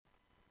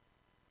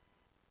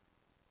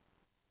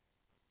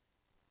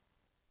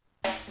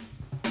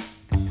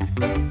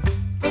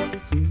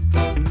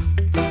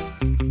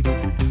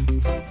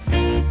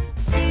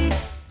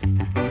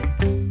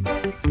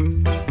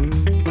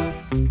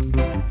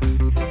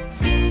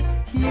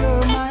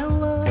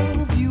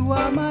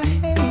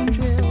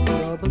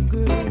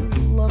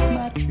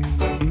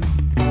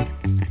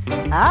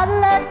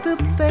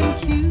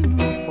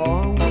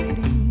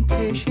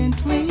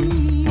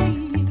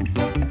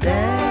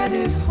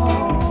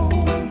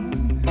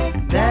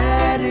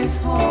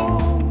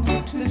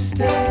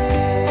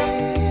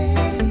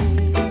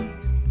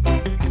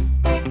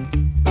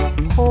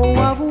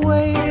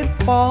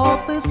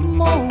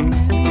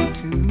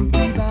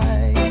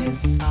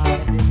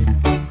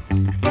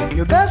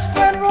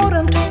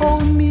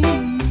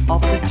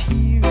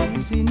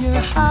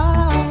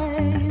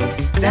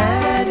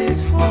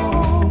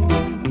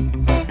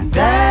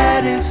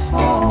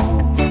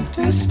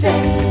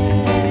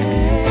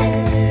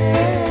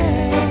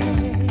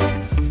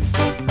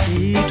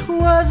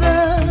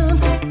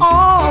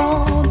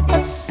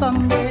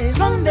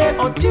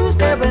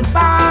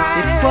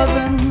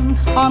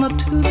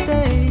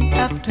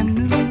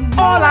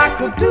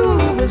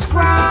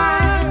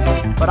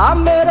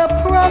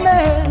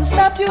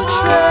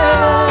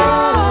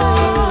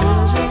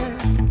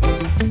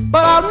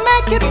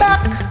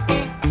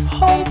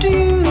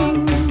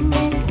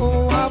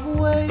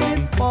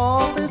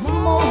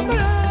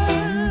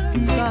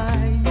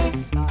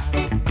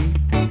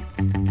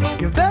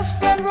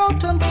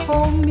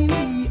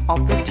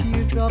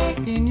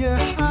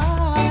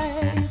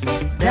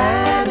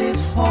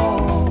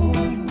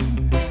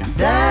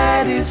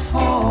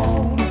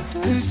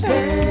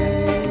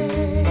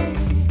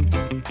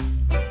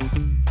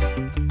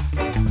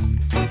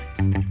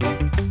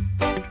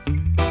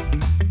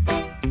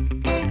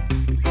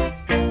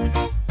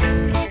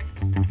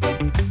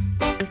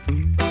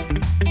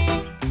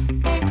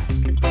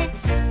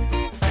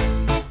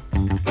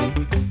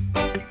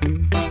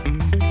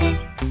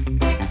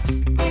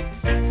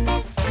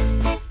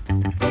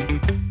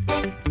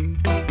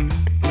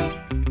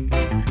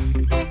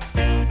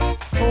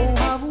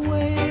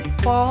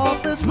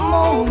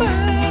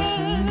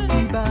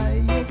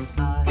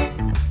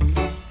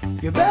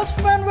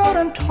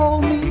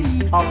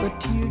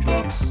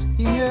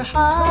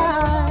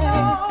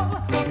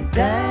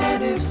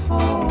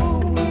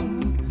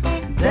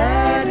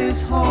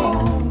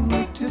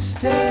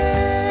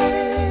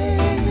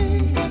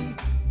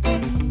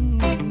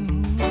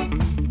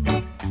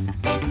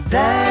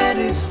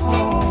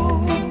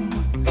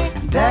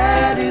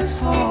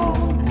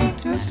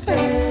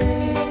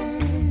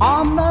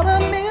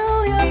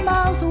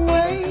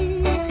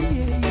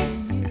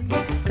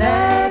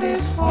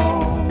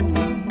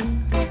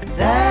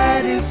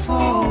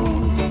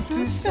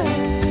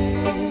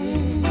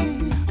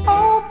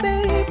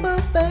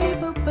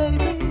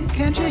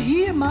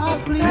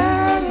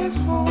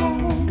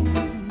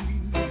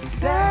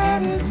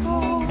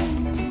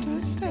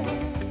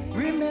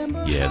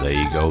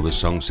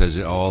Song says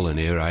it all, and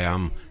here I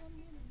am,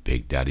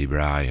 Big Daddy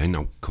Bry, and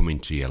I'm coming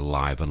to you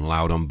live and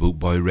loud on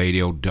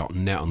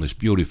bootboyradio.net on this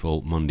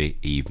beautiful Monday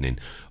evening.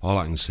 All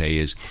I can say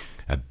is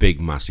a big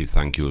massive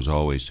thank you as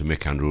always to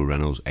Mick Andrew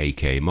Reynolds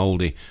aka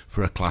Mouldy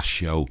for a class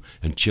show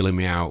and chilling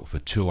me out for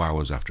 2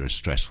 hours after a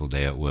stressful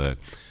day at work.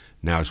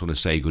 Now I just want to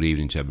say good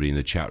evening to everybody in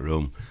the chat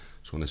room.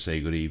 Just want to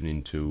say good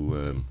evening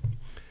to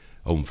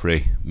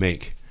Humphrey,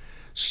 Mick,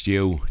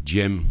 Stu,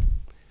 Jim.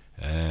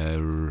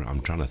 I'm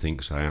trying to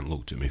think, so I haven't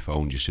looked at my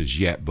phone just as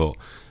yet, but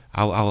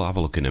I'll have a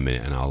look in a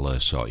minute and I'll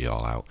sort you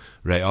all out.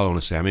 Right, all I want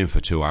to say, I'm in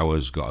for 2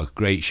 hours, got a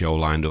great show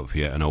lined up for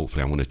you, and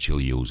hopefully I'm going to chill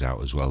yous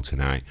out as well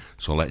tonight.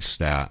 So let's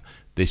start.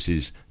 This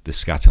is the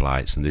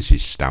Scatterlights, and this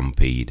is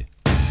Stampede.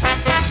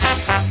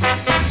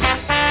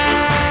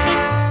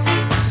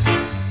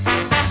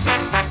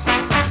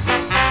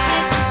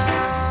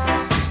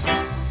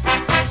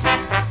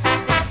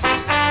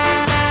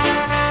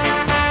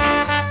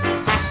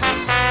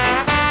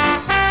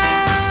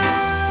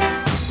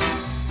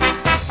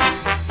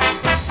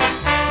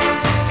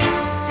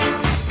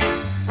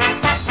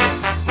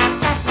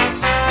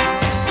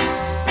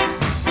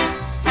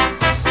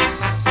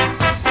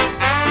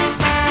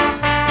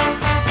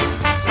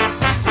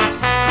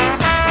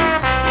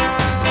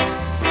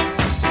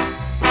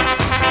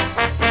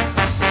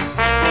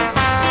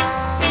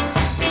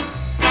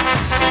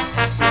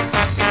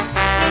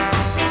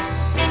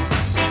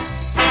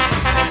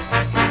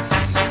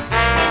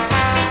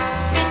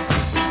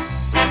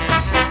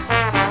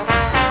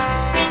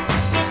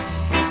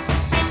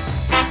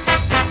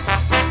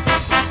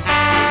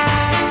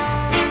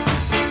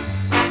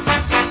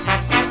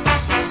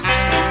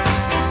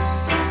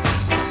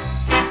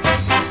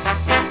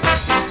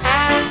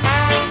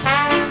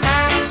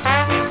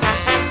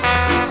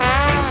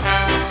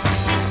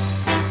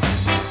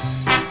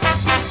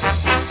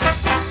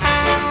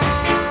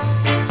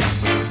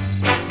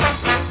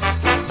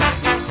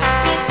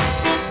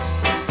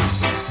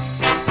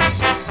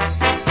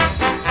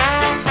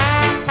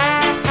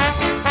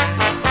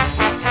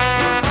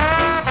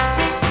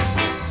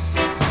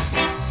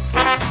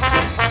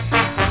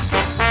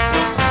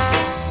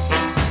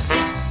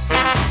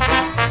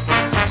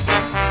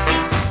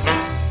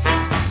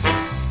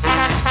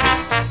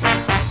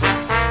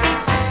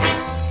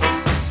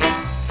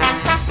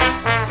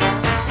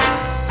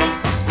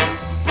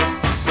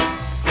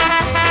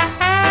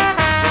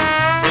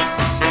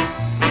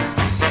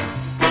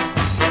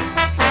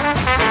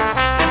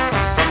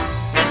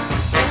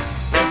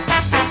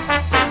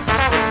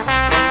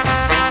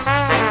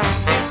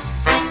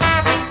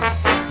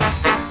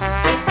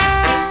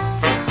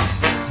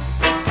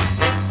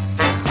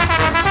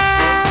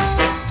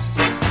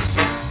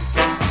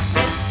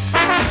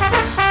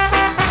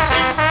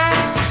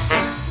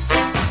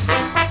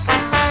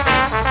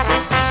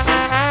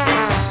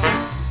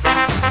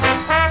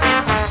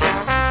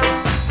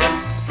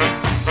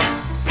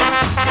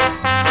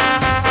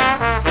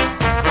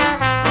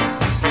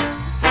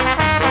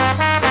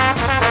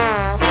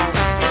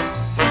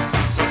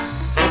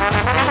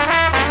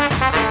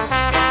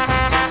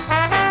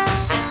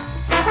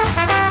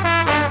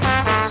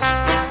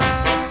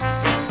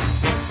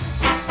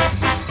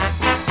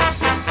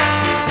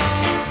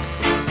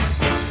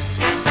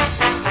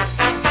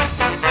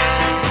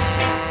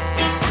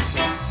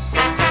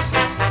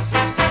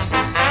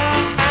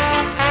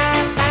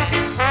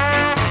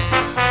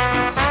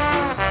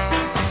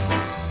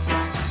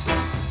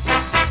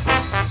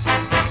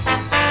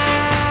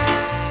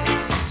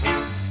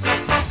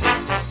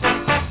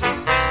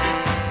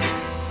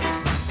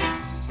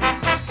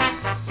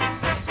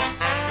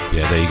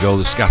 Yeah, there you go,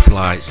 the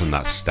Scatterlights and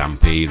that's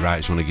Stampede. Right,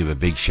 just want to give a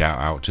big shout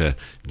out to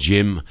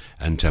Jim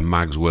and to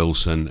Mags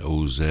Wilson,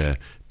 who's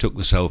took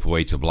themselves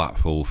away to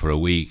Blackpool for a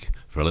week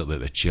for a little bit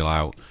of a chill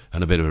out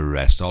and a bit of a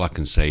rest. All I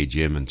can say,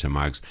 Jim and to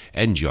Mags,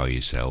 enjoy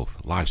yourself.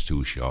 Life's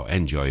too short,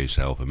 enjoy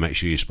yourself, and make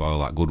sure you spoil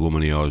that good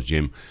woman of yours,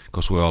 Jim,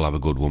 because we all have a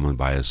good woman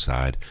by our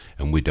side,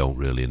 and we don't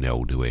really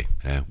know, do we?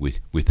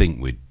 We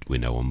think we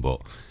know them,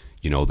 but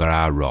you know, there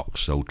are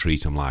rocks, so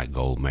treat them like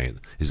gold, mate.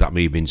 Is that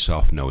me being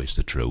soft? No, it's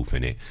the truth,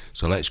 innit?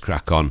 So let's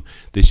crack on.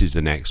 This is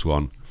the next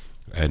one.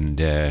 And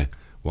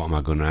what am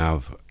I going to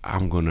have?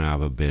 I'm going to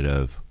have a bit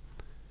of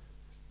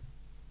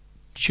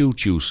Choo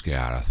Choo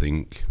Scar, I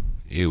think.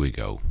 Here we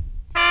go.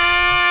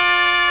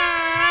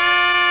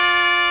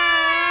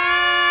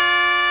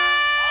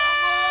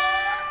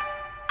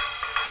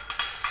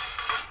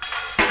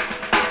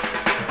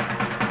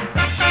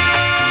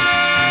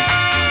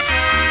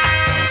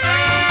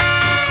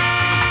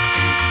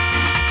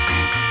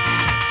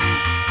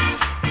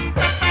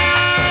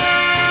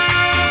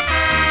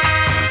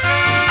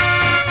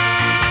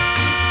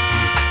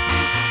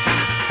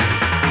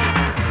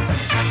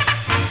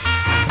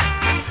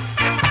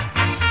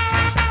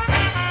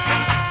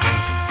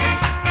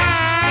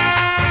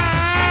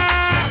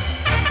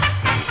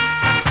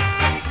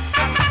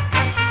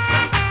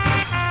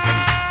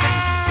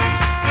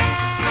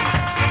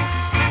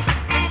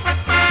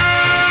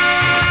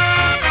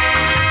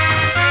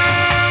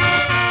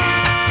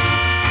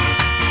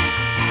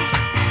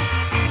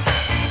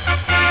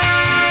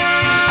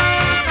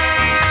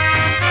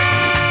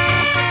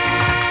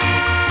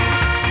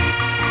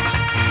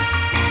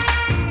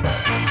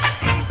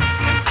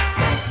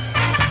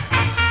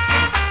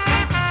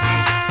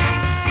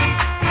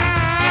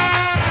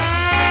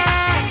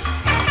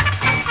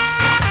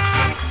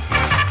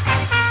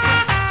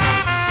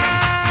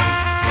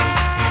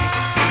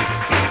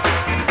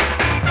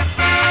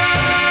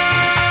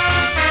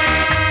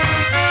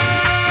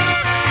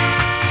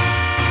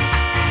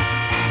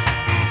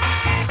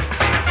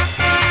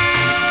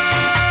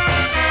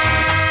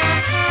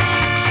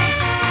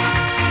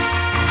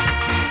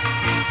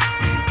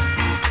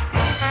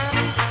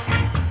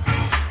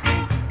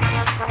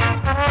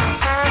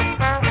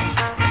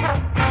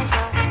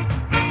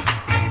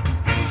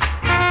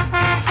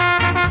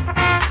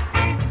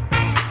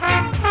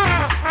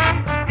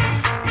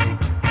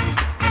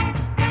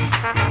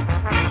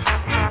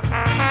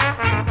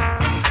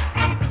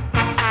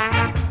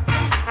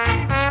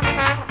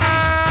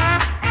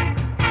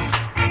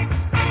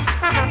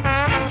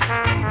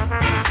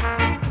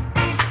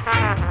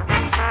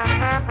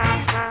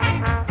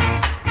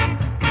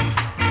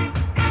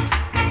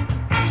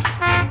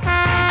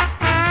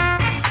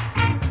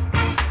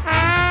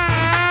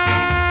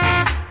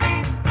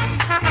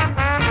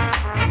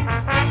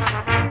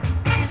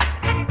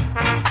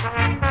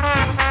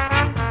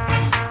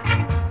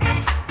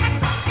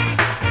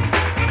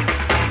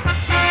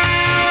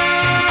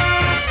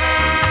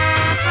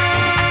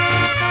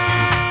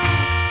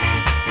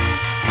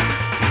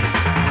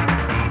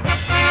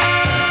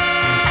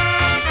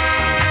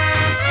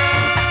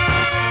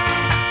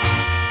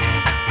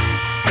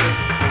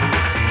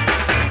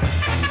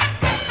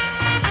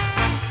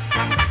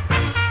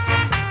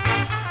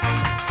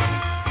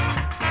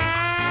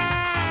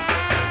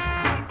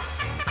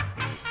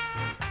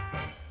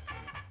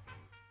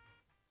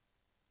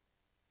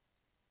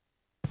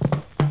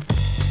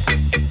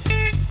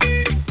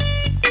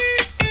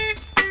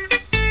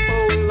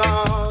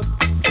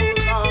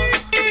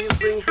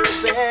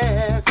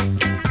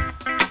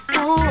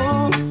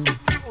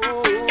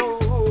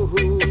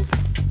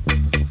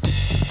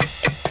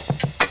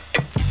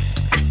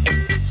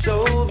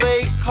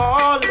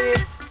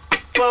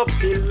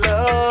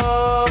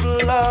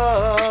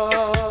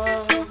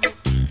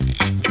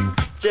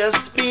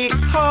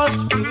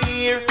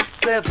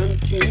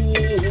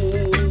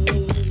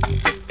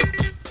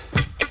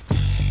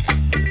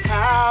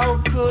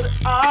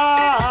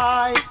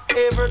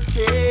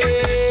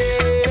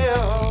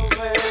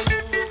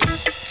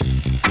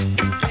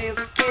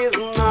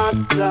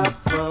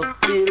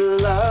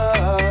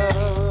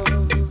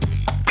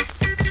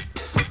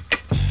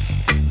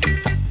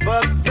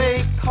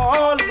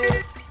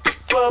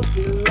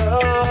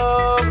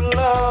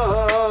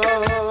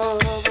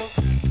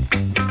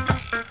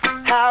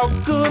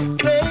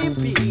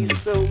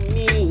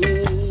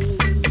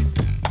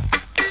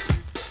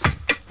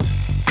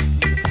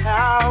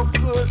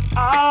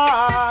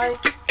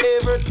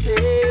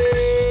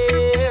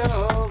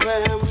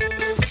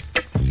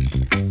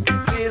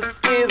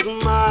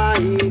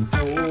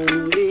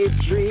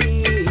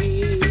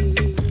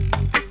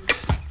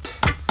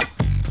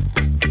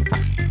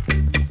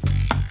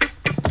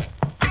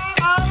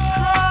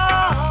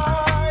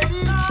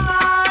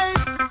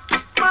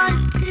 My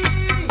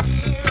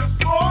tears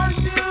for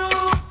you,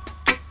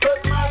 but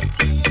my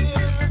tears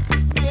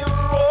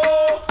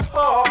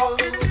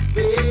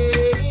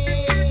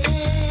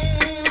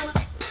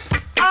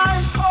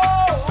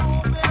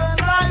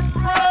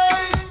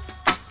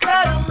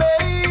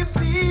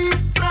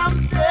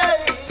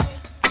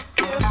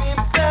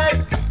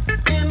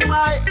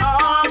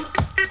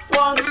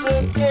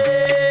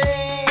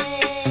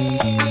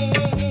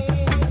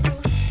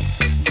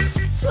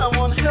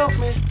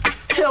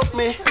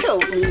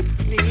me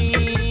please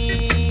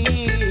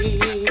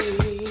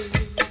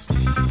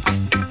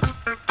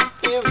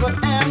is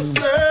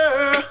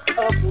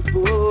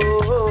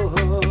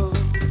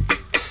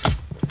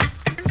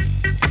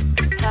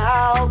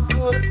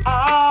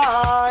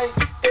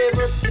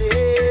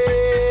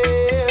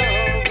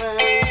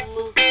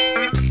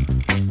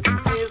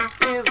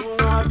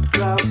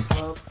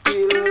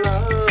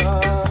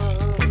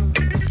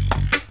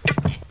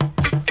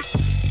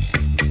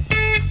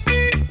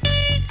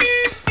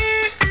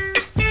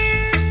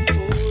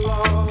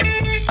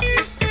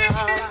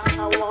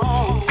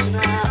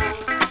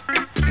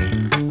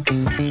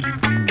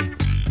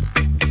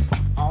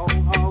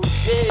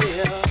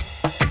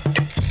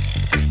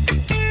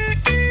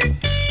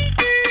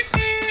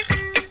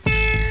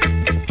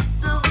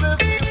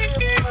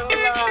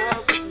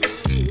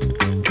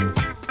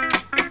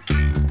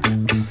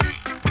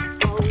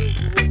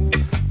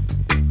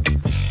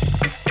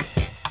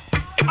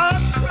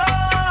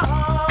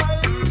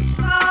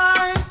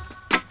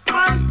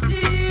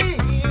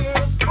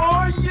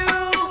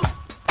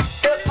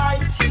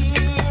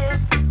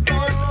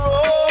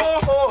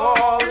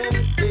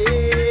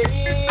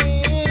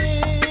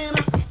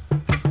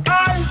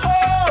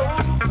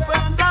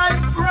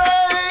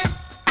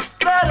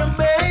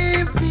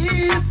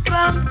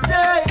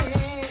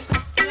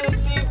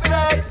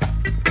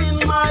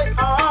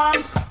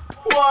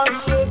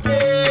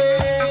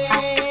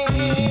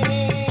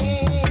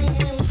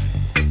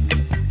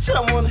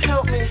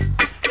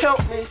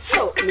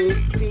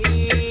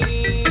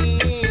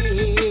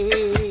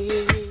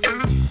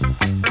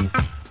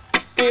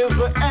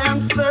the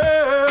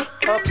answer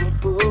up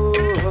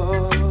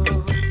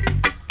above.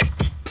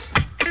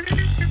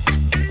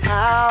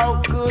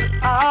 How could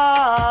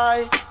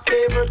I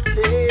ever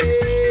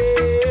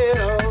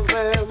tell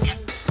them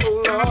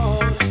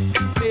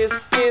this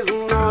is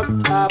not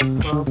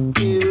love of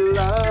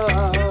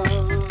love?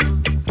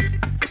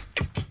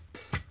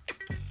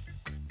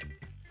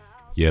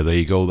 Yeah, there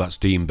you go, that's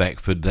Dean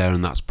Beckford there,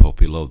 and that's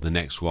Puppy Love. The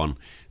next one,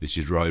 this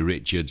is Roy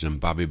Richards and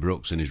Bobby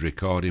Brooks and his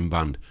recording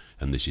band,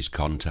 and this is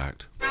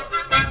Contact.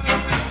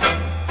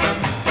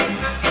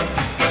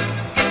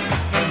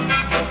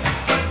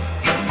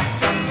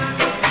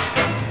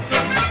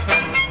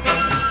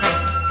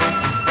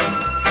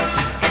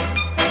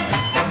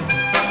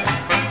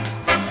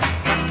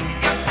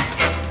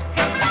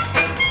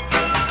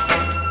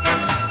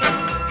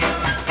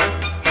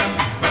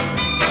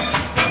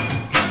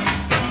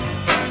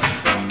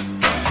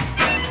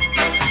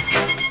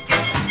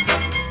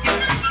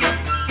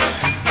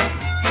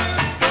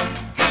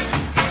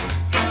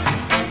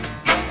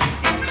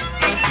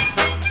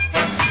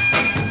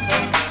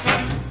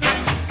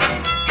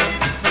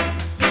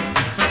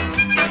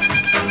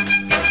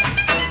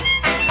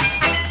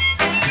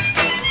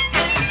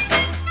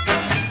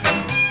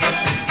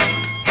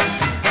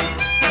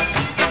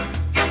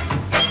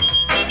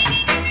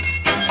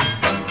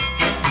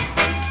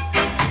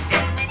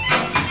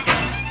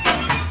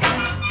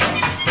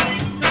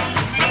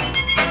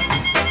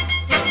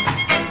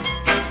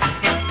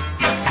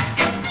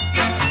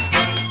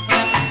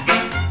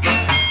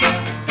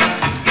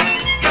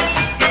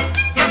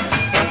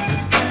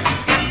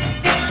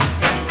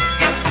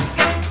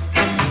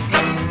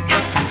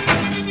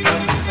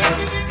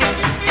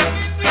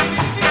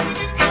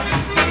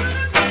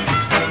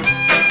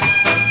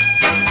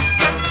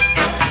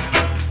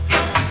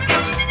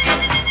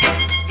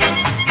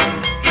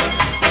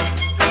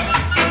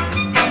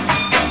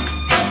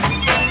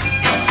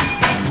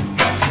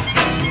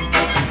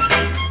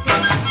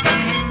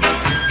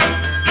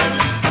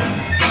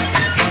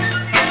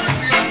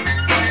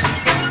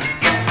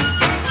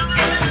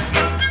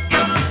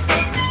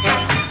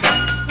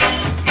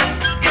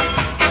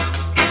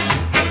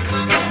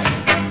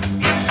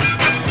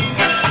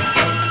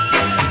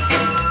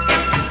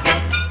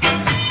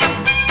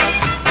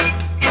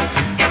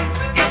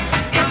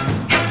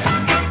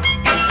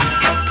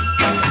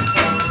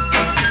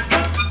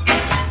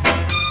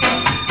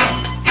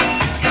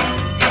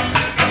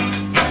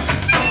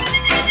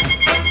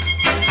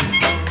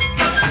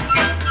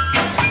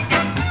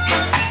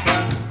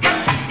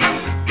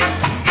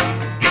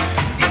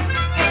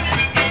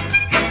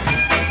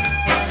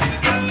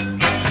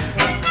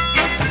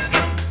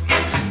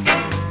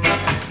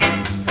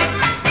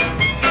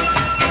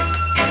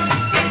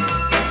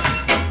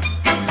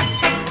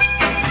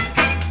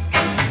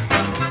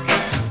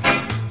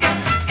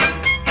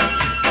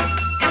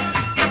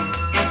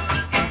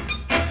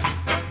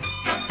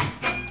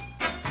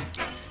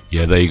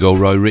 Yeah, there you go,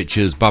 Roy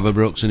Richards, Baba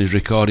Brooks and his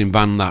recording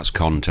band, that's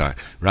Contact.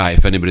 Right,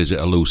 if anybody's at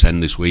a loose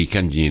end this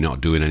weekend and you're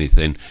not doing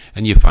anything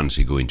and you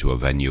fancy going to a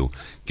venue,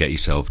 get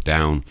yourself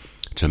down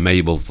to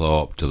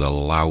Mablethorpe, to the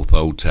Louth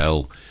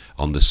Hotel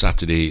on the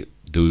Saturday,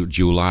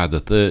 July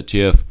the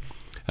 30th,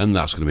 and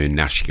that's going to be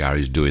Nash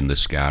Garage doing the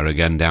Scar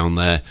again down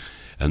there.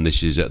 And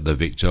this is at the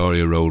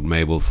Victoria Road,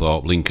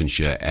 Mablethorpe,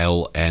 Lincolnshire,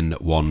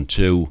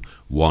 LN12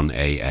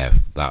 1AF.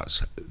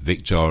 That's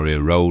Victoria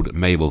Road,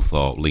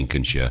 Mablethorpe,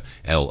 Lincolnshire,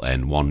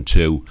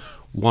 LN12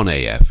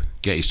 1AF.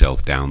 get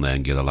yourself down there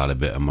and give the lad a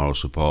bit of moral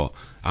support.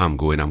 I'm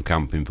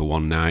camping for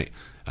one night,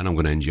 and I'm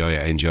going to enjoy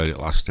it. I enjoyed it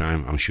last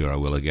time. I'm sure I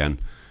will again.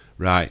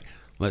 Right,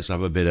 let's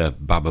have a bit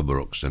of Baba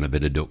Brooks and a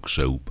bit of duck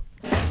soup.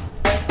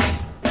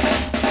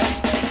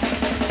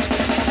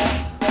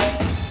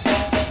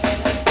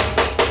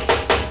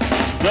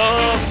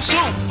 Duck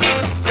soup.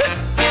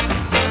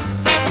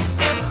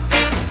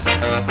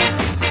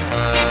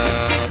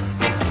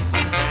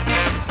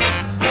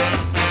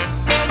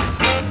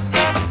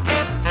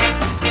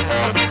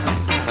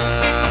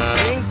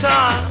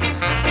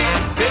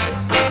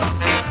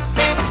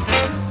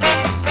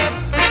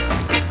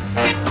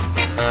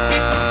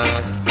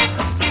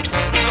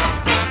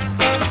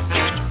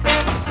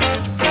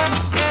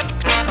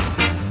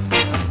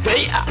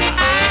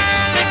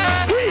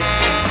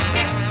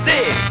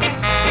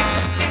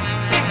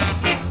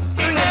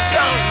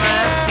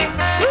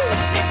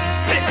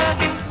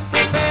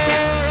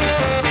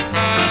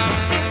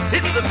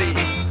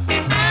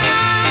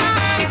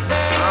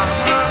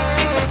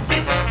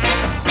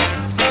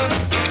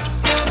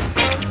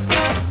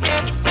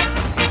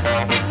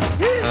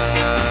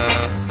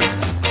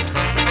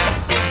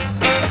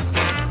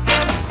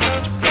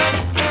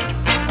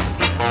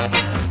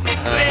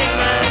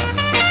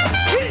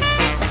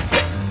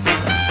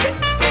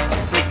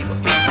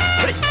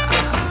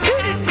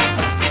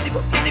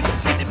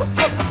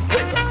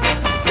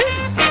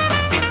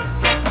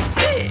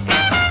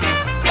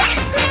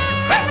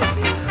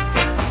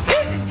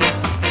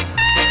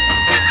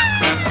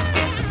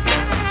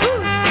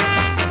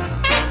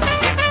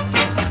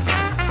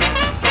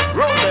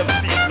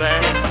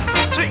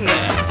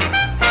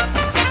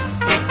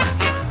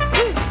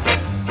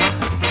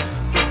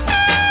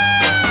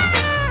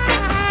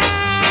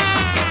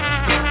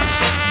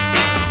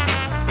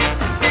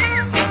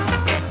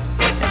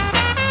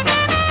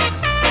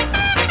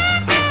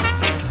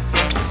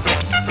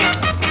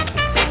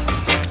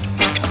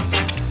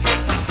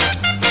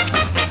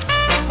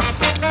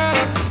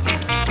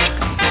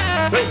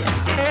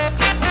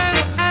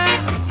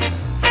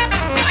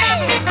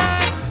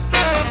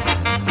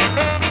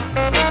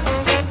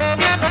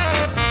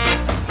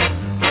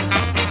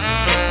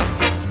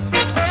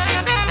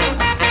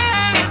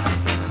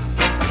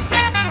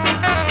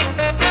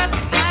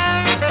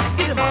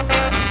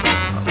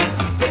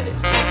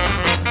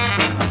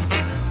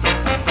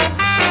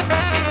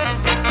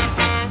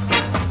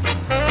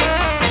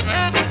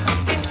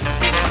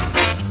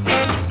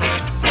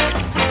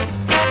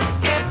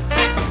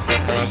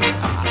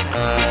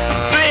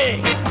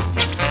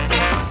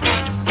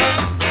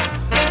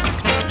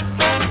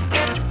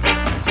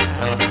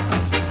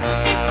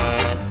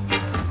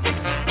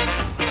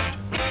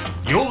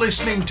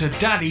 Listening to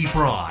Daddy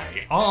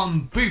Bry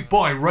on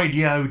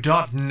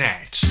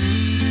bootboyradio.net.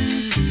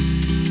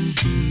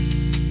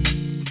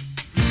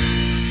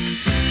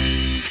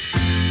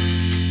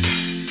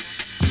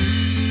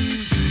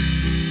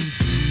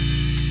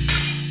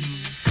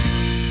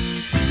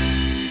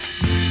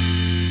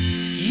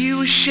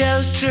 You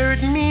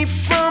sheltered me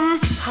from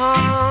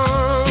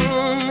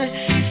harm,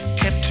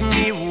 kept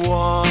me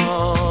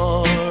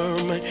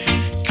warm,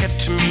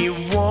 kept me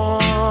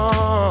warm.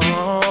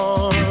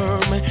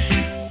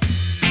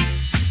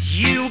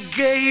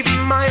 Gave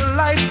my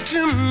life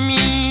to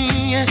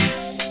me,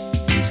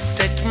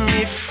 set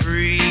me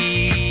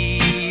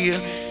free,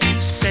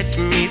 set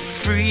me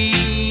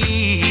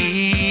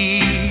free.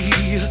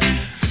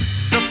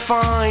 The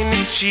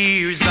finest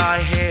years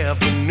I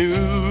ever knew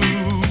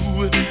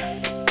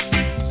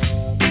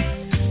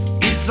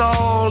is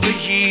all the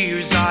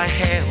years I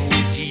had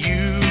with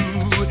you,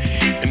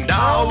 and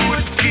I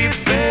would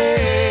give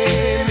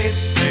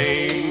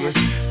anything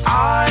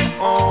I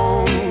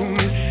own.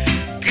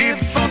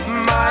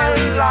 My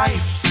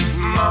life,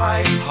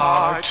 my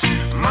heart,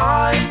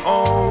 my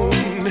own,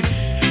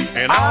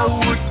 and I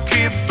would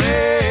give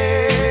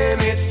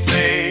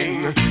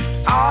anything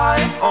I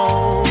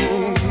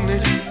own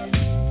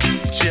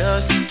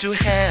just to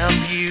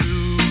have you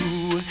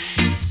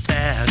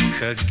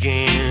back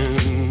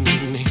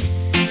again.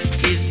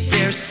 Is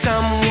there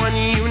someone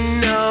you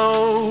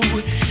know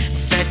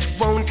that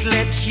won't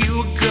let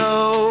you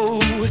go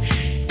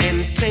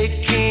and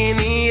taking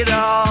it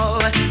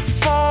all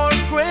for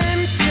granted?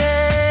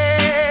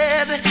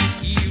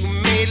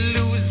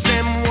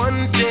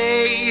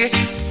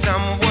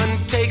 Someone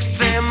takes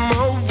them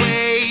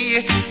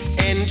away,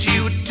 and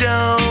you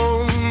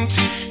don't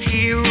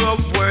hear a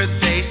word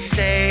they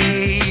say.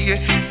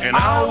 And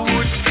I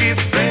would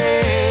give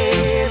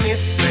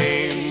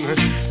anything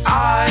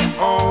I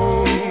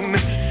own,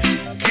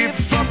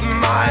 give up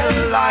my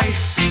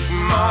life,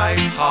 my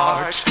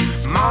heart,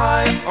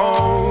 my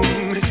own,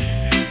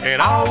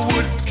 and I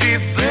would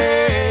give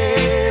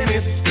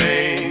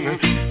anything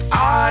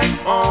I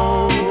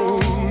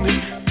own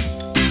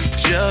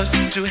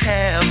just to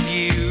have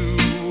you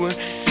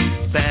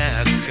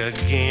back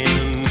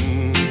again,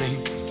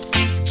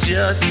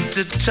 just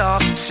to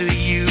talk to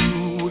you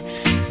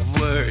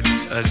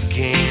words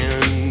again.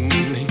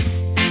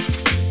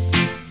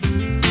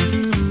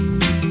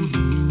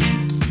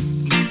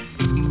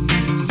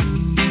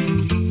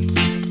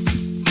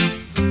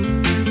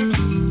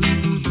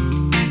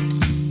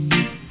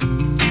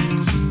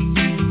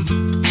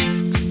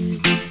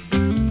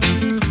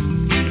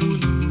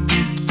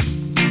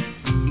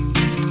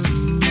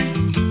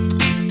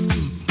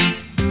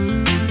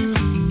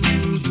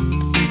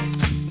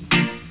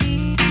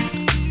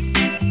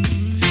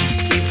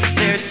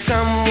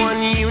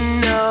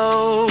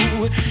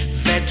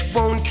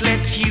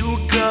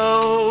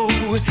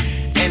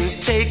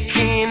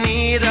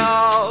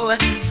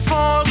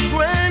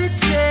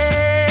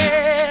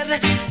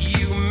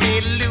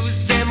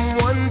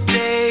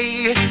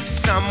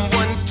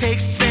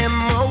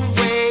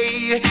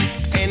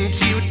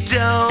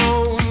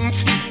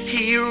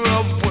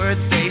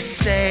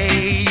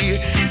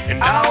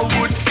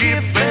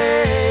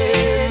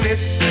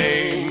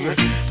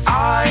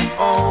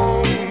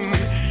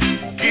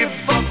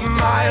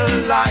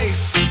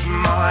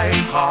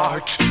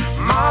 heart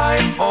my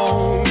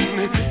own,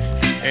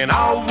 and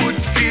I would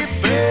give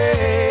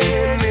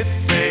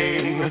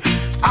anything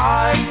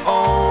I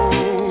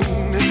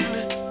own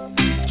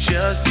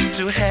just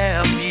to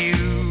have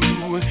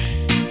you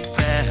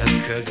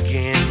back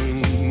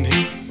again,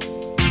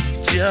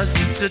 just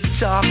to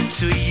talk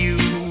to you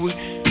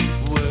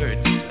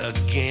words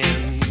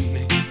again,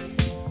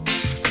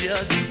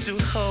 just to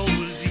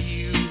hold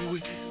you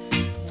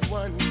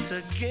once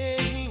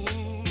again.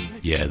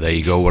 Yeah, there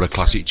you go. What a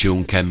classic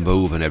tune, Ken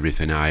Boothe and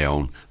Everything I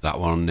Own.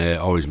 That one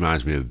always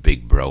reminds me of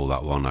Big Bro,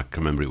 that one. I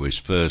can remember it was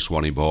his first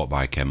one he bought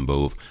by Ken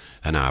Boothe,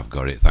 and I've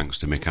got it thanks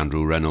to Mick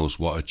Andrew Reynolds.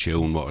 What a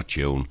tune, what a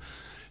tune.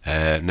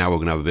 Now we're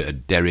going to have a bit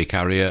of Derek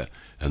Harriott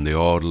and the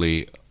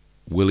Audley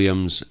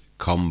Williams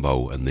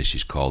combo, and this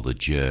is called The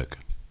Jerk.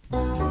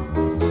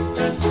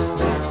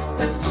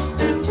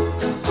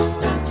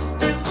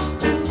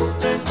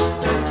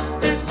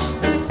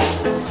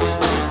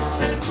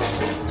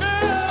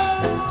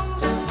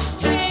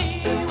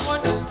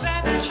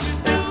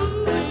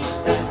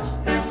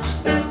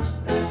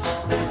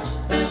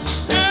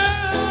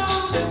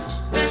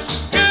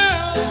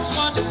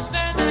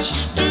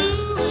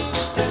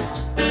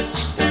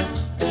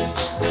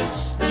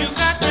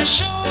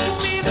 Show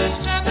me the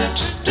step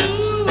to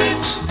do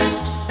it.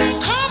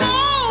 Come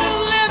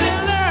on, let me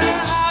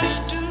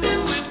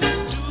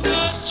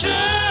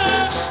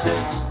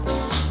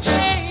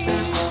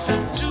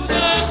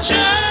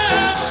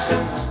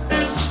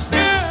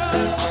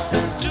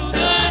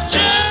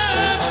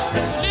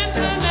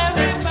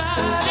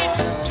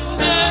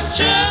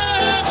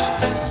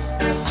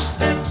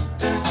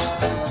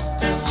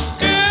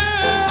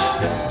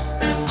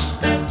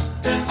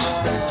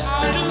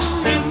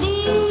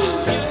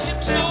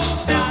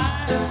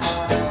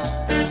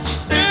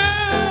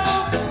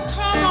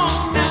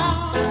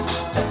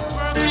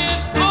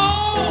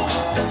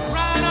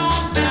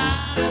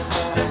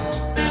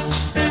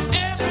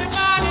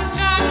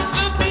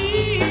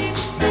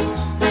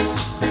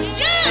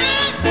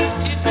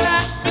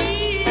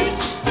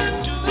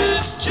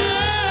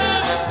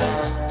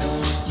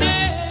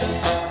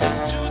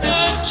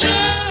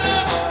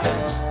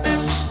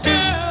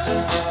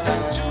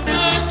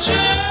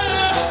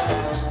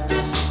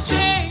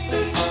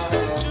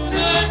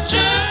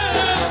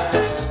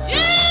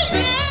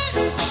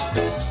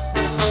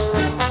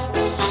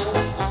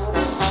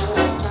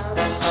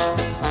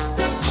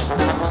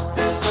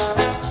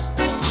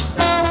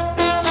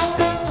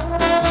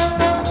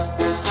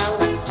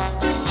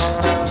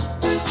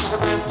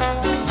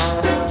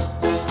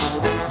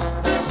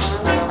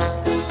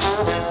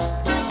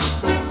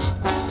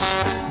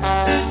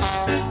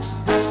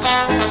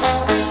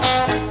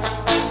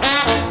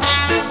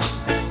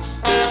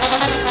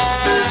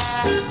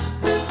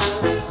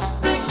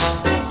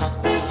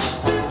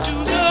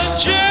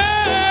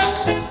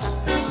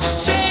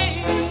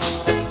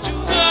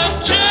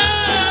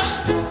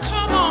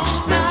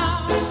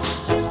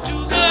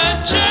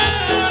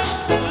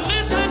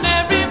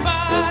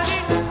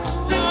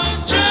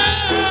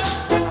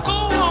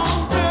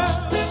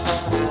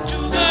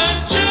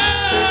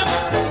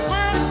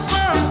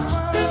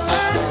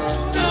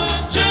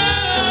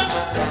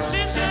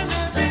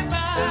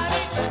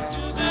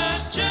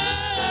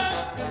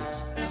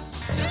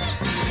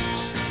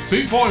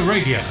Bootboy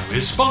Radio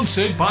is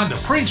sponsored by the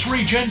Prince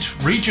Regent,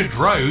 Regent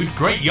Road,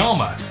 Great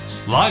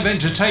Yarmouth. Live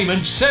entertainment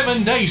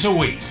 7 days a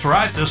week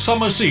throughout the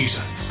summer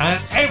season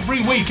and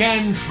every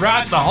weekend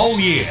throughout the whole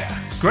year.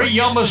 Great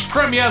Yarmouth's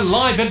premier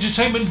live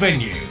entertainment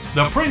venue,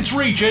 the Prince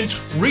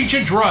Regent,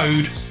 Regent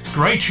Road,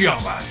 Great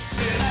Yarmouth.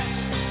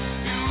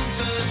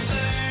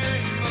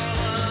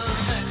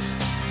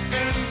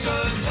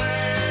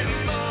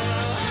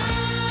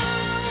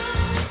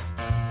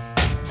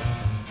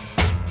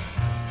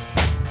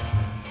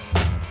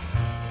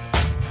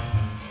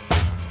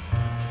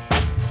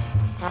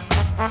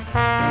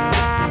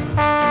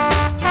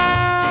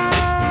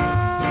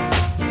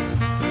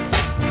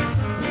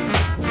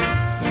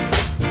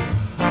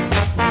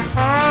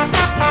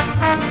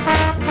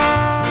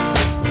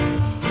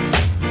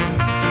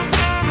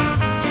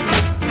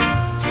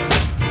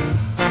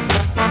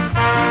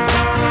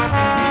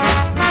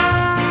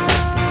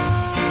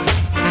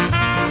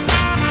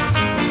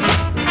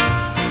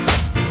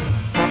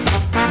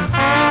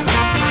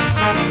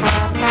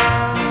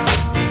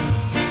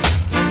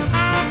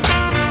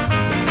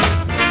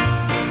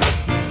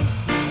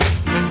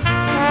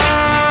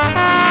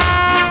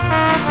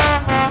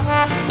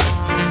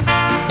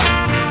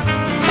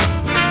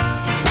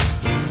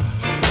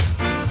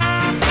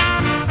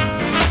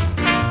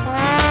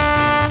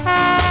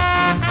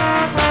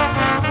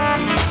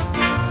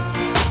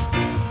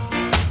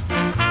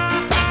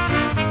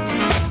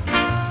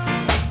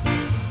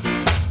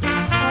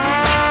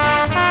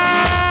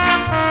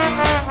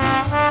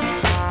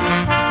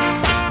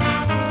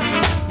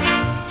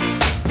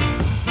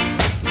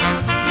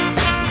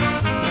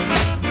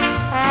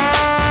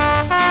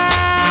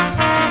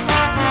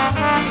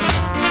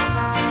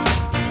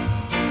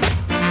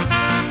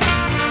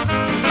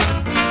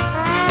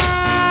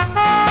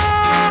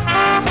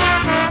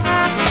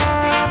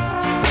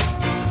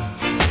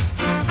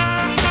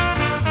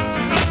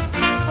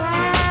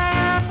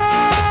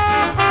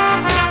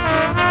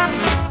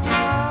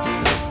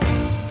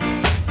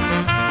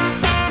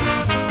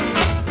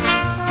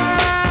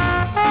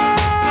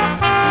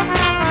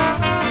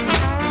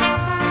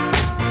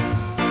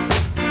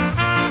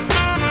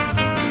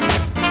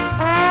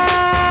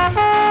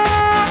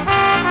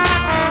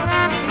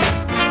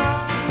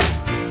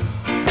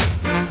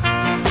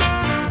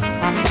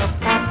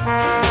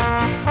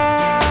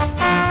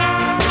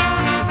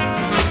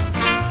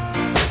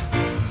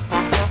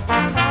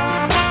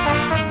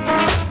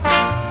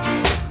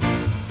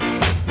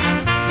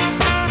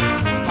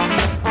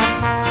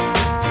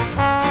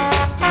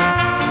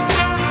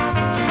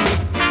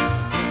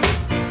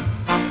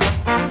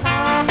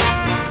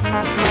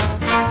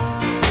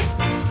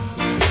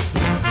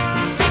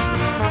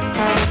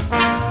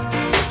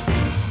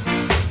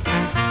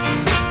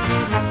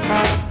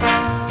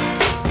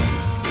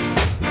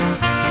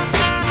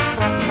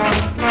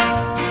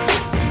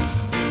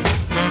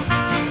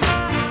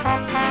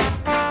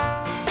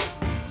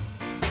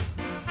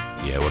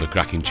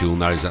 cracking tune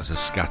that is. That's a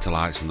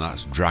Scatterlights and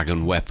that's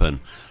Dragon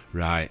Weapon.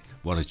 Right,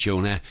 what a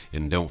tune, eh?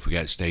 And don't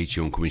forget, stay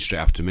tuned, coming straight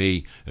after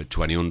me at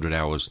 2000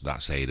 hours,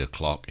 that's 8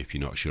 o'clock. If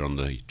you're not sure on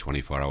the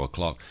 24-hour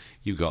clock,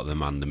 you've got the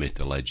man, the myth,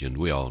 the legend.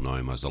 We all know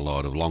him as the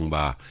Lord of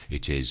Longbar.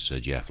 It is Sir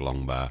Jeff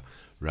Longbar.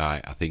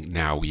 Right, I think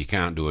now you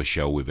can't do a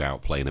show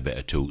without playing a bit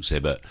of Toots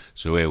Hibbert.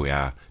 So here we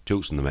are,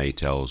 Toots and the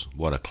Maytals.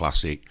 What a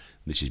classic.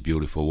 This is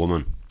Beautiful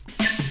Woman.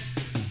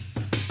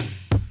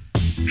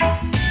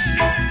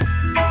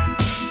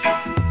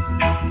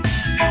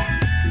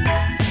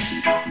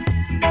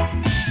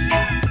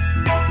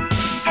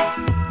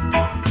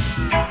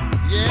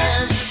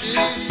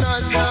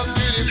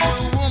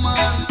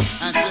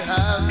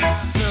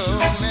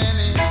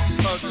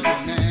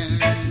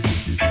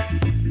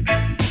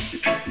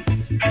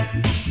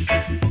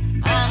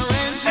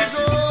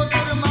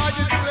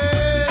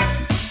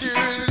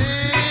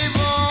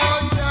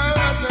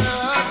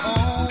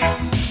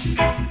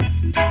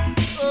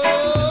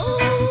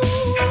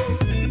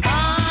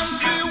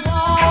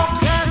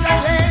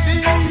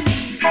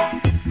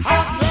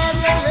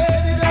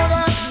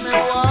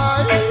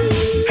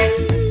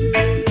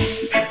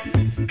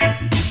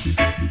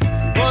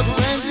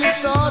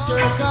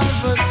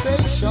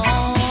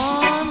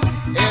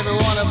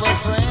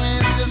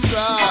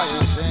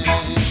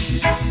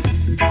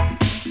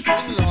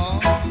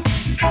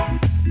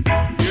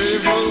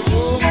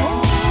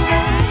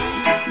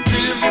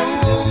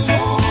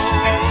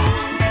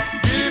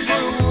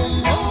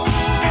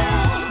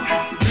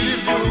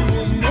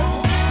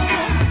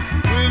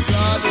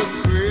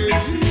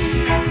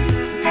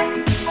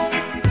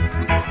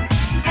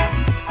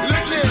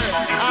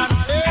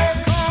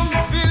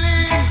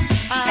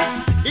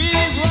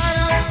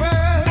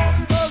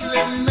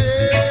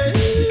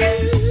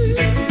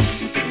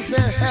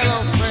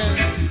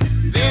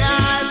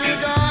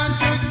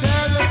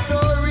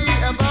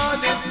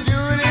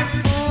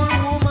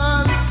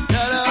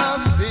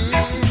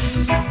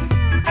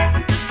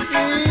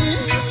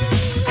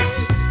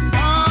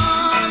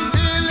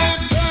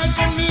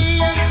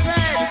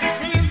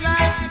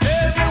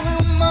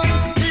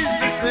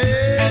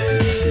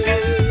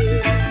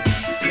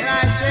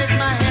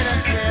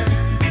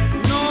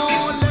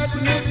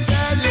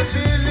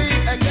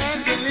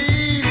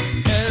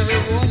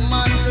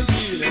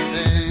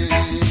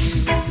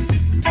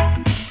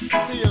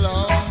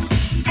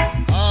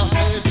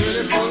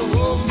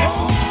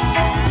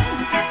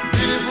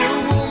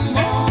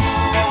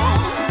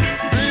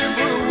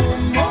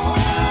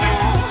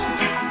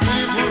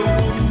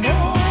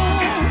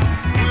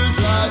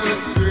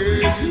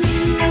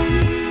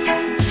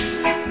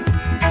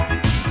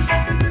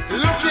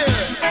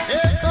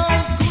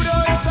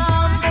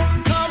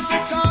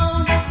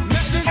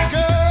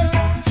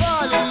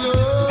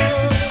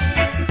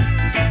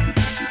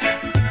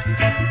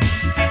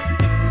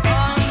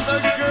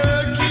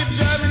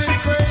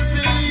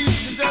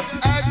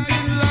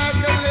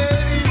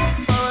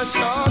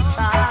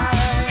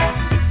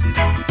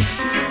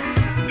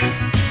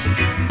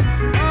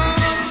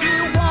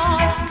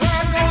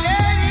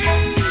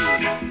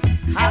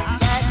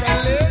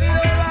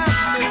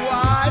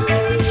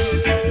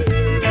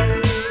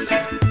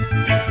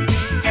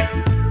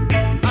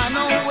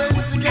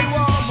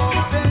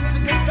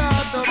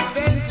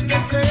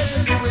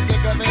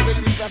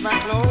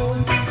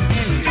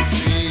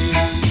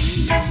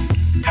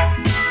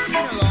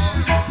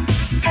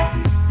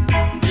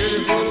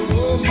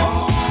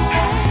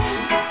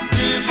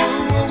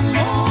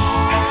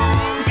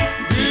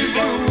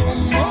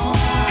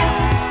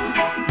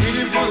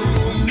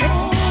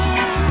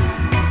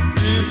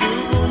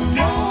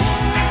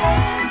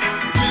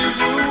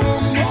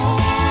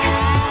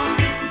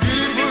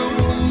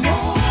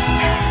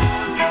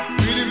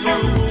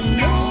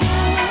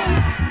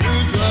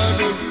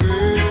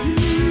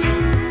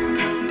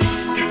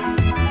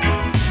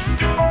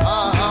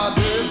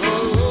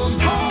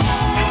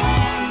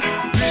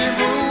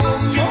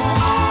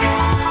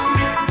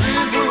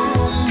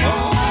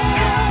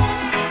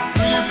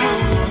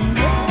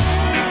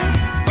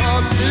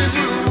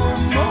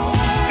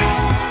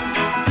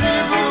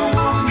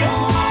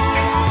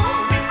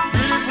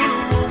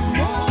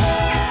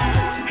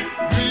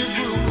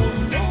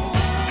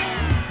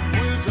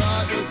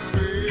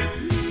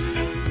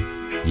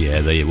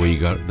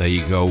 There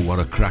you go, what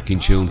a cracking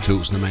tune,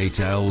 Toots and the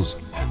Maytals,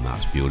 and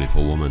that's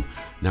Beautiful Woman.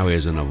 Now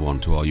here's another one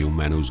to all you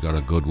men who's got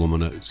a good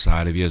woman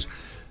outside of yours.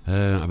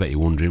 I bet you're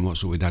wondering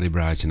what's up with Daddy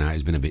Bri tonight.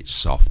 He's been a bit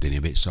soft, a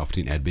bit soft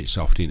in head, a bit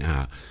soft in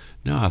heart.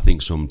 No, I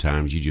think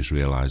sometimes you just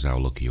realise how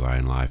lucky you are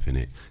in life,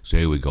 innit? So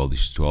here we go,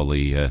 this is to all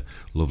the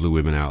lovely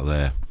women out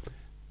there.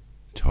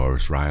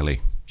 Taurus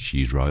Riley,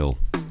 she's royal.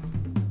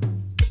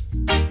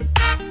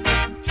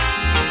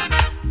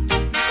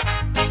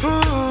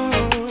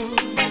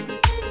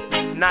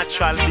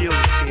 Natural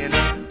beauty, you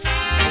know.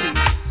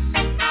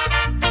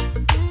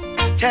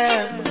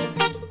 Tell,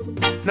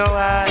 no,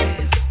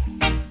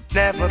 I've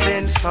never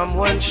been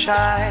someone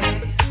shy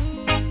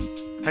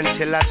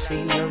until I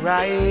seen your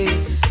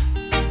eyes.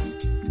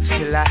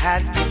 Still I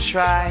had to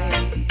try,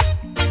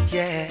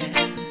 yeah.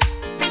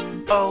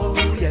 Oh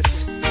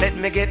yes, let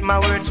me get my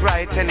words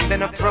right and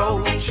then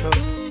approach you.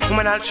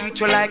 Woman, I'll treat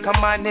you like a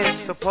man is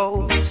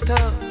supposed to.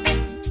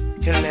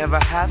 You'll never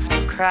have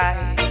to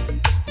cry.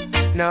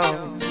 No,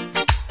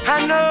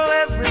 I know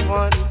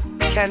everyone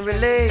can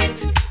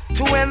relate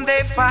to when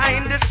they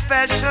find a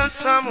special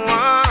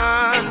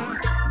someone.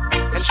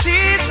 And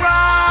she's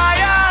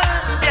royal,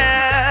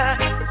 yeah,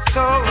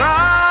 so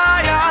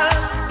royal.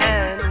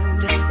 And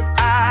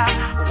I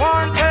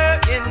want her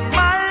in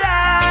my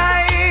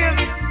life.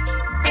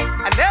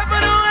 I never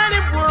knew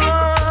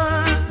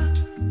anyone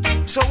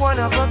so one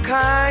of a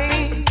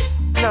kind.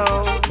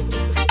 No,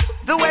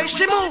 the way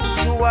she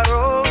moves to her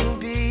own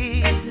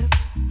beat,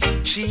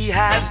 she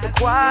has the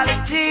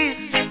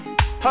qualities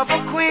of a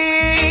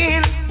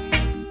queen.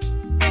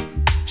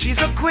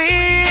 She's a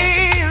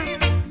queen.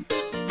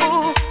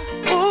 Ooh,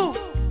 ooh,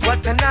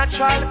 what a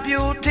natural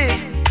beauty.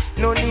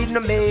 No need no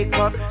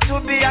makeup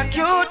to be a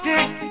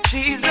cutie.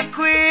 She's a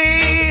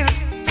queen.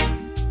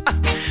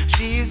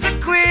 She's a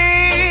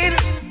queen.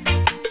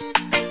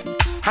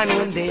 And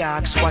when they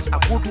ask what a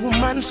good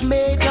woman's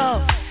made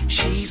of,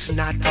 she's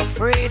not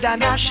afraid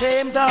and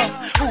ashamed of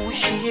who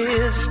she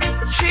is.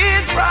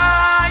 She's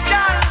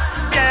royal,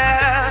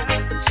 yeah,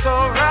 so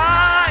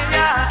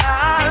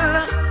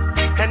royal.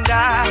 And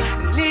I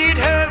need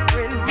her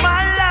in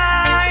my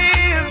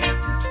life.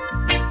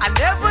 I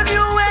never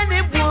knew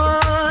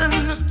anyone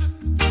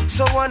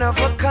so one of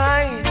a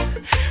kind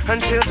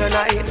until the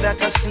night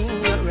that I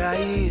seen your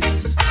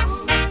eyes.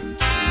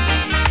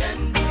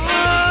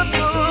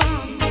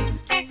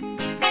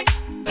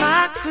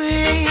 My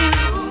queen,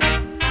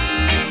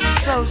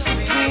 so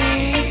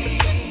supreme.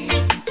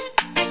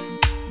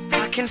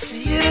 I can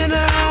see it in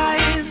her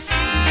eyes,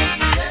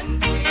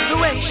 the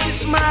way she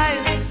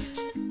smiles.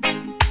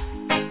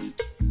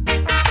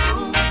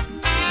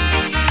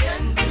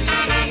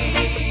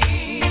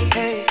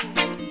 Hey,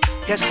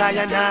 yes I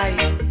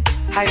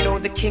know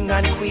the king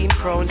and queen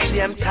crown,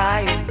 see I'm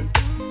tied.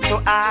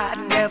 So I'd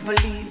never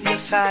leave your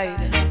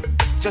side.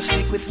 Just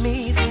stick with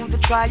me through the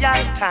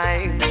trial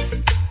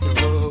times.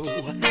 Oh,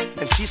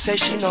 and she says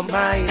she no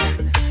mind.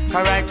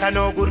 Alright, I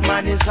know good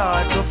man is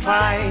hard to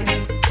find.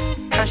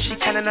 And she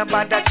can't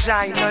about that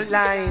giant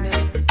line.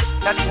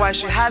 That's why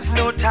she has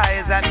no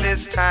ties at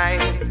this time.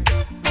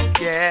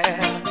 Yeah,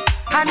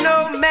 I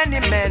know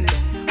many men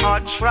are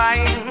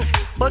trying,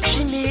 but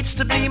she needs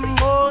to be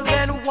more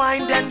than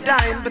wine and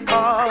dine,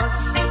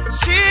 because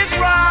she's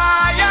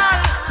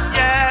royal,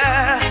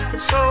 yeah,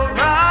 so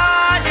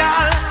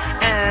royal.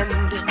 And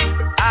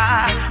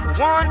I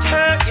want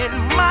her in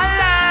my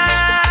life.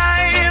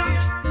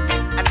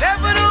 I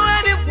never knew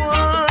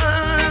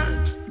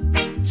anyone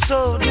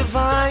so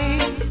divine.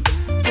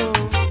 No.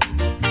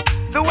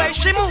 The way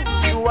she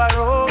moves to her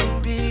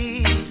own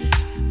beat,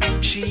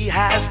 she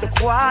has the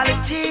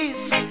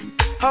qualities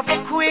of a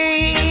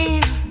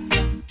queen,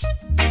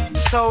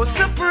 so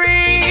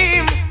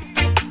supreme.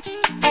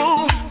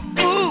 Ooh,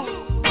 ooh,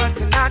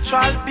 what a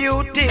natural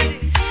beauty.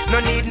 No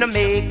need no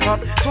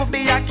makeup to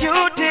be a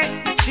cutie.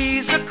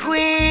 She's a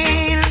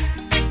queen,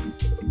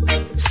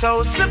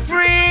 so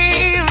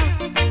supreme,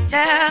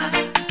 yeah.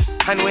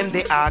 And when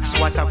they ask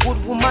what a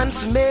good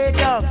woman's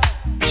made of,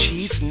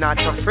 she's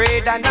not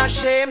afraid and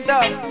ashamed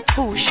of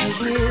who she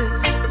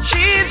is.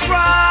 She's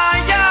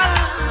royal,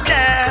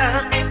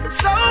 yeah,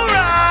 so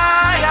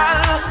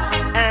royal.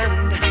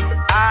 And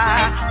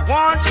I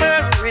want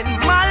her in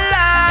my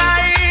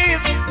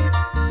life.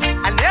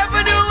 I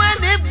never knew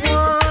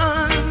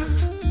anyone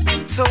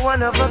so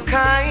one of a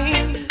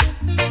kind.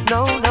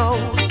 No, no,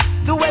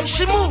 the way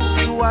she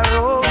moves to her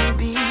own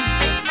beat,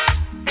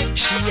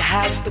 she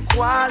has the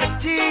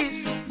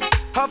qualities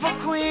of a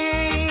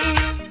queen,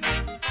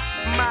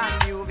 my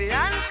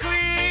Nubian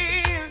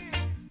queen.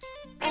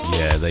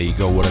 Yeah, there you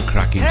go, what a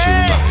cracking tune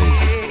that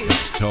is.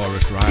 It's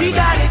Taurus Riley. We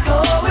got it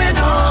going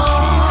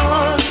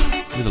on.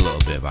 With a little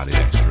bit of added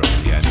extra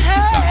at the end.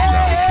 That was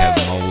out with Kev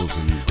Moles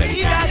and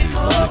dedicated to his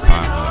lovely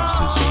partner, that's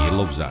to see. He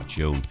loves that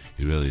tune,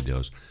 he really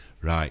does.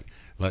 Right,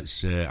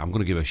 let's. I'm going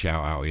to give a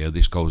shout out here.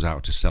 This goes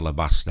out to Stella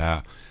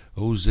Bastard,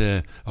 who's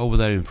over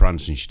there in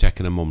France, and she's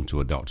taking her mum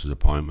to a doctor's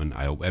appointment.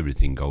 I hope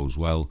everything goes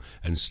well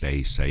and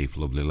stay safe,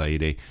 lovely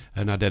lady.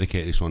 And I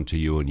dedicate this one to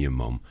you and your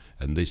mum.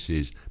 And this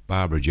is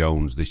Barbara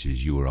Jones. This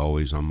is You Were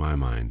Always on My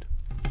Mind.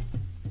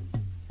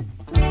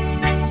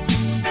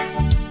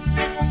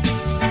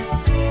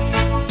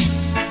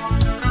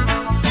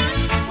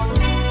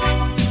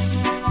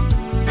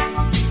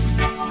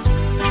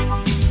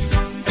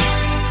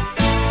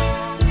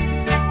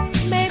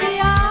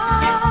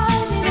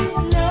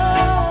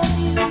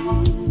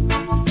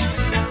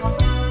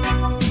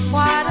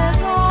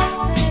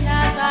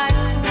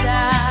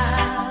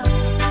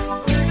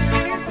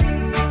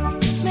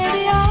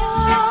 Maybe I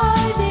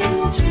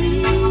didn't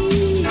treat you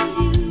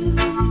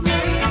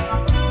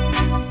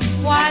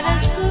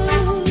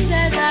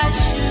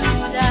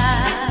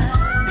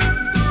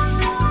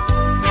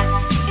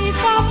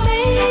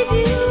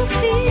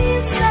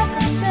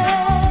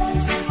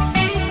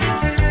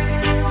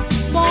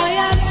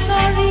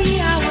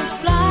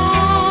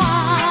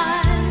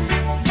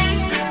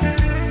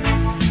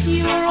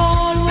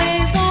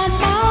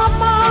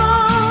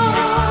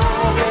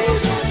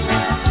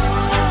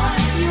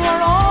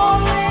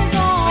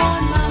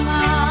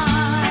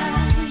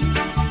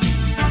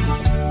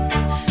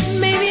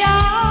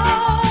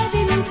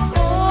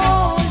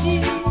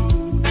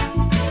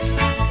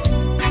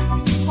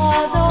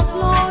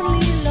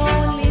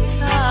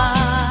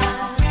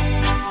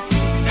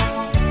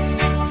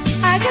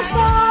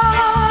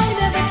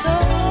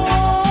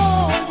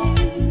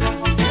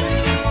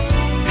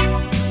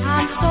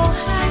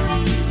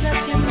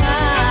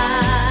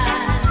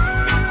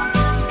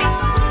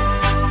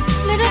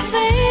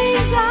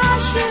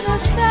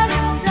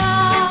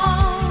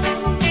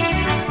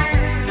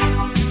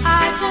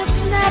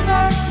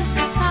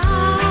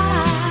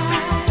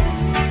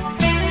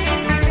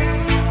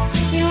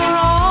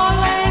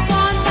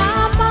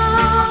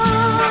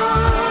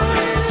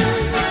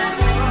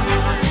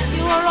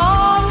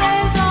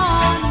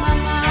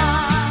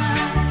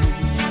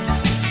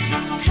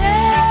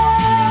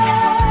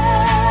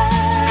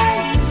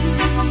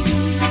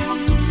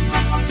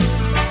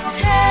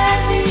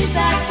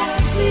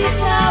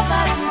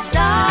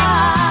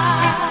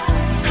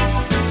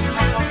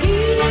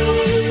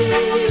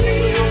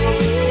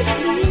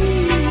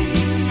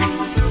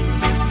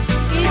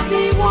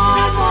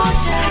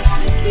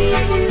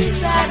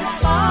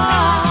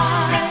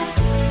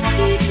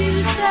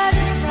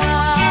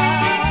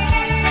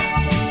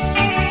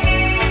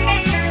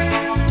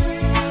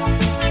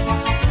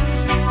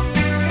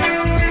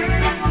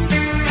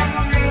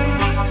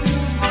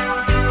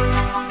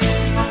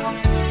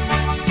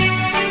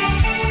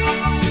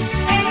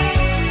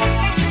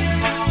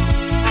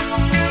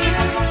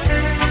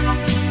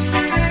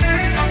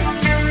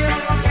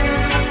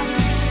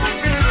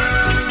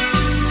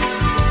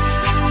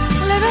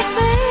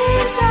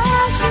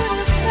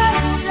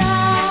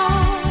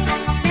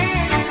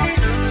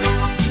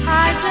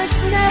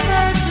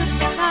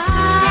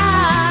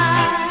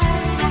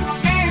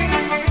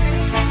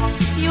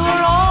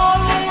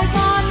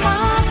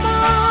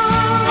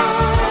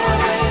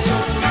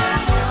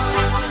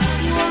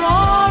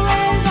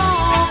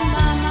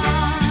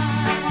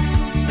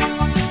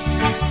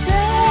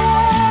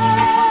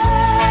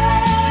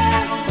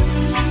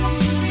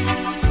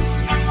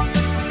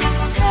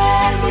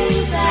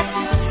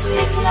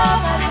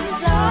love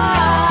hasn't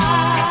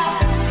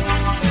died.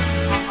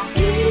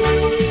 Please,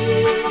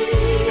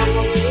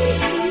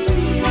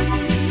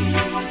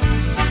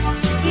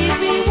 give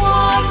me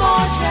one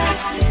more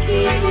chance to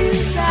keep you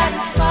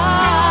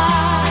satisfied.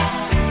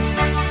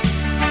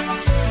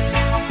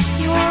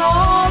 You're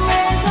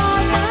always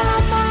on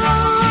my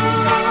mind.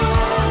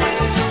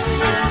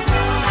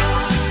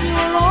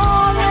 You're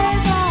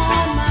always on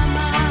my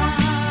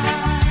mind.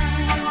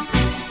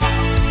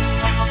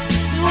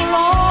 You're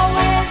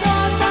always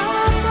on my mind. You're always on my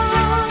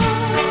mind.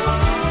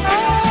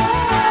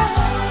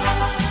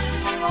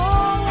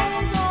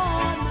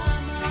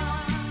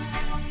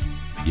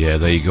 Yeah,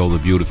 there you go, the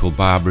beautiful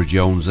Barbara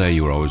Jones there.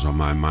 You were always on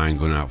my mind,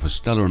 going out for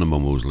Stella and her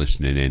mum, who was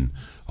listening in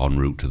en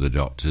route to the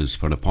doctors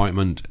for an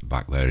appointment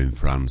back there in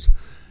France.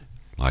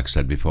 Like I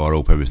said before, I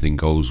hope everything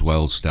goes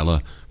well,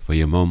 Stella, for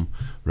your mum.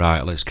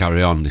 Right, let's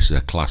carry on. This is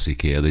a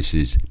classic here. This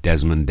is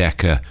Desmond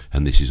Dekker,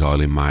 and this is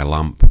Oil in My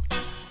Lamp.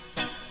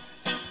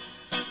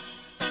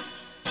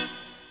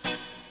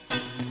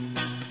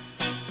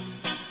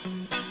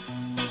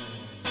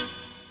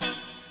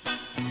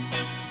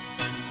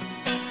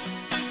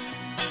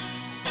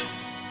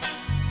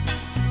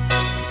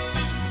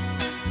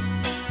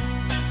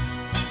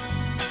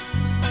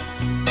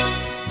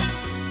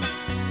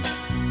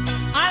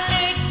 A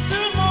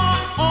little more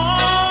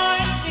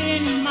oil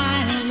in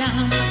my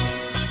lamp,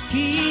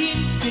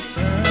 keep it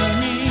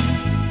burning.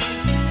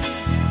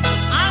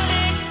 A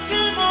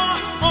little more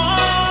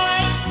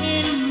oil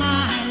in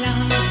my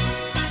lamp,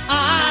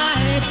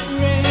 I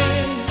pray.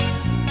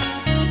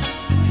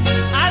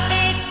 A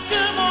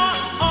little more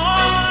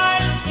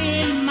oil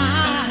in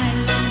my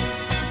lamp,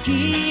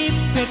 keep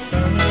it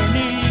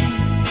burning.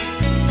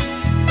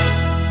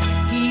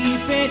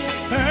 Keep it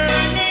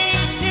burning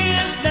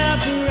till the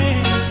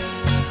break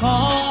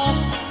of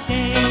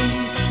day.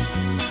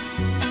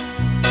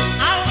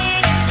 A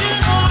little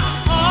more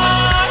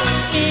oil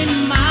in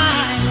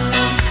my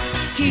lamp,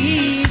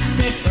 keep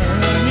it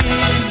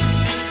burning.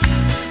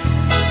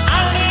 A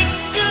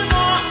little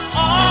more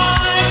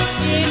oil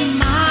in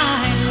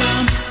my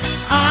lamp,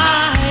 I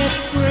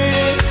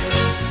pray.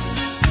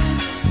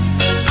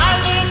 A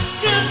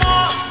little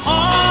more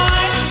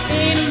oil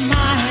in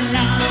my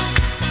lamp,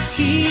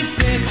 keep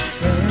it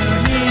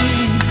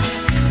burning.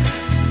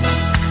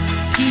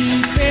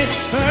 Keep it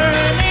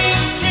burning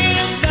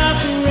till the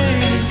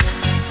break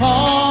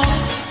of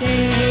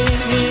day.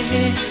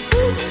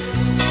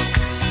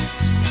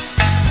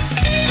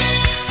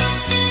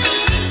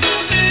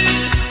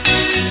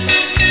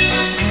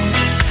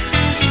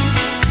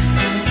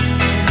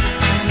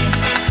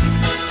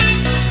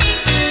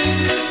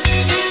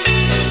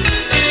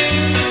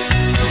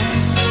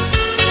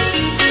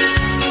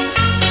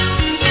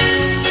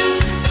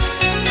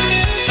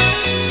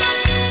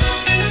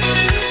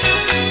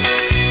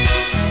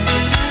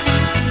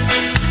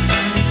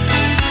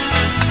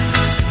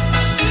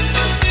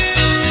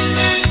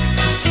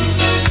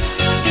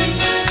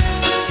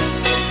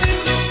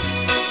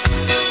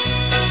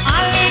 A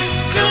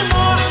little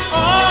more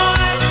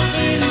oil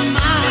in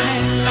my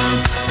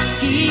lamp,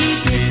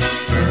 keep it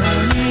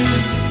burning.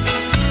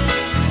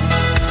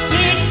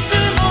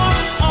 Little more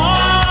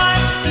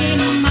oil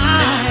in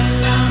my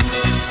lamp,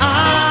 I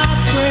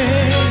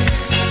pray.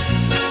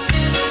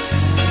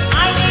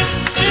 A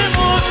little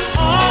more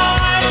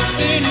oil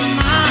in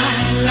my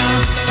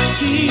lamp,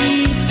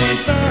 keep it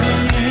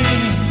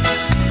burning.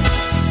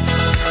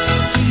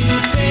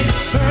 Keep it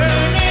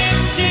burning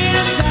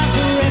till the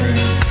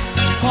break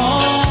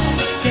of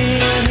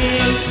day.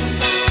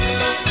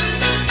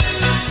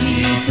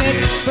 Keep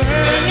it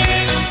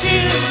burning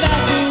till the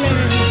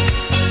break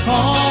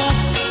of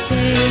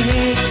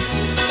day.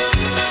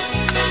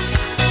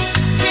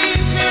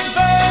 Keep it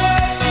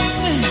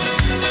burning,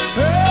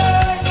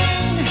 burning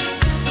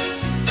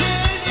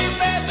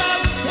till the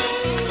break of day.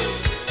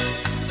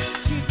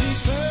 Keep it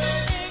burning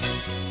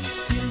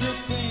till the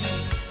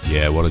break.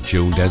 Yeah, what a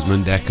tune,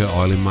 Desmond Dekker,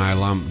 Oil in My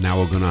Lamp. Now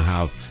we're going to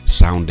have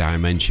Sound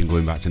Dimension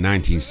going back to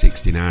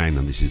 1969,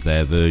 and this is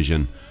their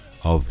version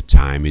of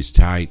Time is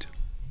Tight.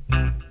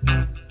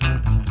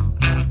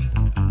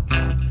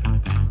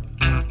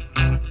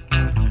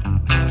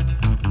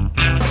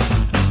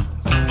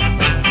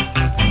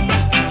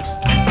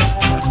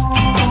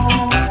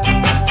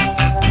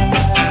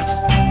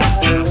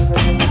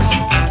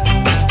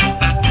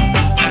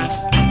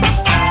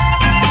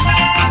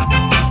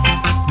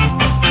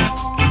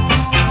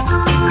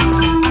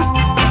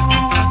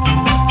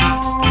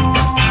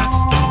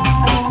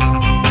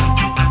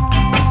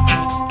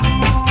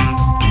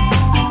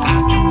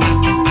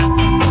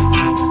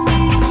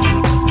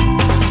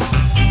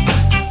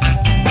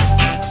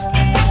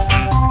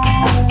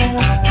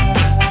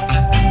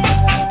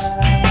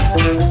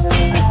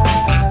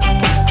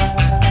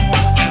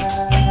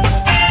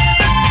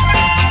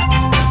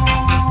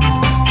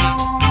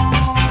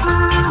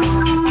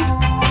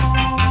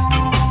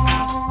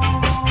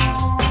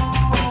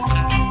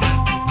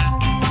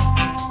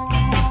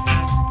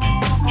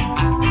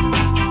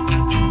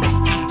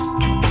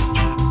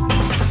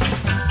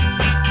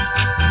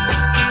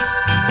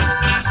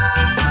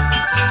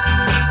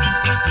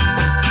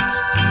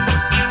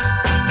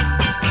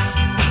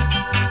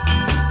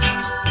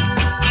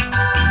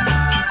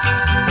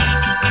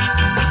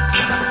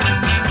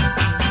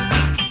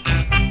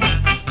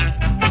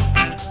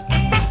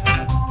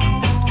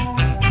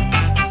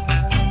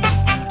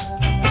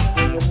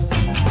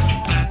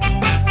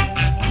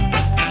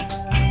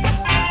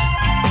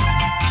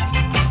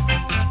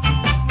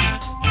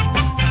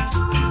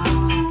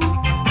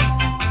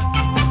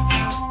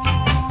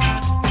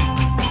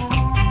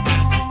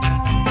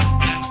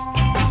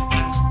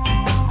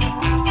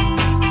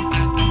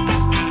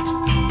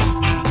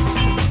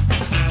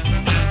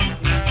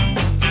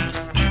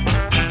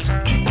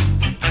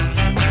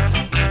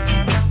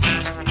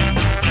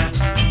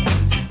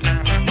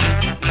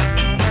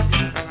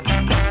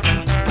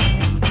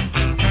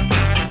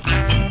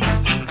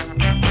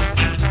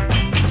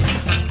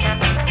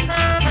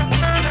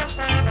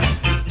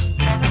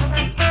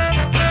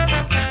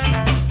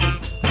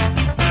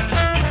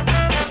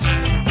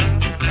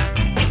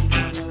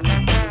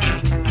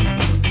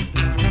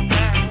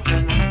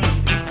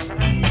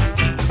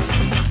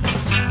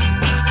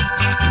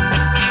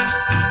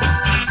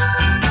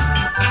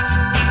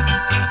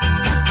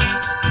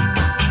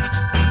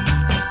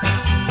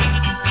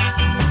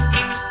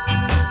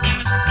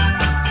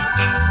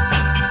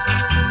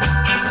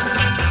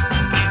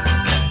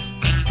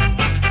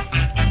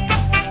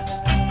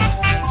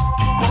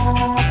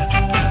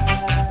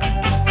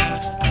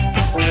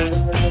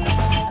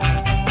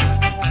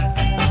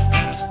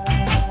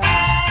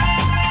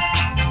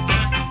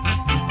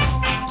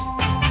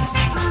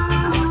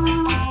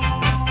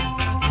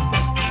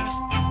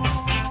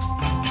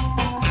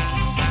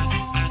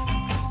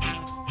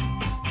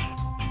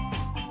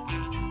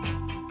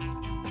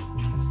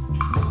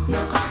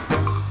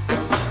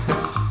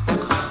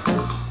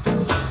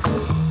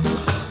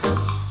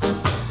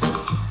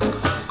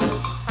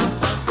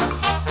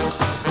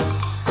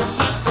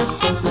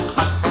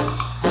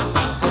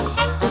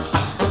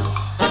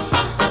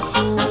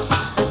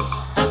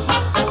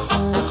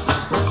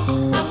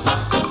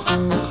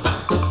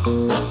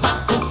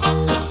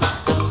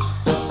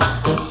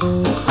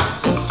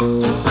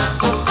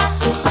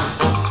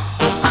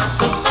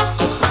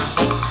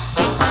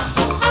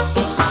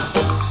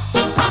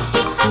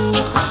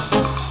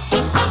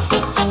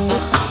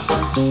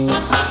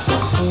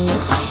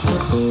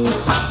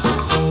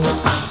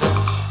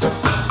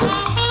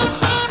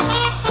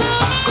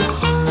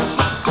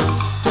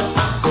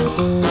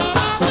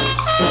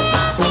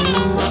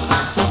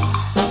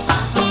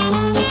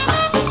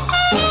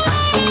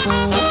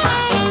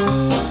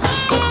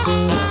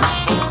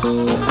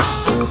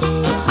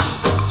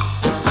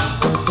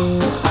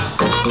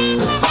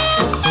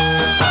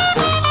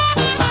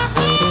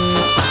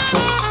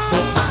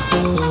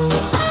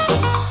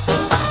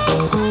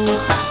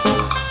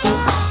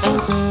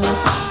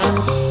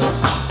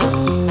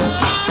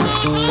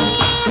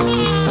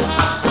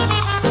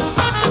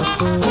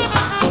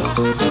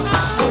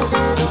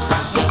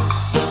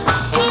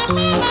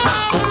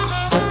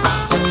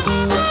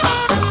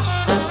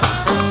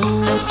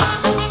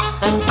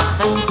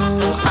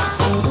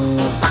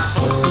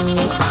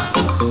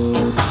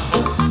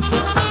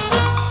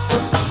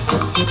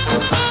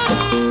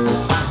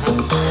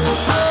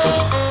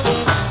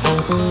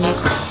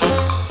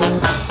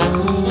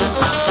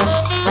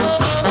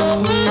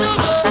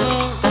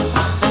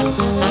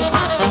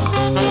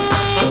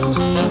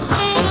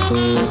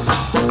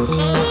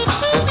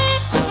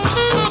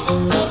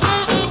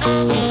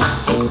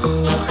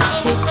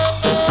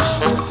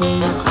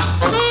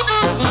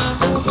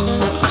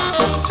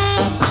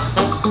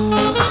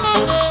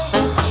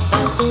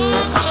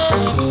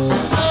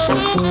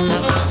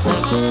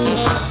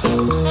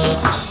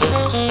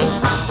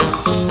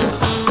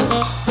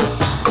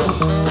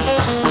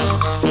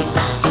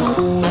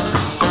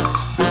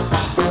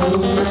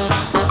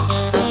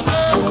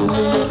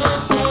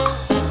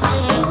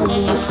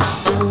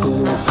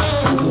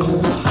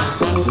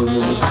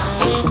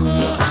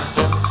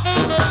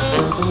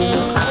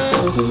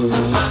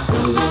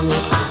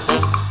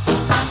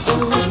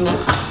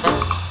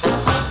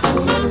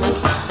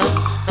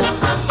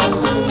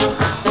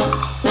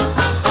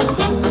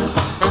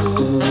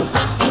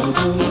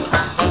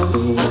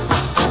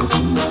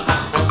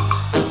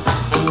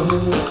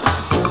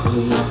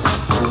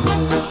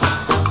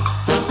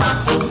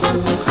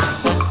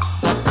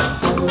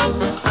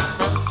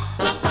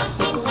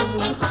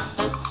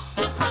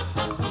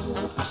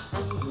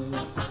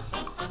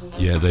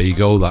 Yeah, there you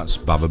go. That's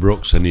Baba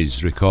Brooks and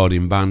his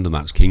recording band, and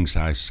that's King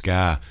Size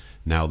Ska.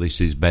 Now this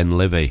is Ben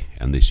Livy,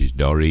 and this is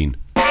Doreen.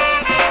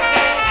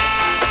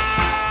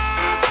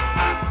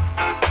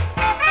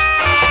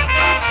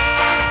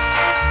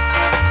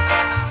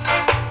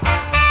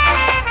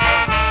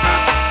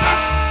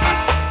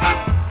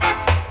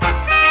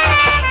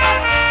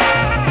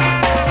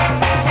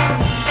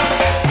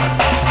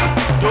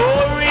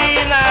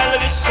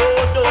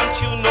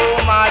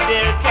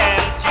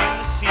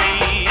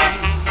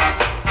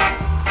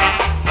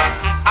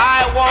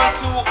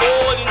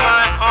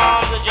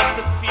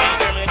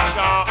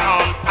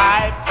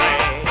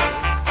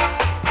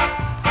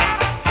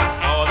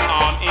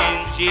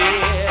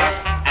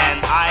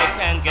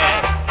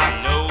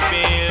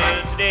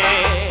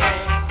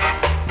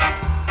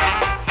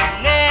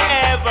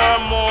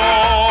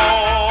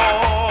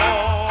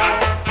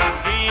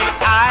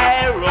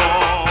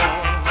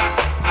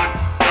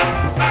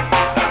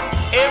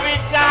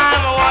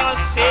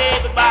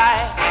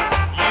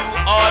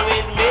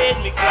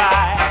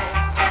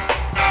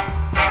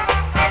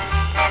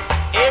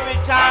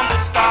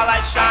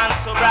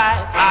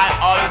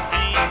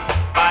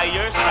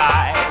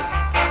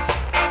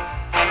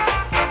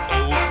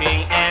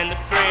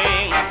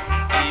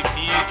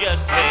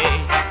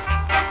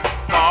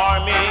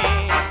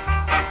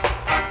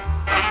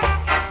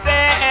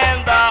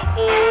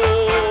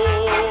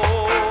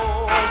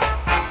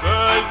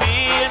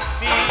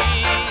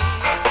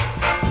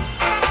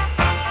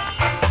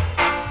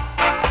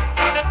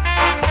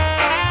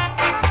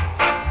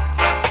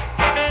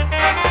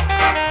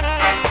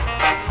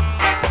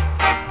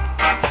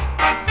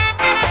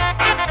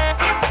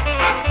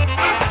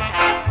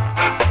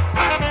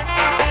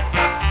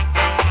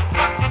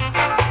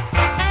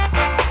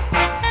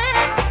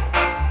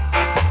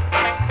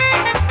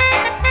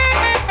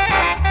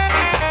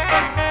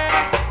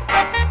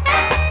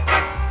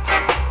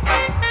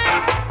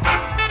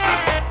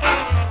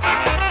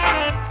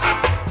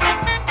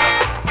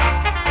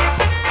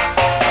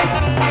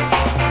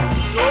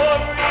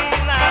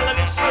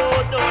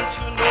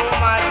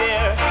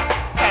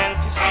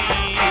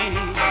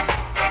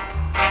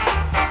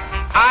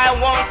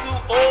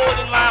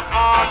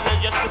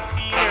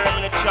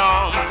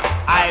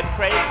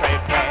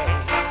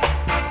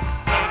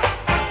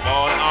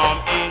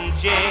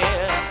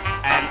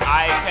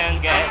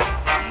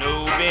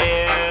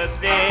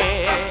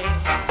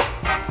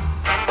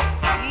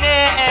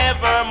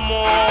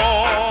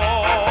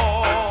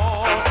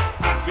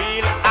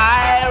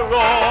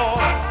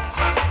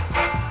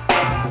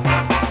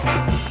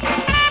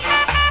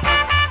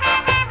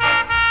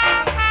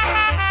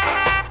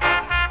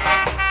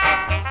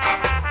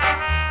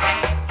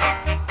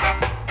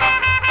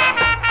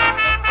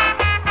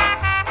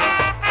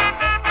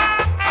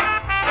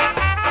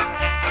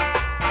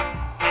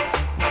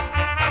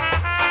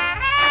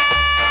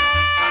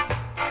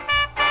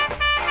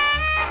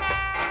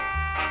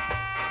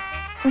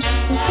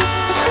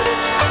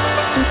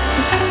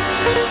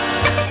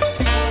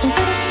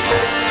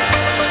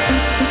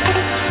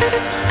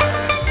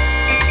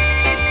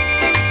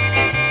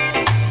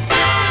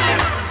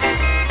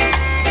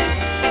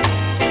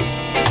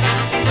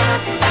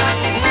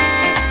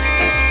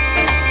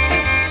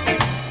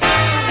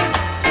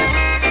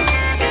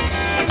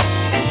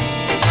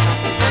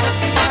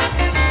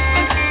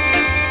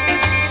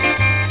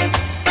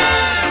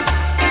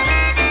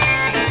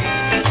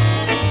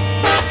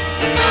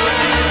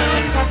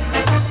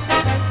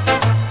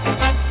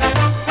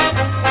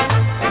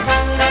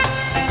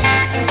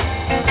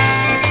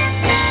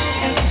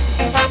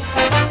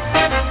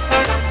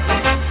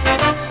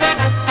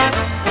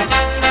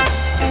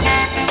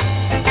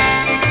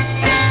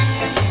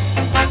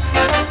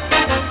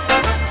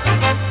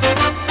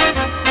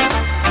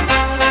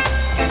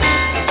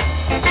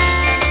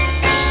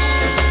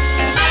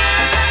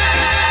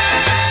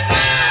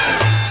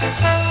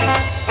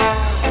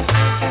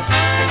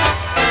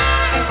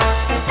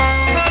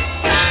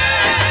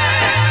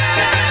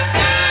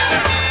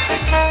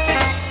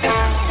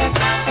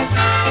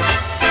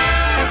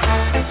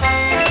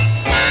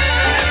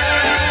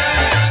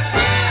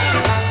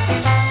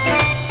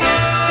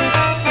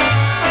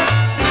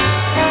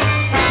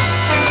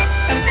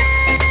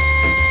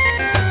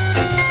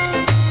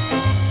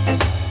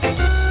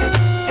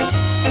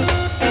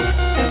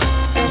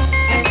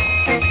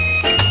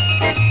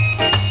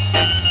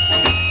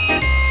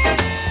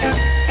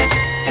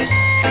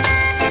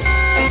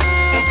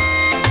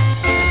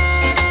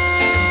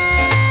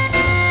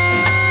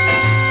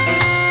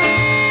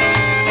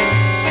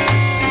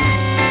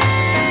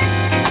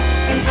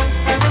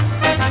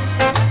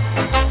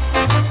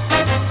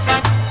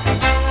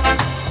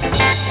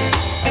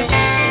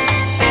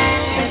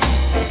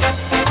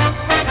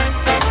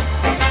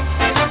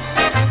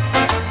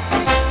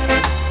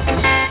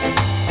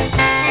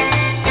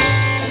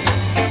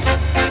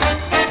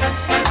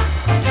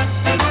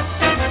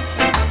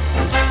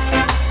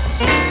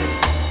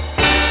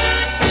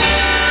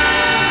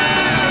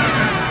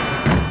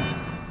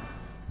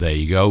 There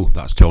you go.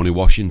 That's Tony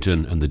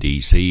Washington and the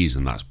DCs,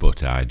 and that's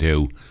But I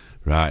Do.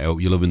 Right, I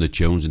hope you're loving the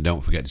tunes, and don't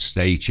forget to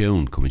stay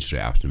tuned. Coming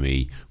straight after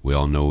me, we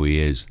all know who he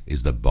is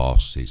the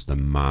boss, it's the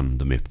man,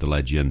 the myth, the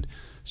legend,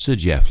 Sir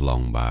Jeff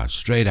Longbar.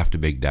 Straight after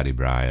Big Daddy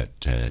Bry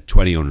at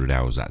 2000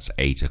 hours, that's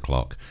 8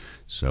 o'clock.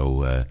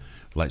 So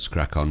let's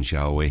crack on,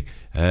 shall we?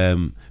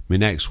 My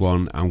next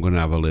one, I'm going to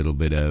have a little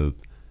bit of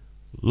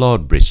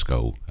Lord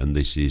Briscoe, and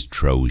this is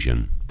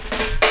Trojan.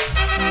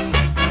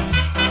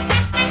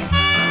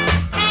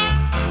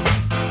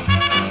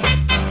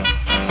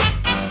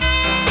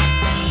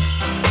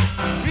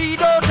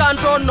 And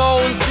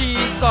pronounce the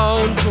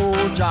sound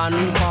Trojan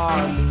for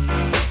me.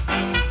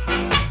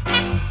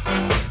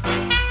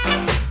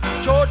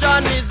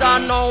 Trojan is a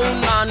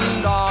noun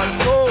and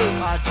also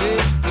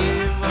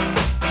adjective.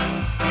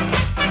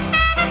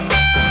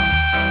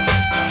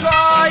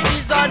 Troy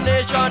is a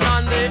nation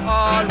and they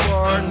all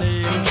were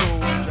named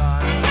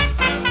Trojan.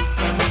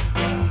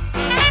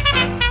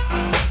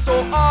 So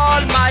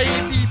all my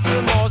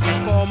people must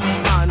come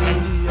and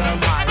hear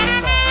my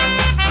song.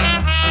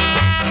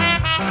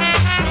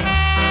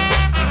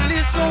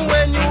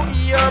 When you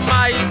hear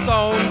my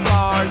sound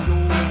for you,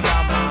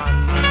 man,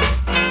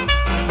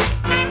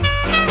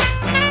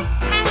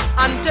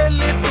 and tell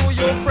it to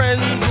your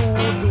friends who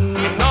do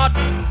not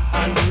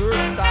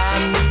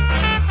understand.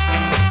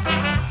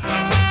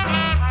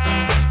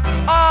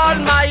 All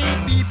my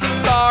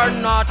people are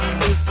not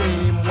the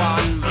same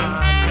one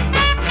man,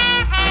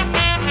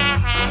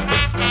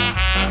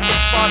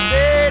 but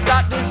they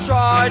that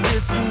destroy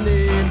this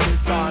name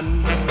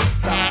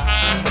misunderstand.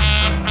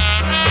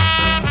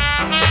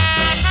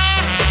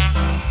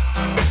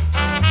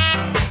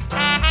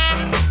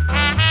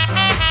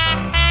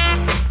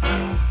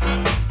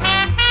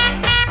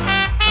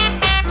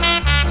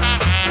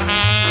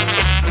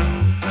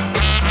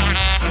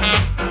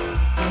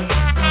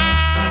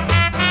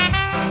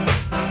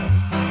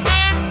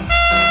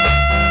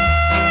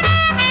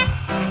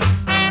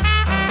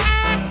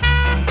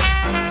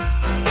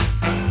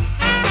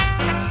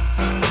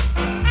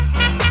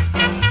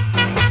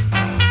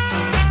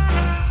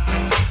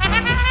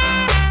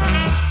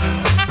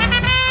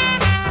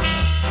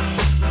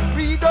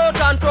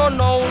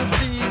 Pronounce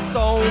the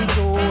sound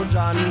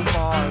Trojan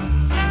for me.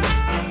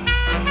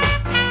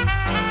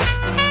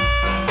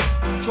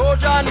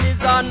 Trojan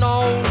is a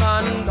noun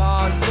and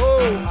also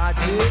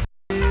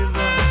adjective.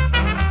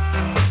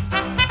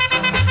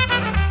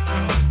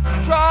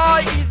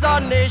 Troy is a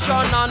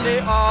nation and they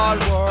all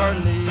were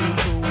named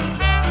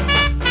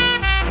Trojan.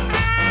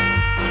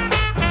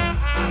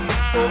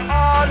 So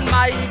all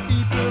my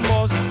people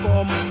must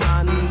come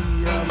and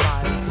hear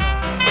my song.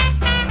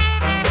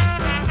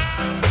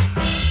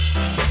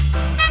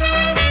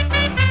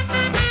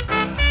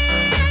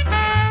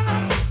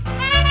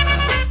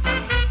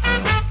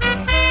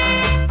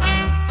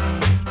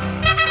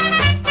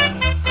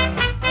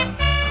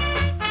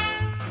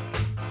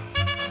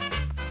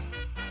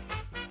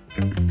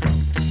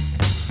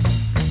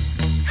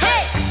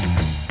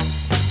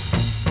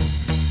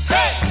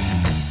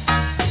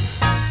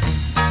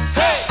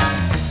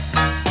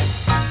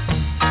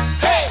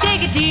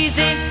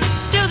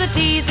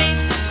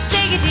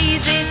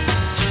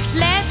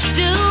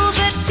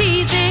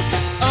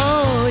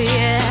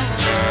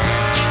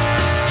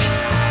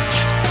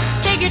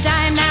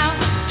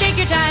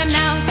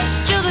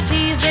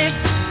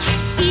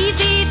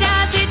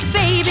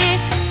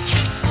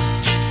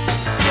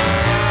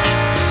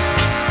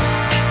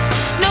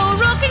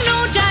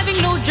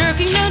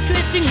 jerking, no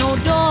twisting, no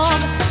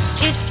dog.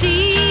 It's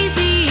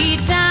teasy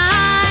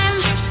time.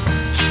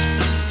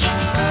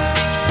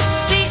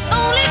 The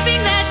only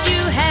thing that you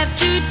have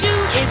to do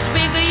is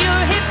wiggle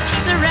your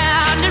hips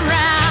around and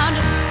round.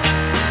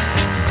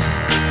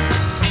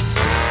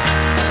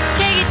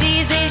 Take it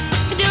easy,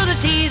 do the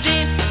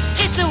teasy.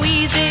 It's so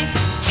easy.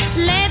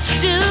 Let's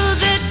do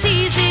the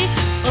teasy.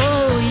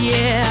 Oh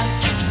yeah.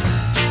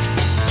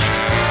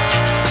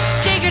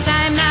 Take your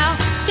time now.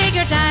 Take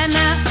your time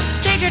now.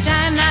 Take your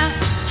time now.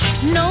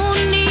 No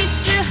need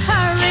to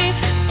hurry.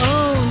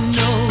 Oh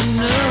no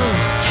no.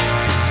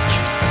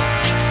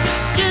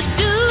 To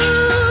do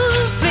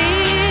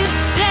this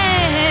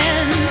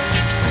dance,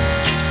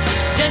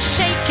 just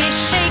shake it,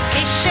 shake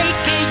it,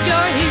 shake it,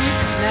 your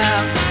hips now.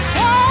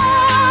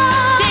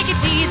 Take it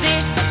easy,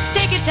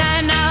 take your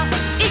time now.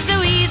 It's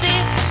so easy.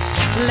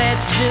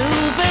 Let's do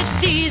the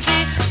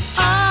teasy.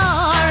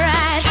 All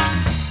right.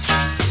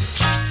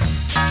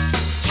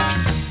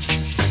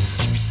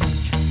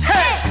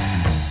 Hey!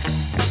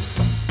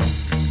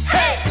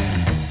 Hey!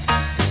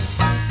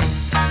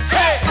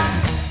 Hey!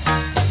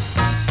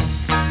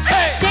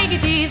 Hey! Take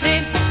it easy,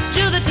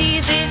 do the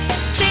teasy,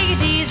 take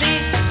it easy.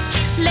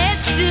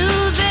 Let's do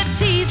the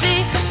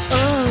teasy.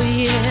 Oh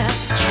yeah.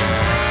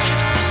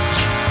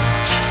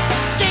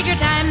 Take your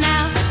time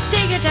now,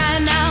 take your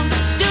time now.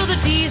 Do the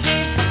teasy.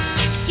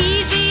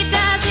 Easy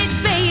does it,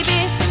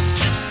 baby.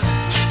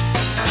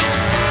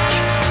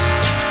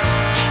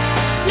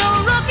 No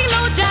rocking,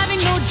 no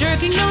jiving, no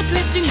jerking, no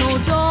twisting, no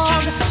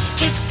dog.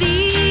 It's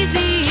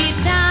teasy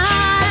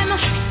time.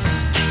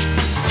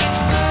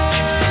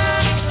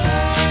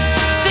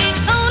 The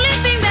only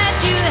thing that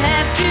you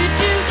have to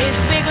do is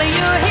wiggle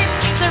your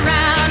hips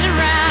around and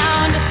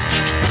round.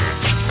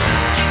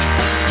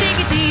 Take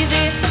it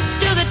easy,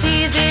 do the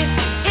teasy.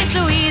 It's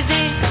so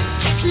easy.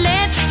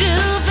 Let's do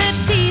the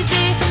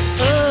teasy.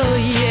 Oh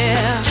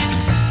yeah.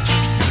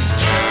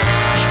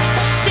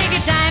 Take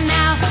your time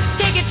now.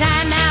 Take your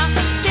time now.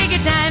 Take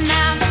your time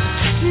now.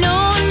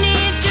 No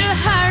need to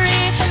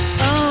hurry.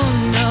 Oh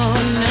no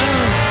no.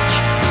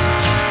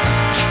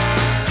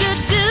 To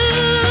do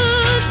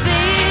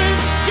this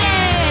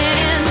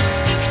dance,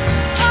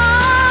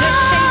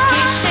 just shake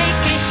it,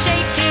 shake it,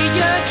 shake it,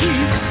 your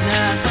hips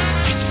now.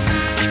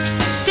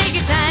 Take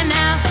your time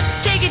now.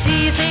 Take it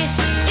easy.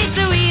 It's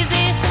so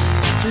easy.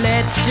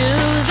 Let's do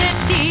the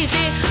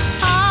teasy.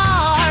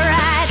 All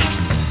right.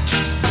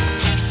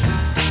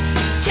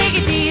 Take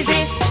it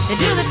easy and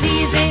do the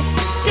teasy.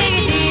 Take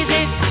it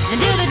easy and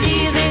do the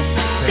teasy.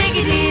 Take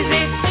it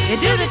easy and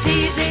do the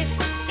teasy.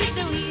 It's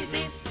so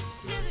easy.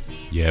 Do the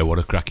teasy. Yeah, what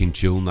a cracking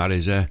tune that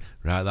is.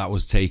 Right, that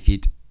was Take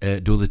It,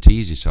 Do the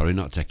Teasy, sorry,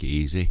 not Take It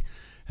Easy.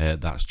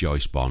 That's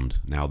Joyce Bond.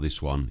 Now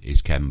this one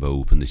is Ken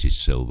Booth and this is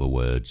Silver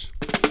Words.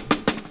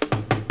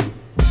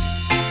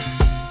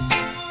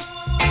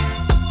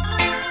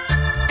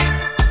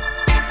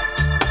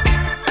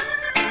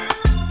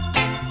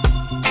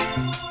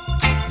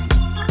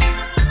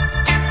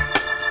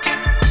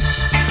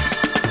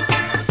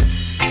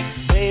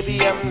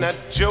 Baby, I'm not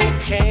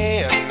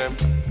joking,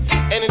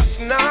 and it's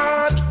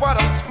not what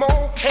I'm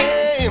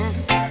smoking.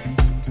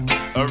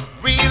 I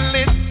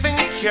really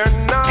think you're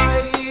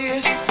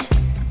nice.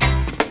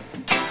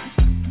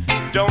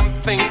 Don't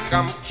think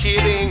I'm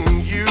kidding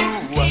you,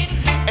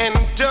 and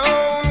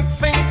don't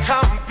think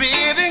I'm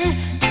bidding.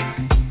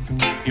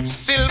 If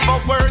silver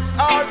words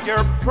are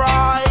your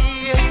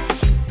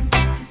price,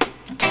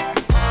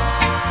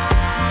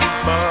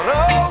 but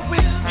oh,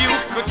 if you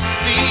could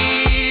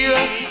see,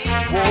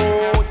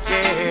 oh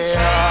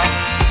yeah,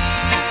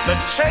 the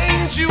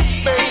change you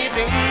made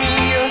in me,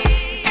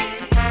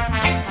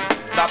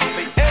 that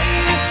the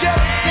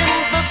angels in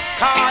the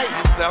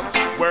skies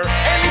were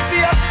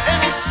envious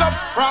and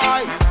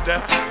surprised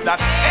that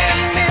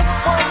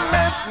anyone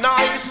as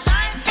nice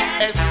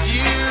as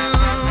you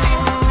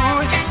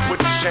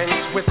would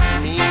chance with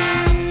me.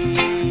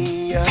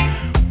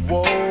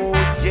 Whoa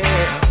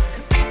yeah,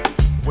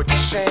 would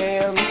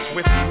chance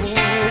with me.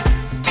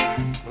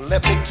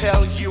 Let me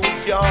tell you,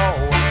 yo,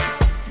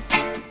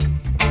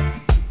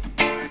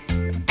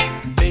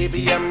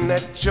 baby, I'm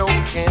not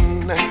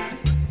joking,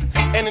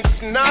 and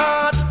it's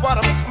not what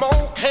I'm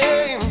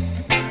smoking.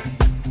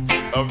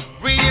 I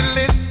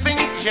really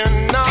think you're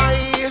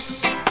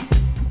nice.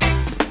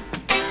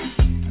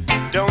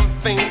 Don't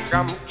think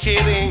I'm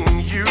kidding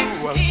you,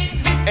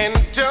 and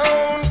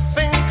don't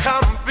think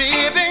I'm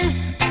bidding.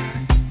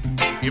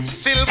 If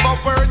silver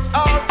words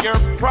are your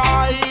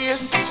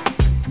price,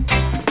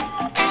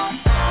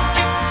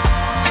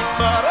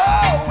 but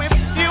oh, if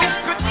you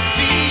could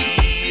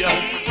see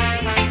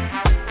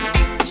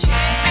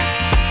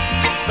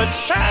the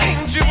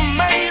change you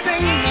made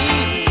in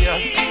me,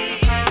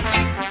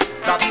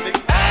 that the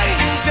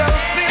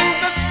angels in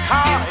the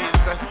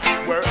skies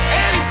were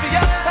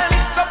envious and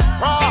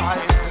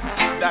surprised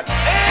that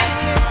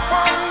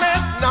anyone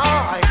as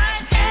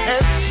nice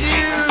as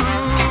you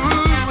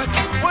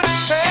would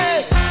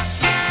chase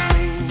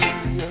me.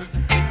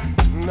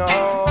 No.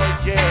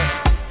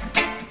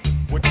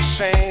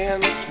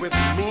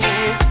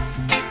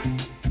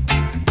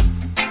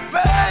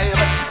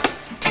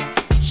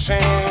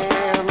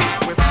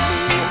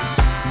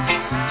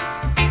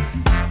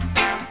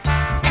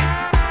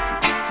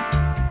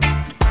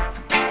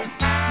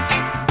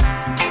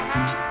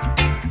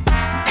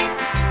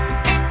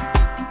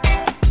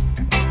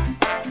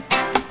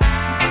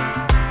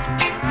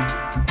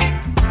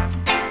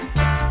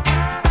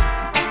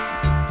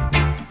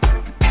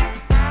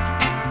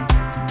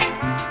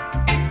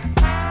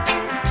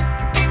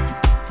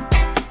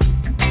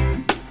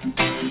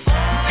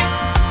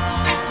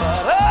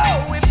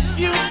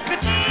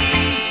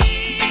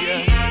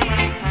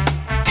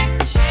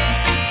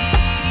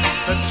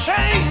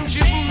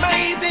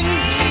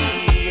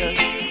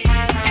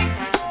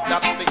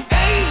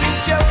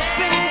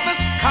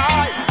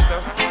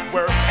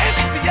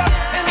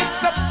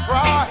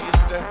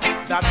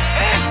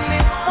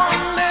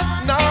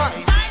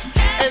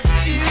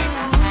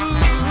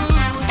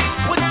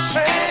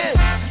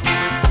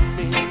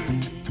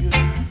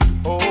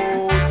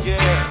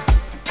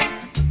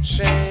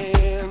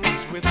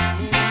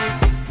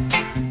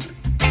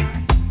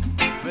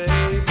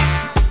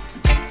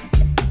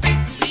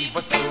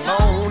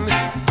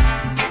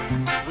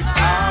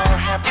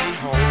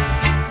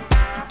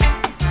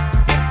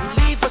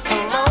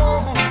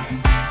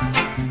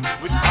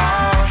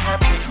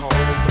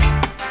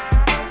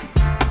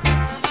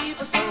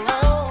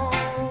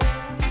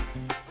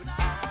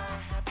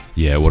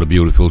 Yeah, what a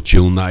beautiful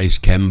tune that is,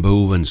 Ken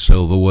Boothe and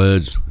Silver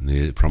Words,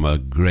 from a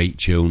great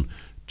tune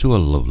to a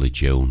lovely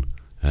tune.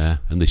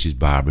 And this is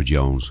Barbara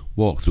Jones,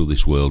 Walk Through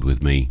This World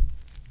With Me.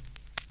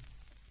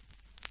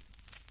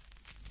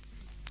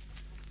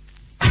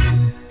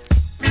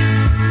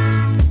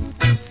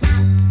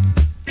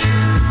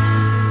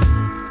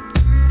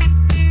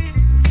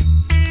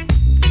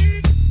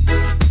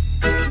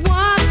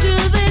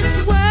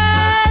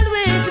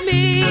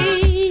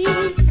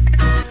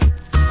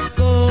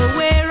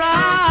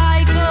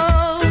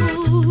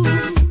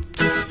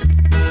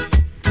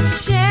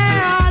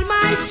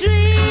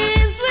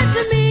 Dreams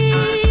with me.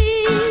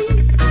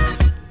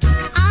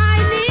 I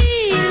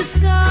need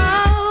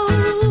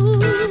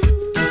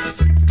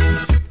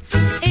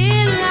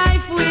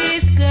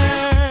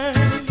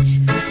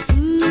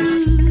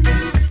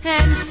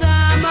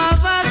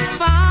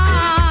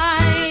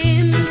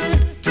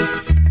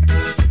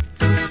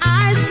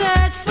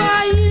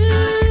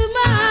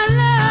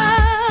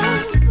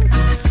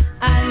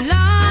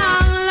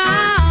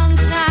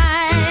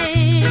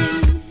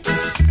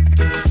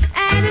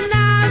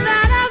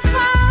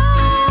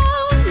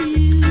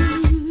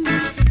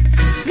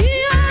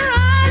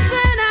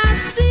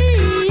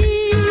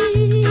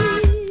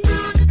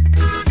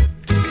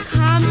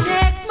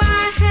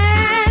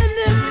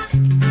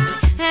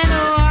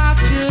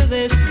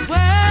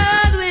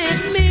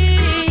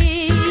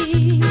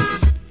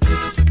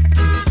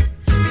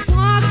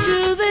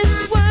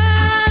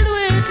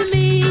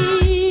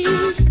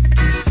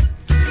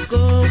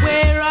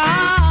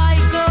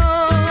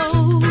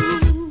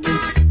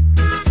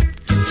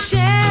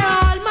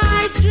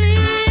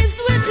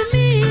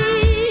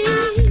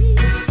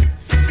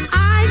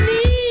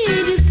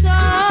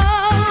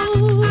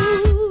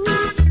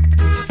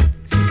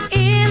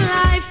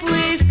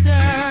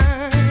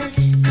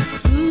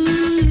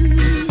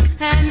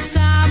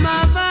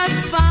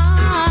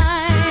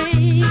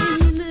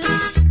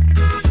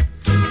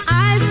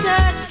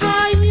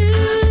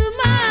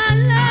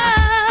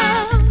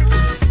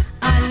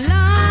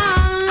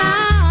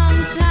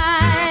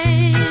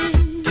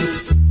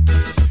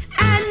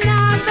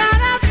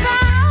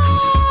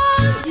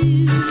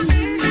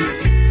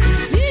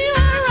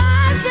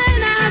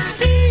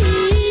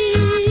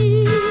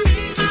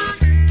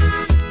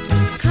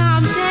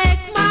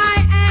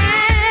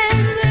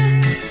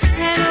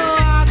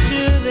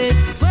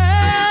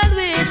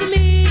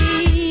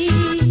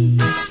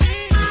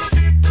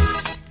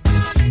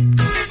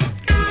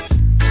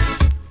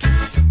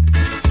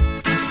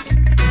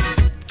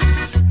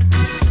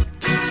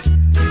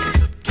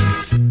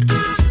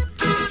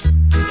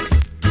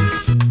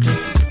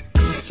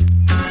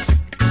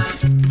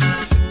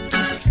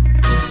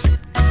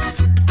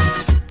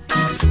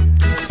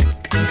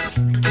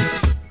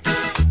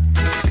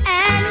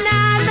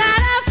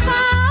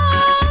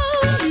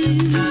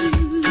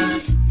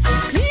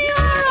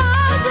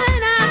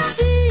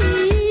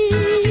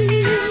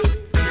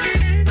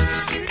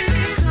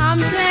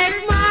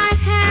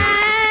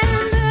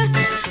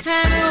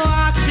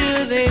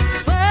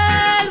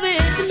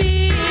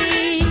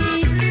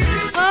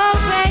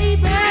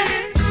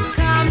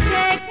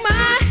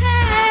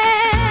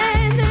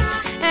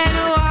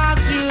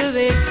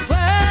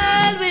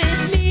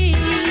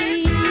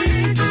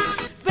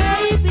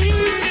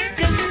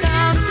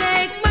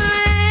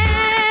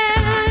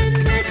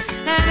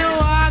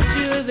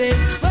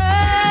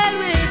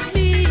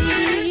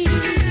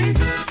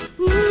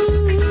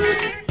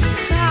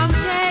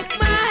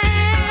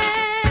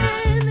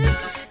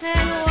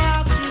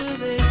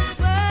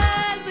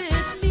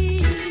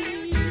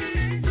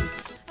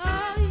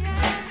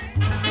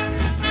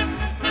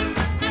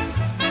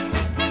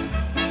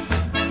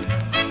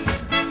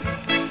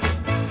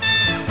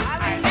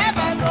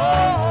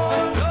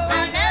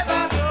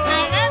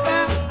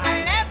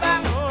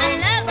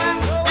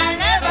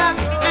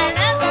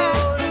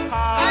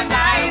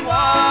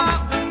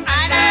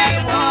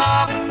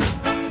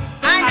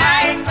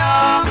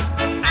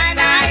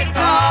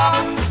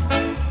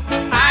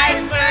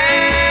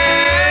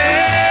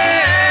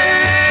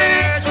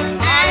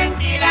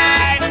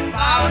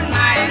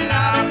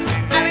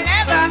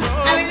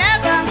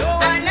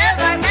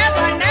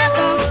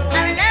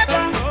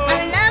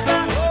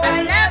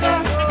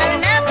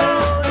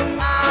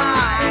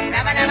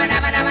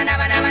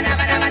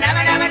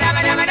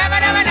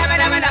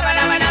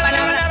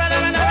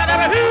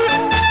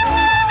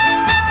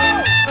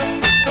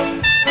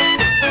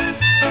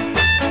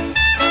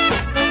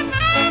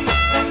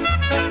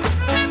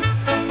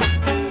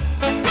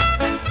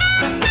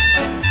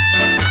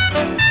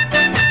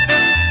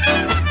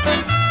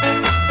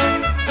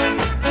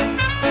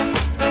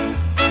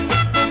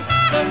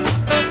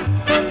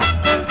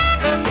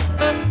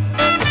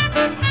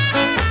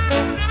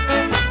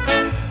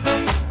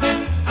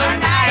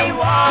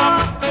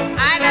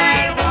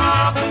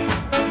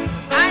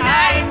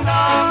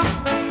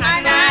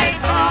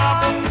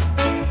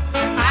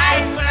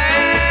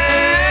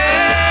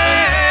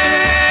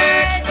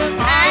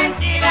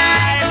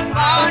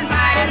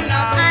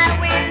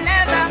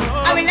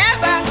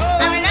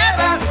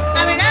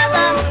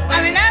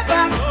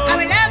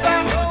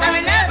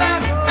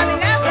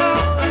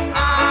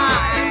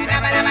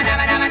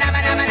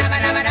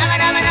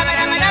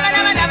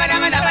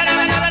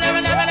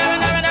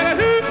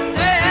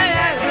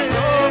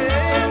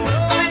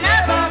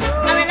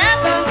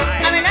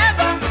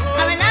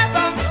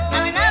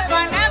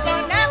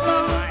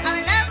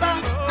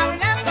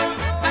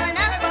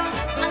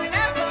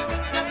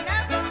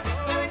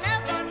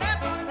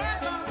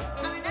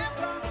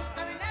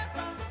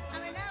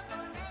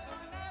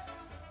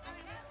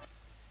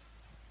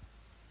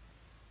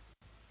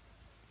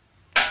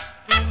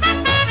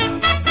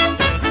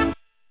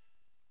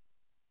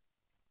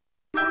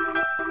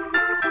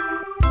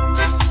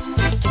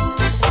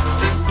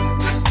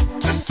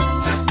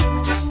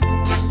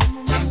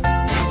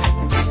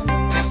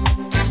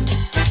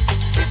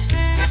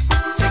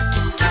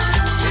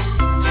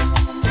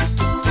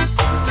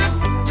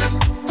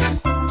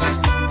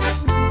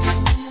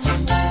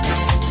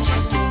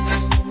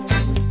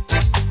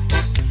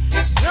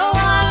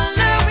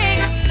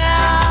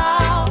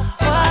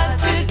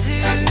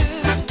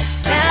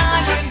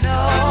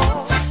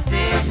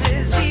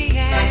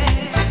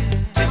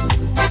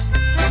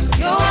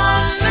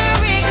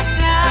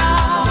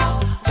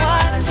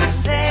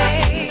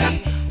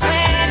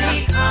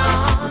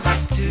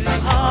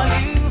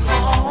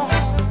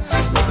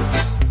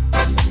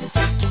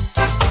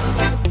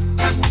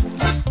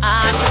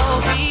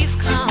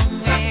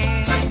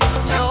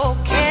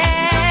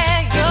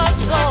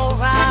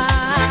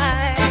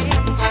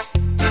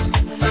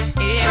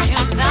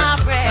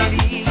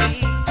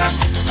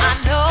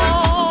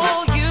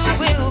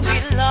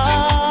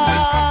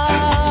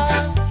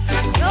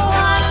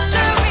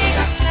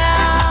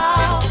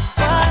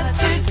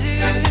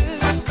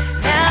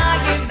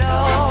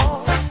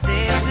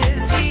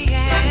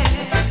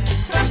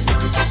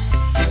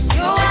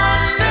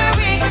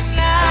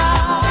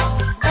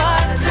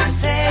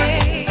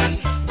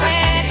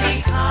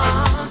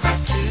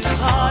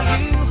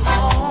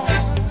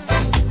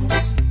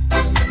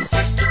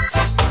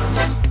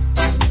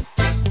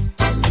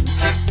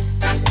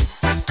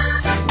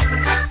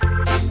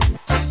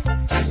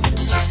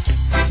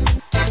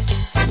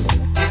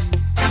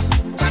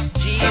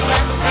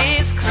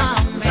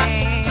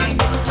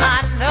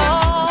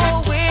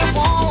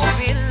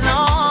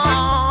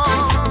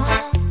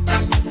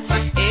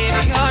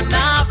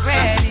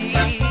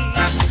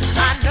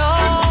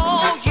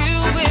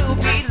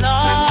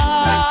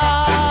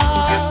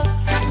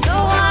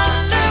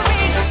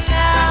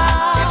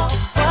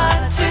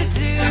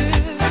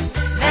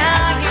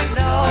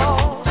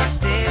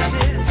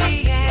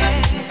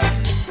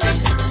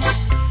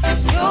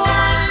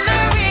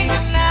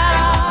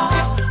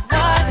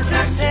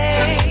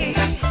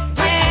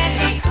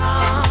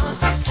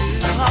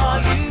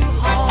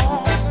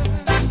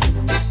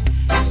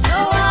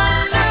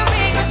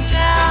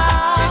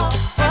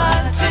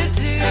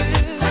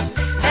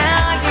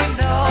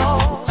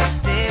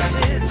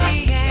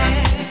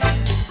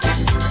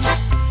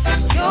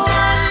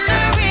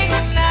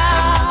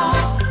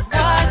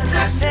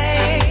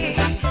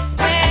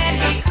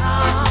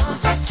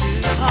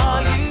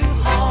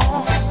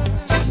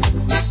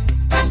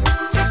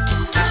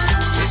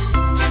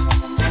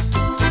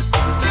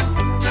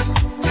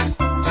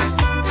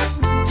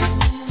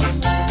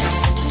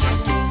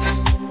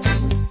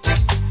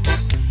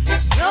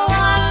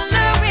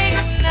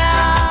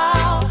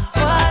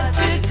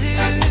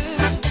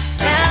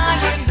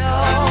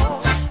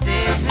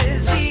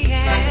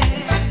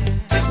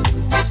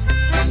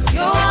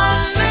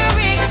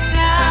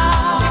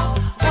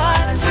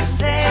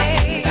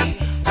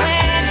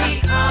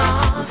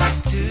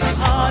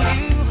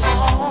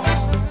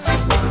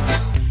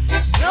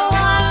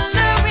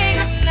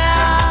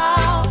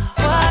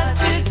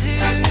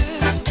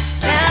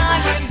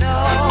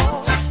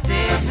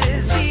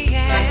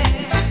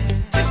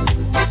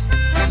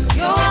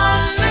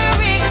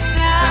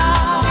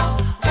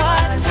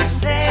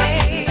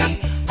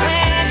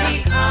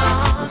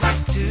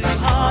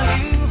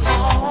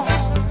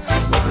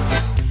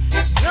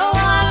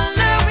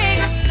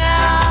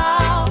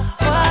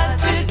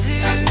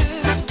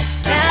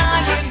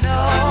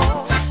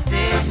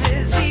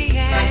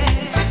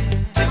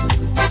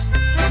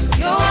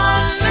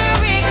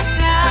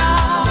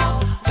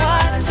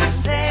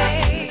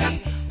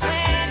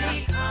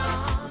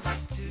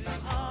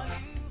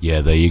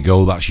Yeah, there you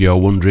go. That's You're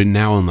Wondering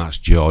Now, and that's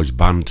George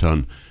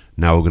Banton.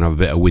 Now we're going to have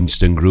a bit of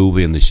Winston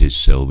Groovy, and this is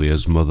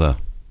Sylvia's Mother.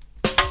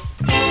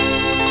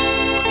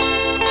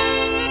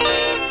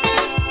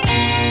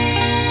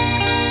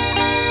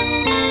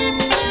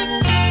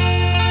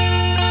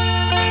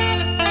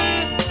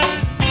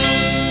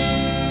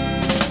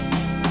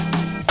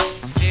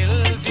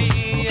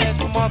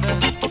 Sylvia's mother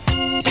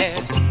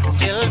says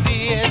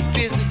Sylvia's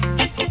busy,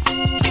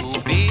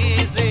 too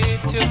busy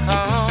to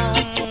come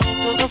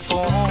to the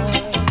phone.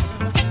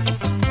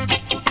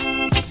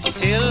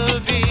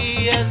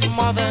 Sylvia's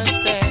mother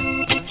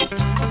says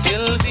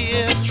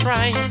Sylvia's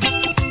trying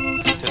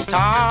to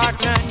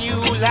start a new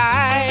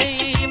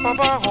life of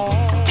her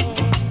own.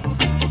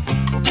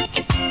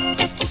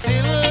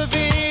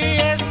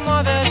 Sylvia's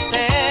mother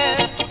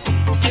says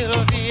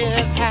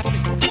Sylvia's happy,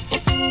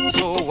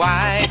 so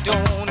why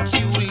don't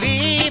you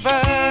leave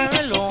her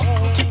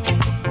alone?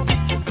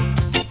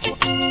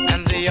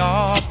 And the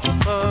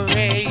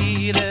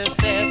operator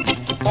says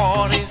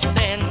 40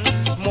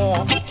 cents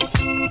more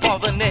for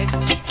the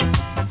next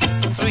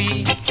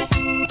 3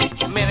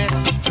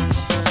 minutes.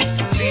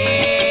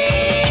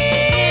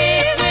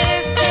 Please,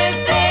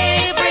 Mrs.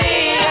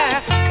 Avery, I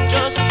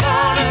just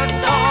wanna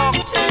talk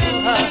to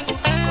her.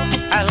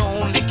 I'll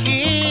only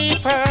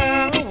keep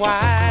her a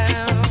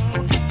while.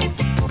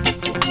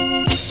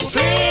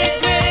 Please,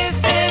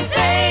 Mrs.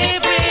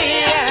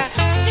 Avery, I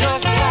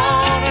just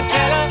wanna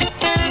tell her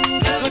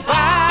goodbye.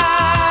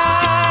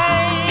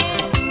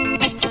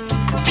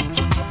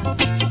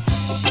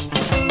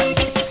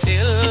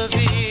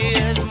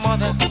 Sylvia's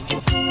mother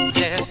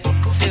says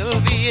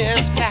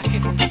Sylvia's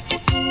packing.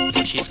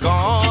 She's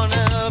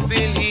gonna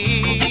be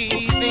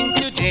leaving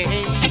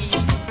today.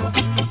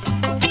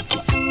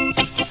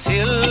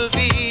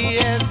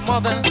 Sylvia's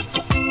mother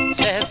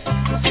says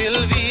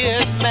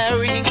Sylvia's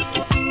marrying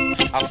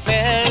a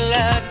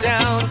fella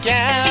down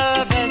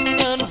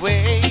Galveston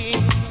Way.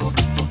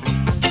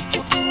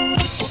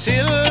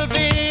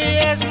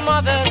 Sylvia's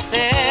mother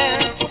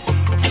says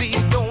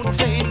please don't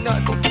say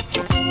nothing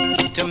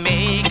to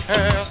make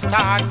her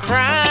start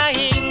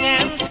crying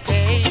and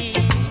stay.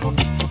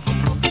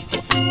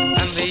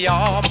 And the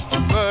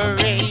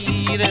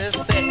operator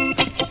says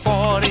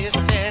 40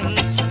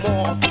 cents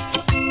more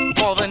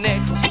for the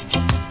next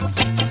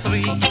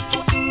 3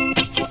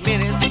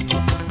 minutes.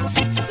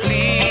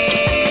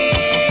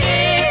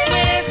 Please,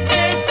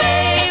 Mrs.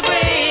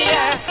 Avery, I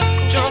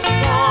just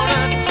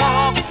wanna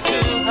talk to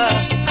her.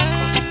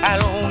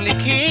 I'll only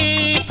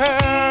keep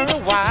her a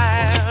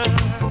while.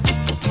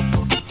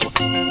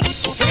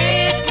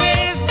 Please,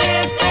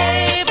 Mrs.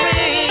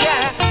 Avery, I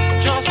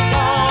just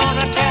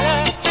wanna tell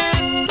her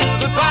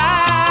goodbye.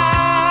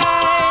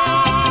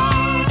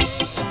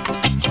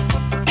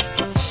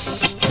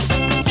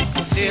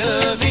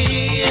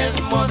 Sylvia's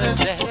mother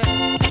says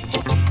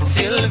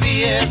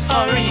Sylvia's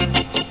hurrying.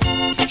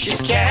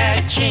 She's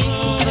catching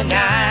the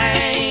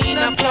 9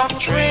 o'clock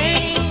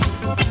train.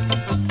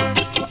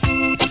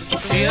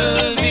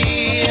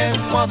 Sylvia's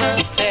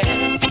mother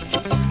says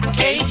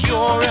take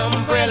your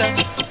umbrella,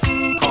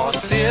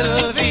 'cause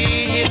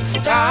Sylvie, it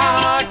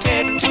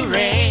started to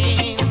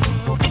rain.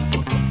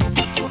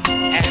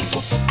 And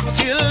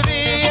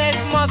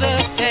Sylvia's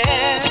mother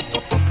says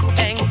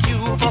thank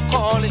you for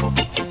calling,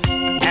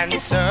 and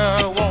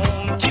sir,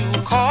 won't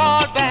you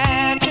call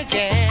back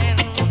again?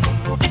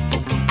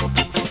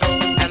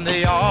 And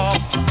the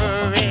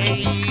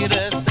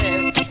operator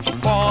says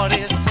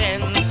 40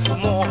 cents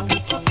more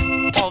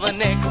for the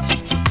next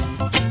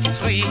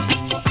 3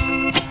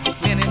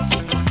 minutes.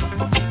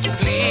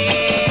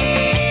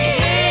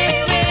 Please,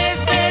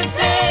 Mrs.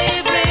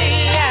 Avery,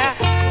 I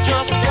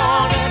just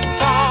wanna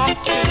talk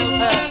to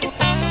her.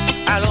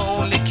 I'll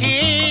only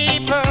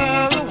keep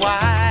her a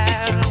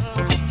while.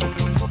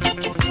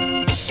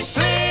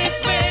 Please,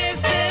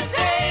 Mrs.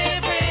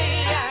 Avery,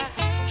 I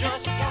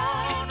just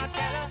wanna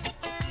tell her.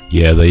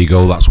 Yeah, there you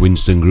go. That's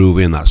Winston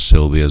Groovy, and that's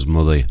Sylvia's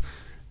Mother.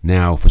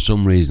 Now, for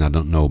some reason, I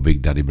don't know,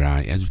 Big Daddy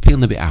Bright, I'm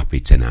feeling a bit happy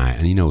tonight,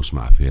 and you know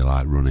something, I feel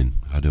like running.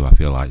 I do. I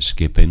feel like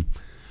skipping,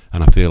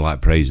 and I feel like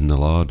praising the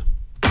Lord.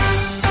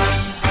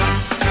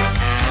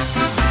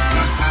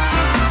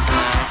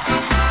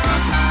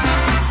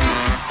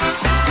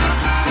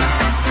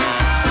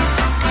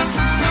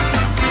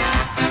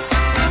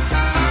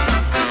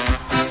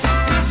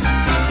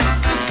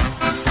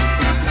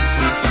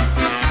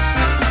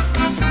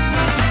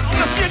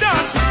 Let's see you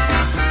dance.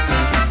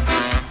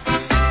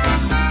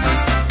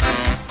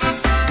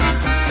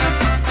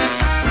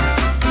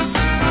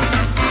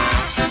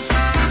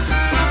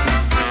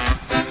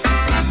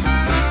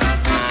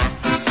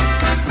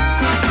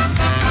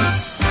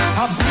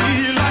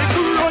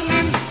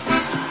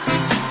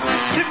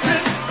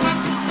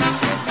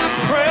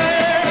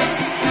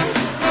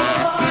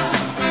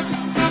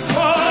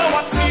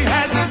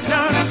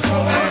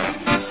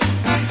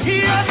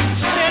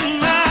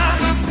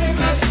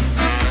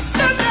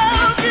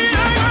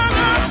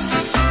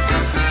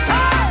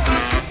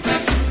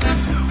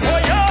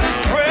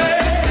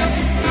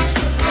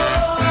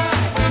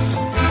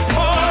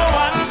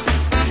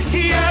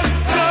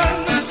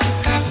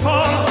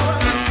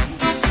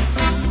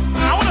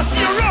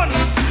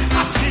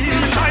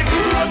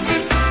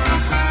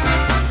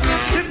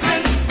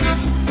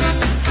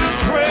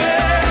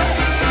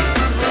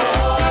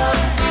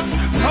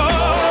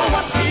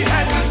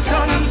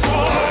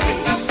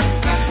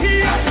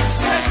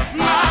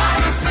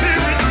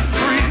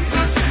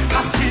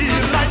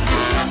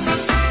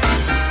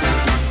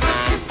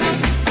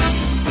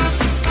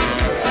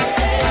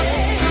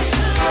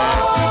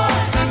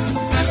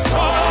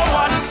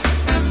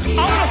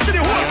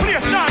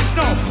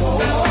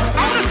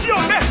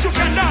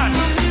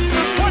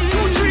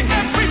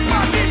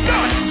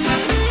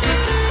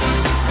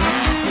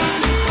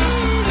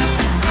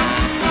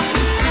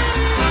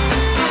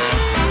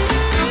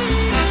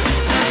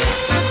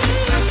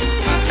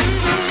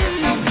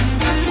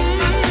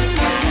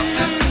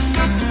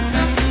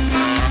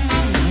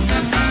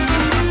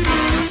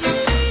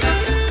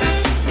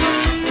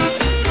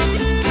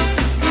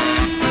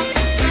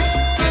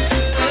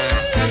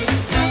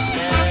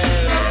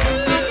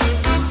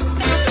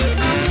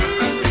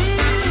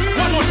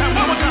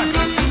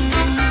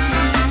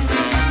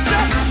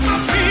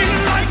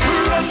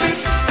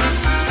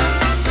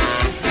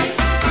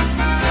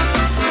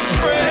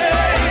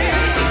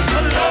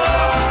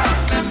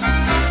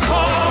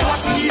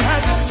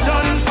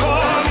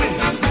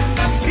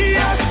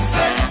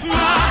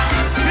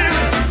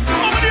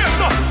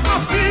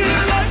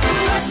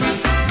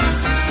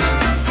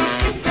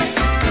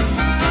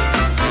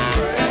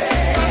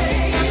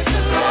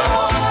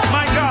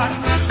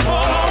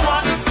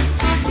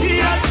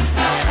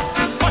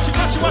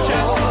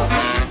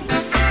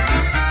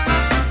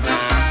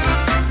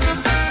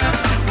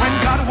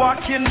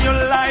 walk in your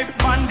life,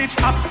 bandage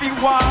have to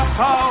walk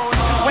out.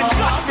 When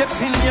God step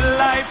in your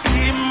life,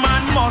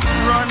 demon must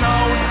run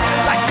out.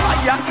 Like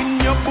fire in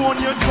your bone,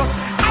 you just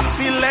have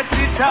to let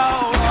it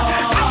out.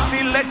 Have to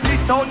let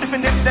it out,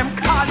 even if them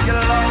call you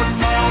loud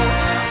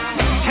mouth.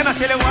 Can I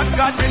tell you what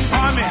God did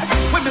for me?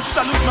 When me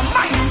start lose my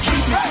mind,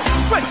 keep me.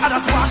 When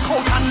others walk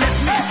out and left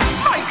me,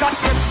 my God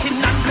stepped in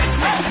and blessed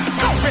me.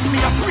 So when me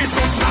a praise,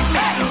 don't stop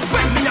me.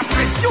 When me a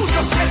praise, you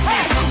just help me.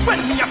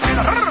 When me a praise,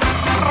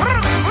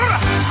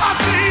 I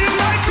feel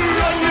like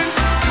running.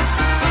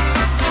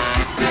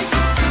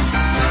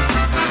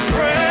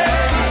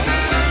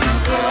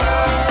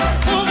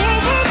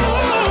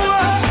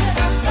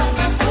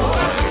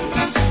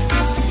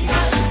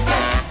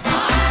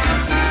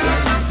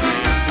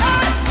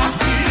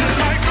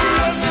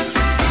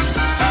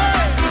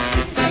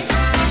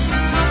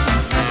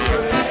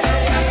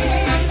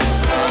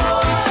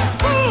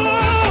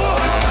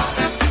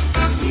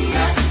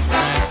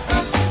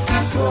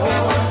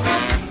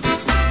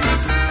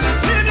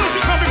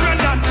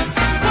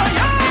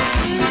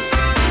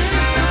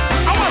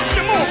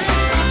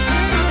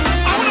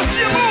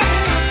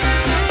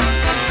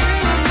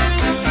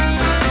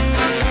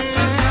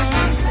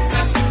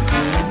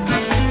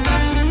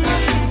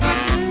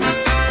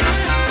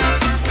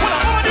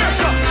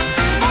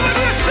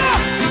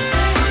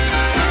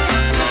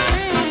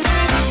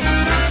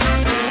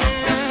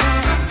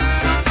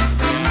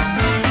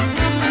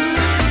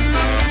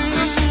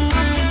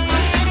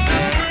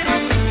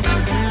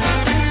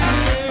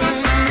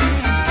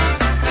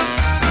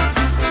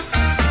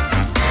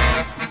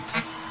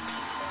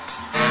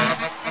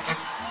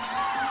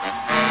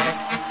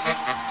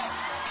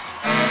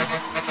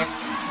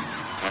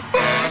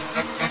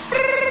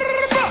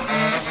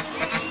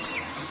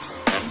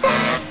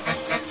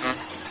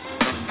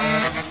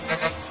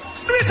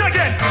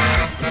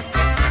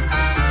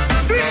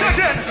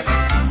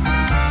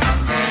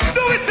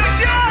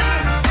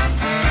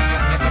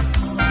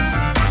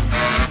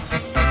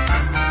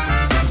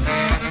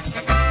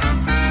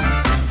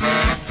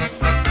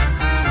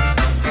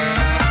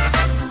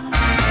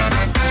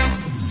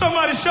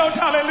 shout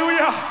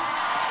hallelujah.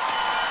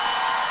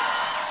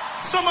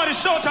 Somebody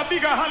shout a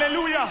bigger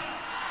hallelujah.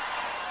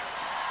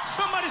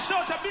 Somebody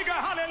shout a bigger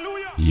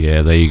hallelujah.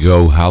 Yeah, there you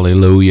go,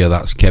 hallelujah.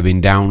 That's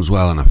Kevin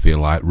Downswell, and I feel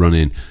like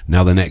running.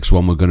 Now the next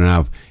one we're going to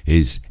have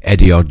is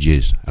Eddie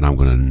Hodges, and I'm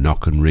going to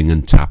knock and ring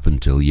and tap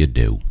until you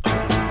do.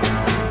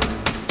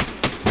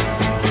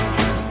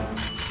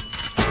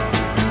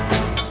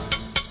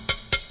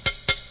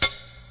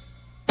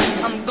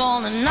 I'm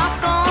gonna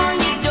knock on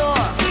your door,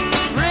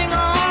 ring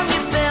on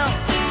your bell,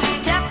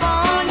 tap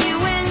on your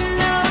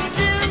window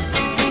too.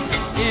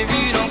 If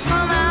you don't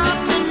come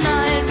out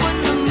tonight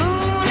when the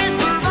moon is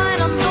bright,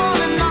 I'm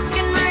gonna knock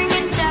and ring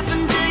and tap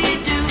until you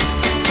do.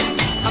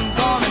 I'm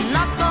gonna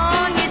knock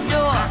on your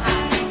door,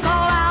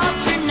 call out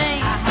your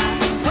name,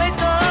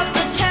 wake up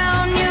the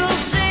town, you'll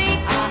see.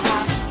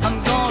 I'm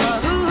gonna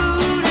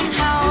hoot and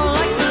howl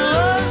like a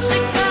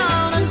lovesick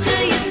child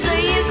until you say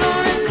you're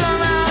gonna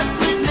come out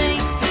with me.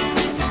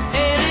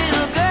 Hey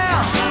little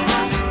girl,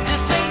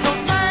 this ain't no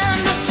time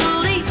to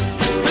sleep.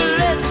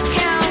 Let's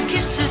count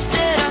kisses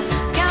instead of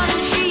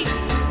counting sheep.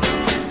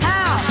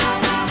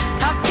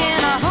 How can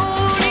I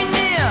hold you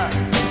near,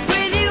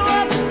 with you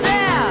up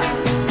there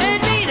and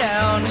me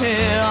down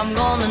here? I'm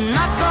gonna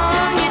knock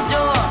on your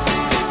door,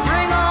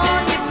 ring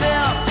on your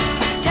bell,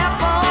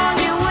 tap on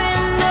your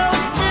window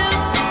too.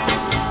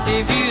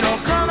 If you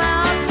don't come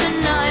out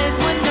tonight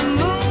when the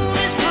moon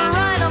is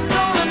bright, I'm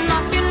gonna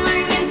knock and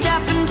ring and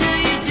tap until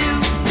you do.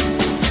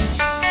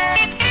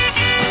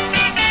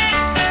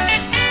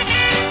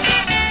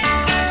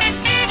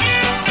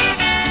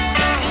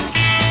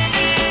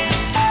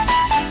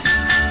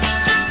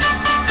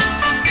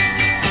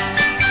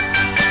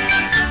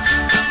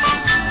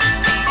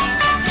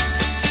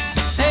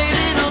 Hey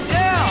little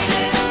girl,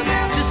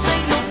 this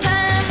ain't no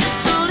time to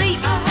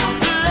sleep.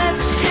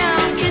 Let's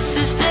count kisses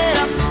instead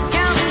of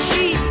counting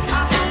sheep.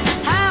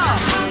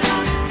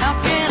 How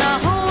can I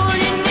hold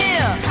you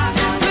near,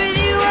 with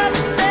you up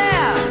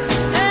there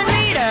and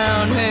me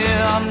down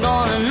here? I'm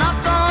gonna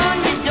knock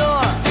on your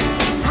door,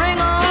 ring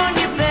on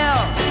your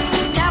bell,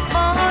 tap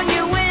on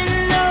your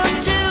window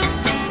too.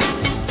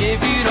 If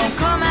you don't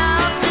come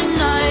out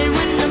tonight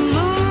when the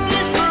moon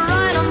is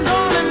bright, I'm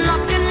gonna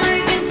knock and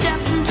ring and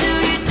tap until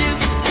you do.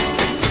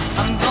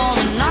 I'm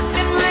gonna knock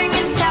and ring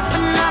and tap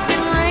and knock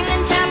and ring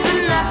and tap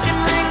and knock and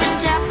ring and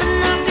tap and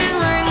knock and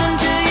ring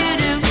until you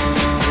do.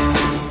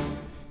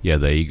 Yeah,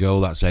 there you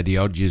go, that's Eddie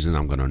Hodges, and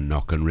I'm going to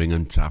knock and ring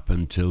and tap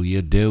until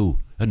you do.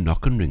 And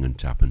knock and ring and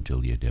tap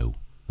until you do.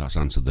 That's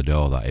Answer the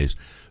Door, that is.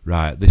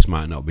 Right, this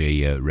might not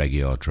be a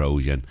reggae or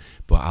Trojan,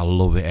 but I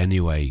love it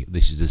anyway.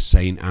 This is the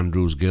St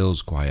Andrews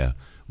Girls Choir,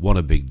 one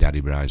of Big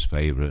Daddy Bry's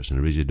favourites, and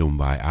originally done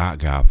by Art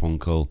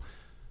Garfunkel.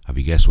 Have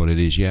you guessed what it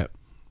is yet?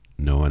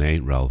 No, it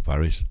ain't Ralph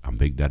Harris. I'm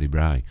Big Daddy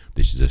Bry.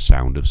 This is The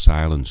Sound of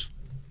Silence.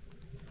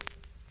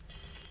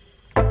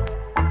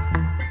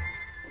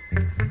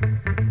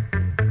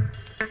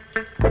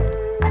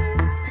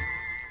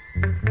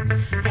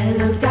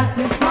 Hello,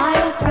 darkness,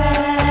 my old friend.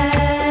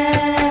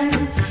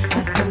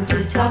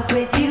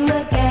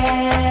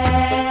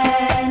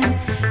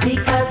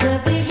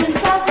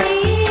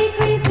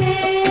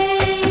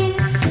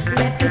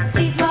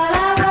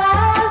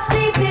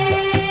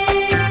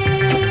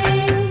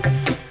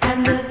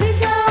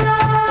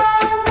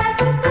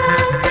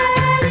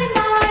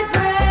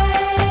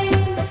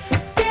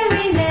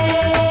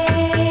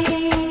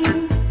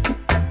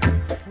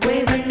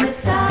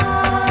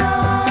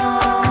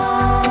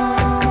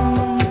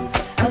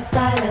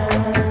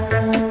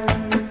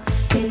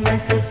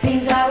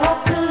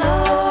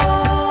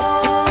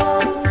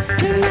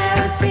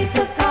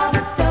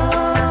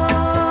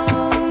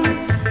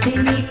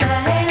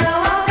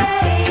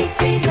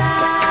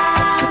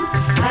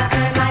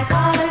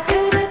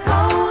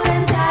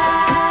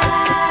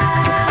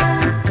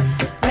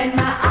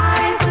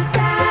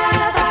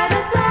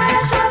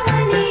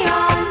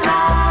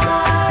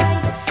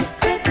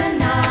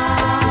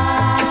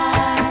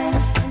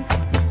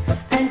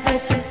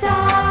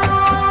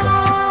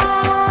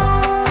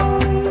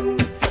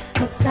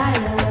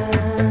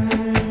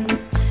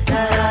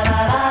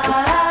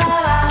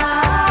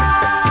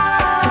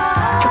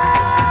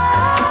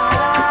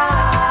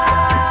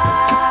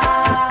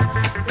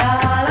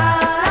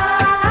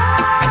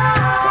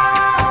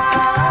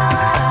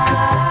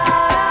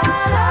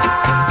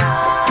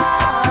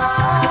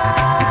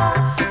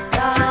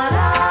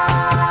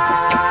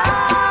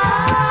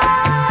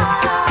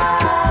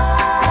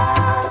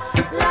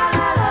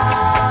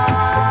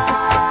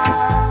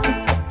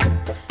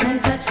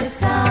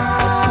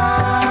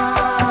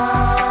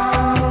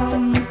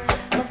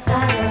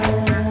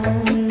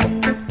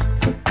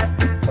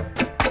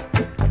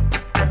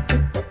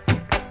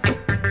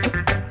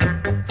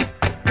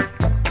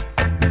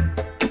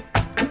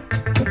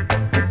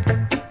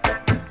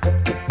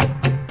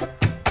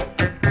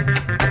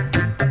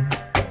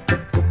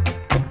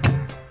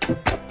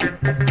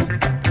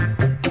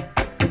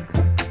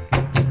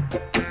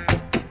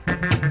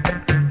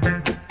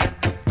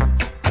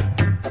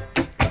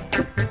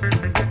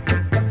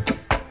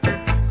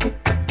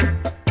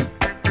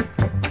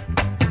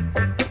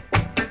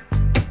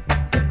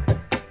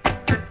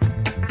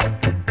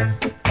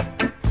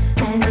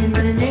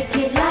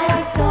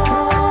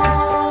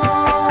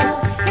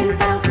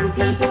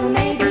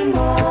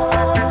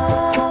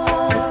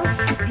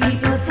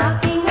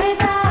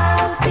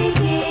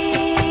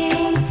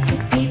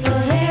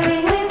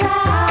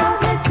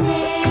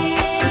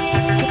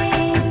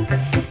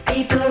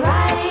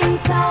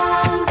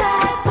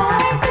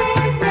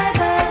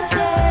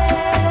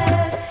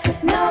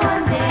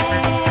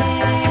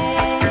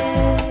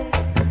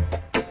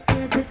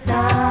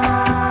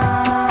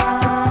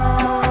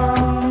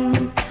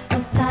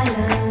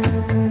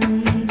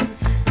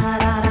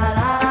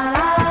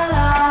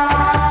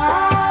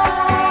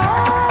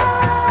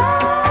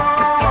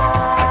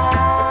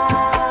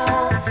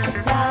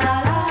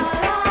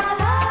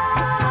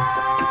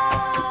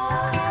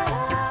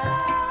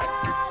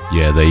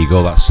 Yeah, there you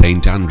go, that's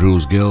St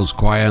Andrew's Girls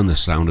Choir and The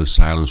Sound of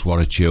Silence, what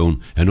a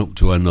tune, and up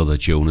to another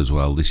tune as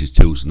well. This is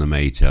Toots and the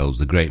Maytals,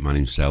 the great man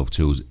himself,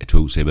 Toots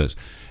Hibbert,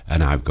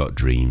 and I've Got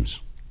Dreams.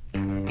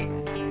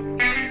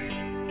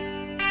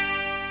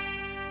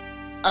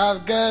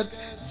 I've got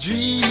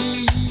dreams,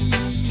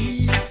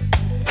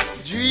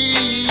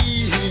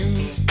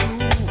 dreams to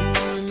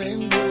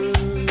remember.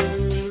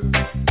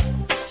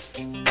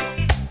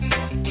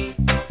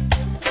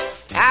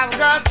 I've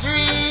got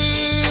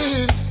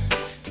dreams,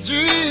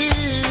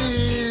 dreams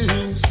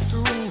to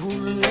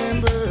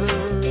remember.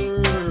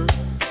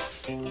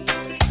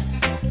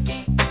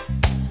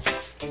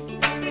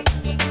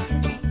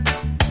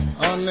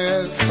 On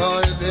this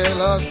holiday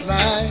last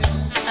night,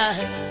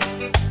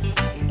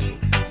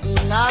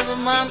 another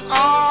man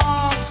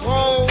arms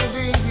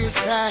holding his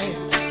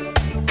hand.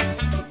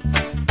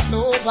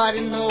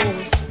 Nobody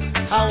knows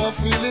how I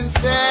feel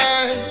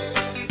inside.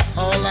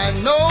 All I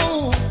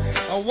know,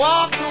 I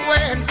walked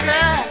away and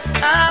cried.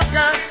 I've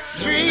got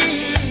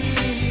dreams,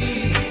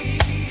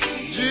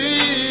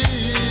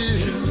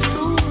 dreams to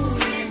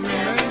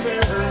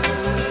remember.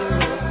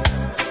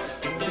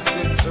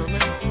 Listen to me.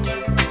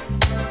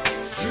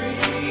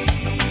 Dreams.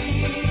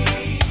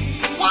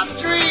 What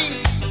dreams?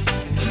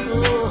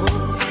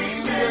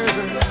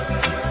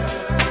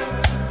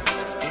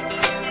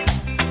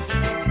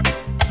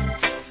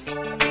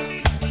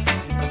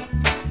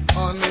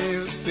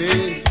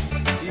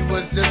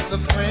 Just a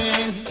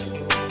friend,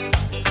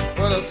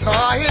 but I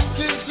saw him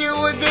kiss you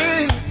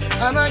again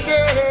and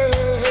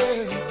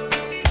again.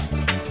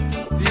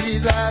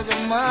 These eyes of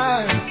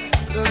mine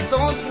just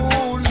don't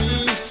fool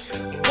me.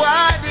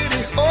 Why did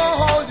he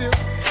hold you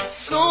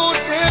so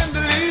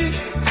tenderly?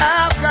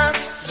 I've got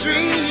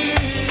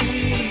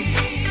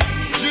dreams,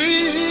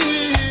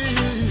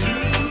 dreams.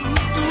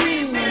 Do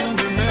you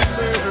remember?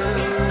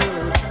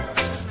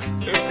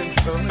 Listen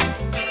to me.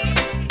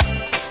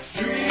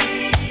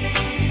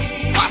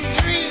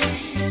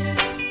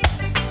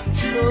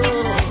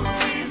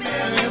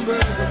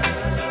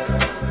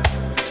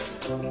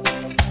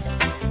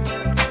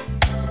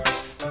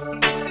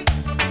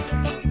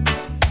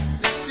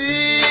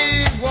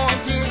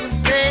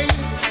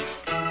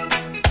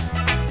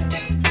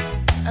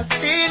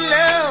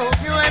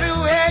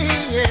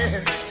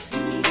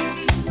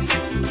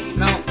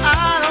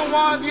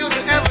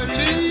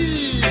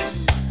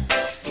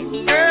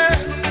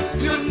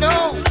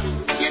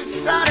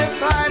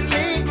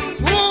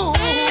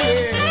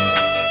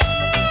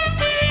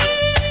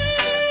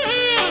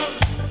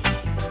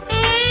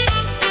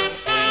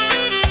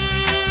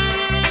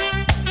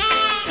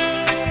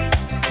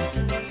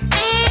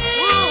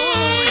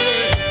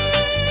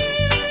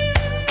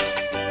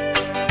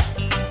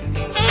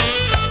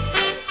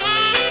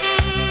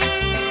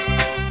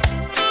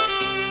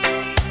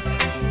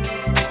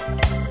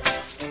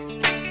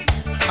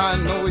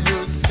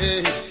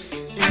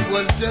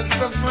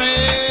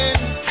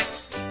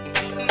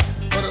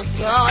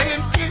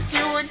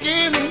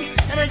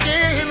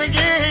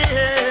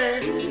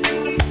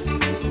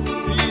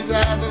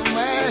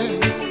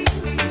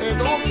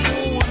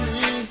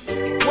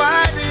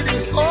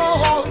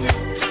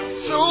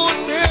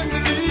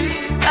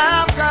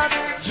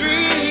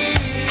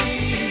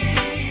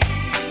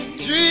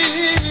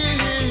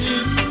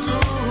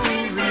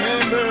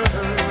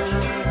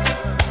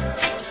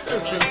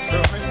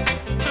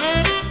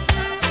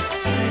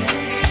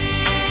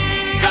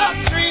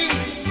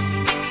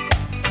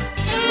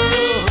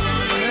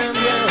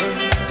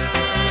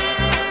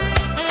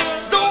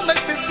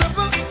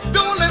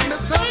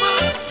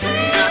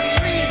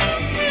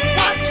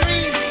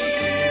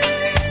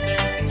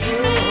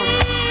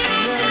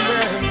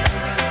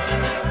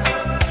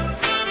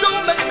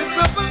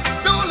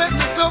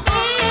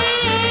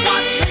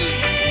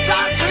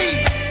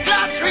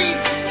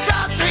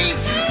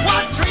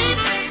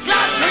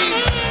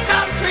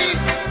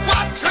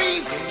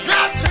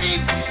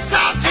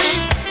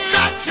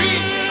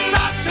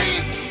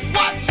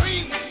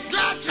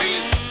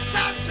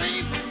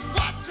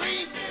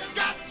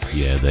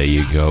 There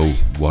you go,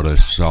 what a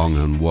song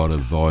and what a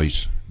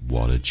voice,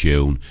 what a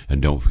tune.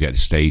 And don't forget to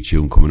stay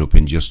tuned, coming up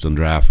in just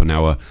under half an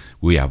hour,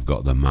 we have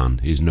got the man,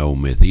 he's no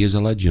myth, he is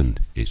a legend.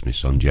 It's my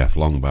son Jeff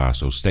Longbar,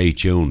 so stay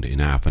tuned. In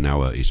half an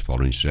hour he's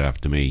following straight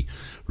after me.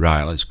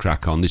 Right, let's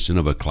crack on. This is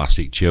another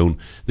classic tune.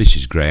 This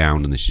is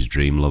Greyhound and this is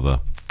Dream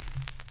Lover.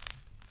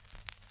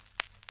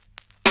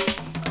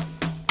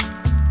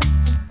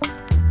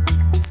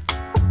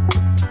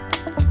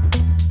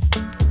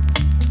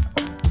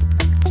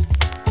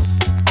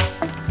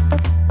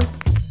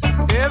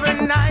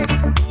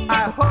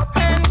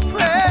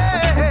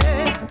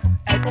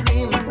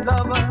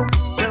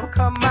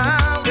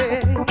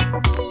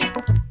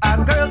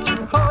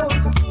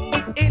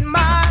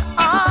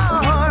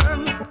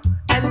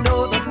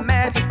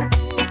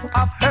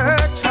 Of her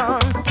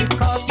charms,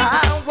 because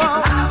I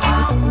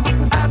want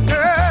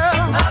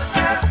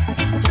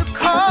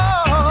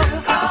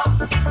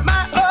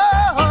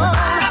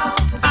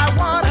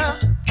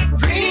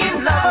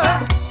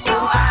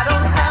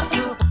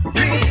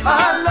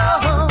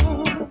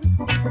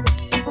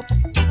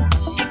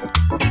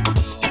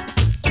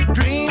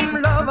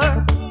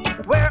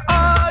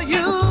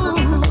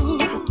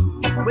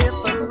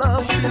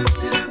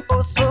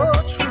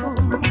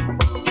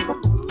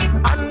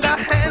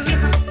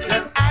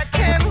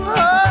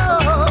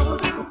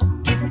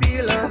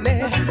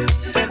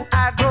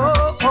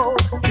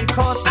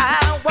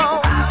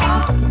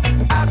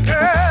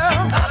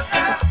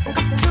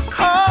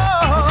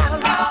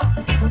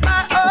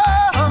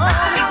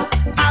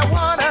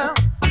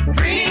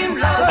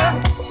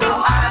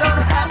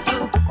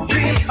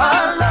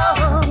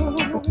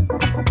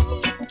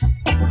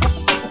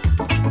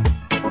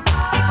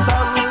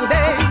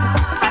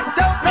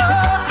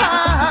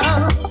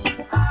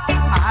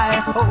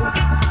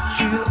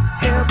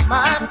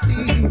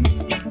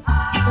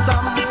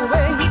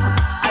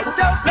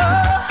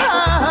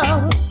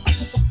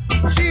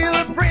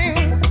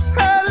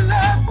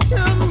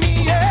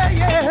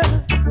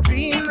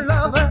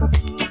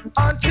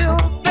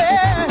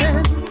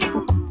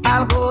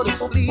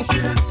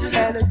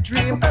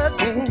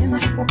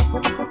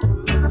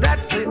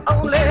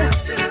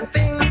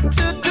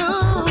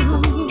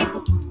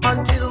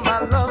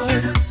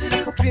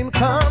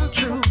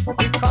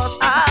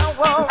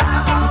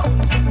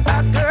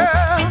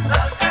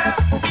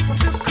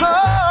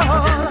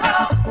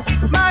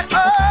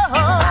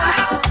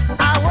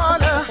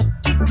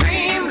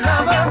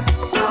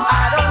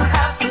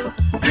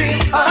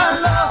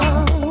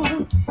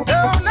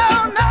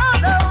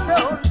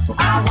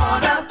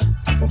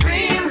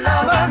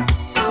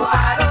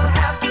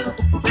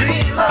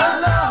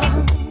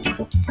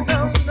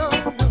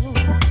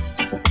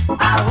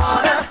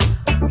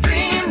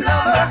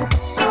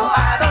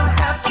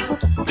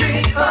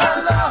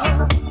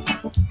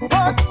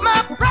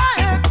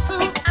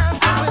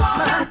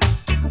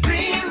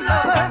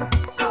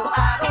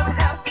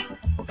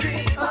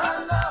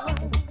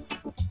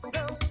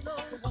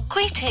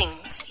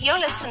Greetings, you're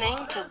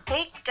listening to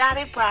Big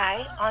Daddy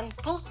Bry on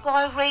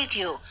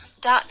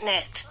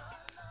bootboyradio.net.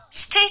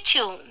 Stay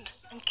tuned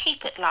and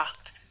keep it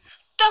locked.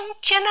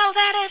 Don't you know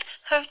that it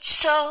hurts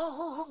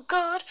so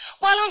good?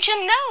 Why don't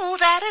you know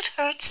that it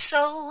hurts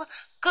so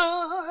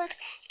good?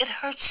 It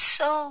hurts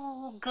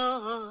so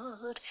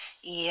good.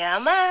 Yeah,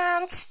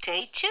 man,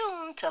 stay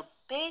tuned to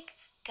Big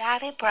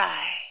Daddy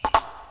Bry.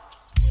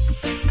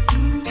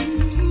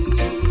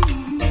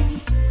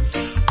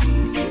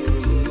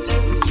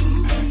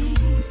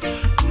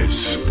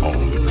 It's all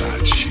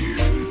about you.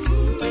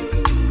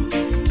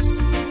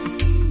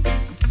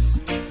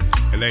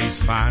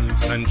 LA's fine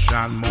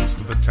sunshine most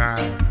of the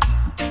time,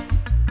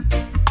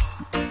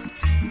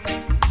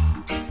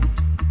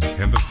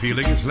 and the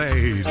feeling is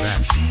laid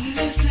back.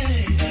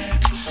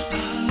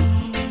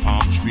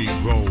 Palm tree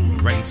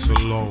road, rent so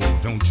low,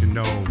 don't you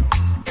know?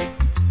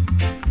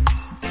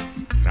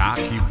 I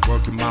keep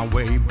working my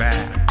way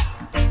back.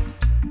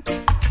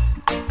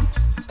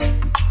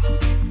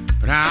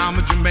 But I'm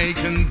a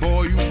Jamaican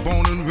boy who's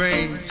born and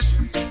raised.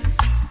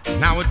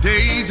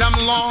 Nowadays I'm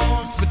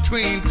lost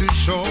between two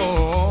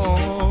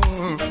shores.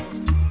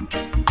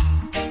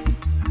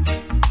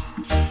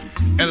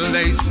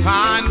 LA's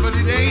fine, but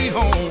it ain't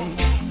home.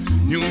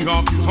 New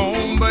York is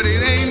home, but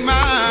it ain't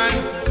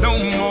mine no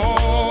more.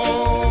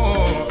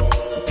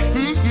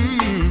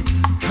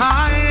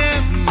 I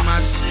am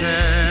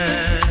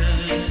myself.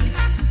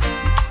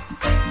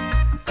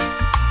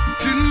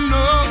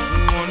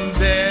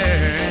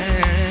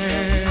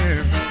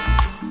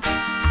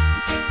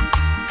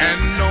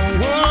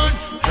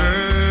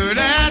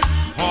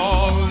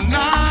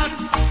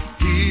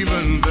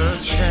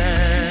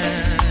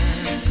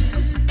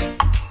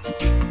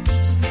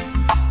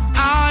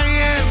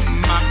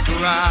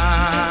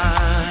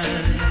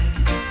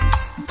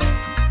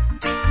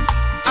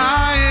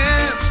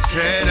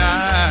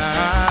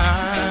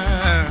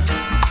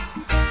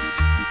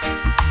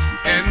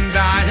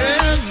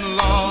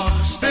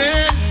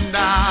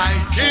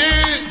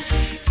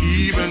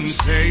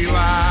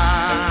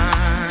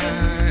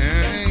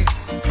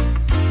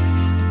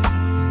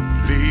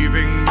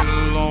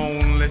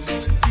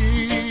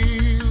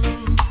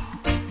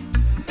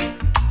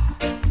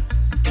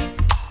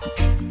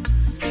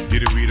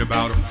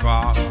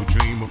 Who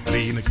dream of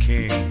being a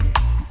king,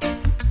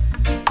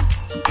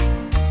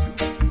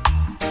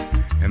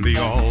 and they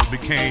all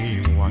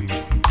became one,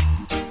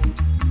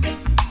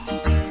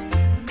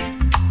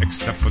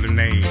 except for the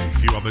name. A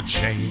few other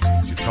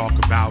changes. You talk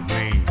about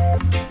me,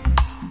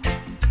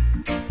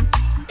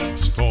 the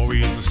story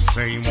is the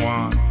same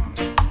one,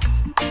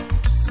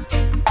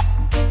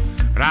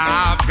 but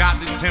I've got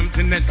this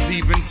emptiness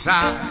deep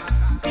inside,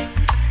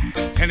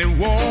 and it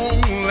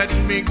won't let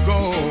me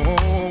go.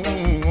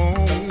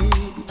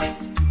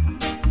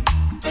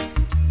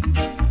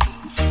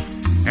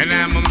 And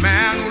I'm a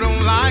man who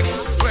don't like to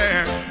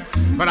swear,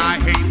 but I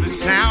hate the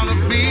sound of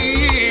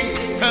being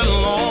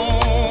alone.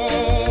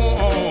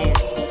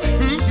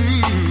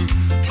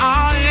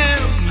 I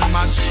am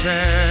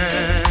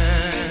myself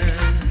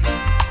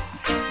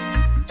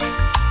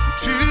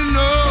to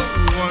no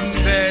one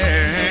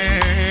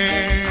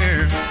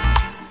there,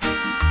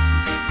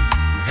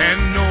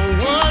 and no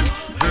one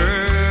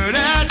heard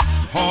at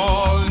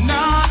all,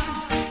 not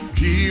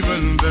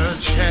even the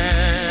chair.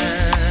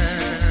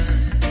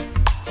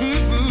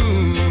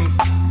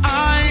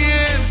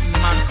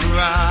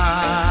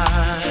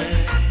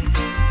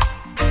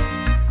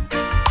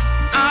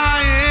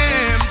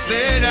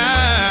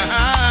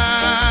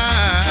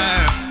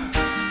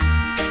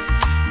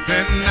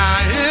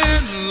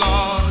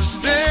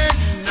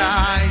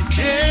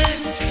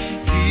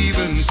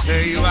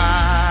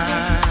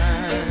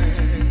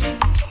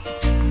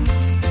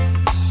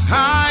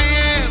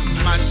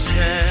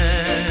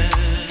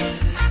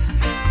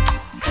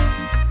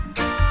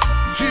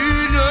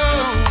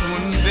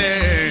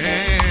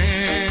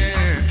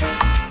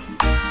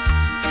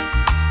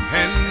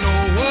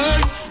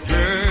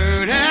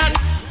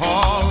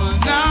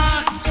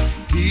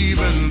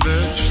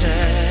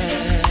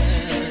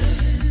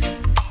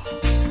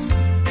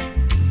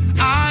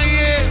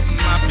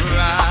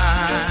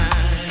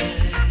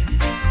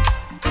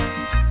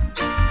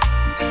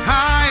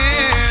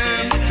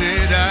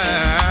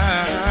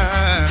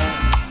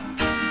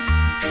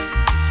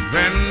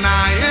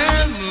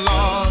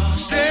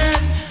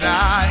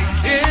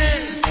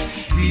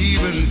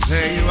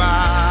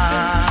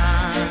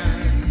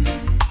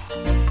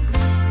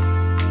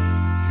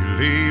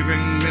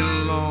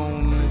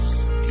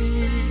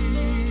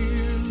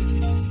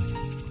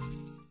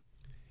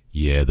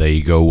 There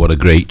you go, what a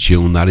great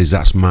tune that is.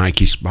 That's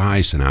Mikey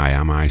Spice and I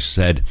Am I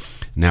Said.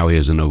 Now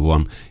here's another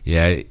one.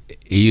 Yeah,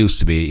 he used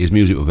to be, his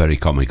music was very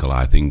comical,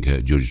 I think,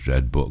 Judge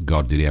Dredd, but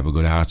God, did he have a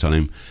good heart on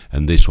him.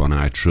 And this one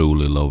I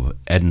truly love,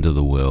 End of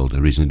the World,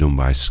 originally done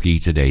by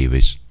Skeeter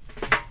Davis.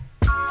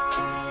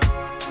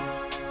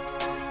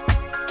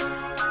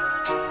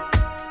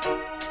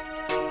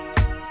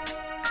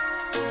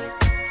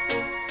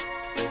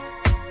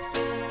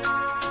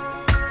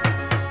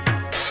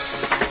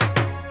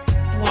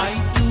 Why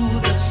do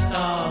the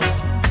stars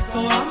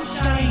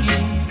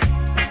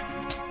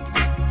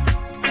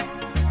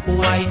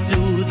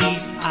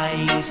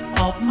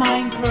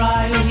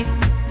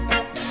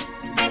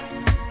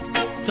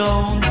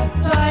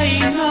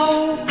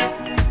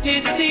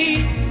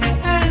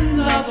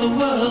the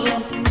world,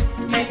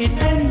 it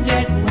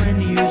ended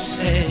when you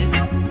said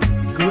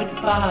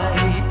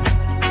goodbye.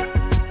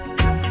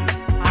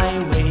 I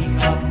wake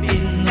up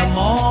in the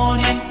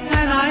morning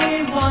and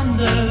I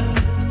wonder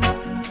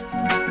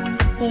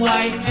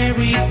why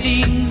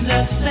everything's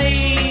the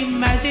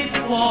same as it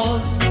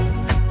was.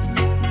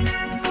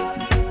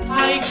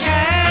 I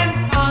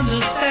can't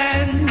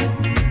understand,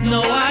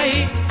 no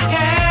I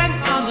can't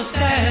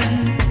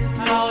understand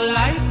how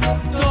life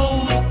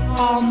goes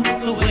on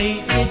the way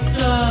it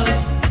does.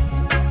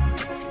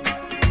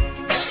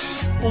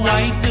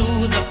 Why do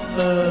the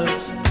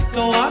birds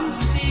go on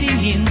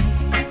singing?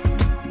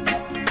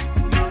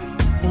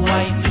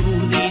 Why do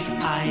these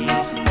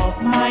eyes of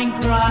mine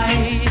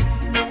cry?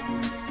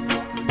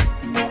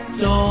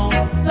 Don't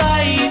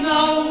I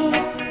know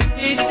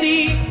it's the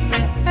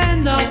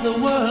end of the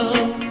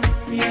world?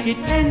 It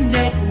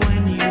ended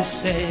when you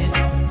said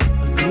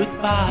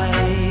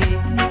goodbye.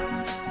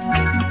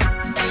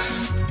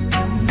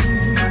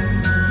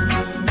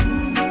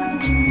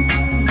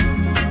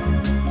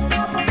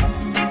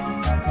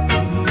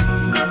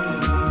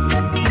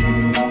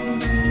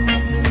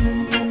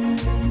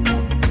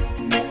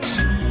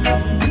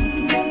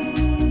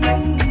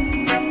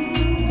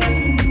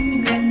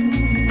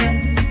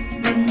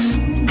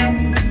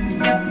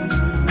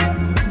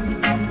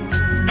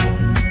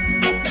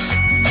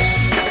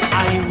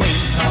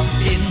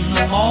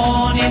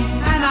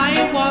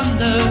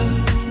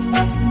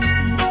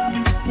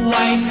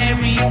 Why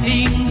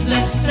everything's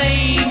the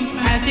same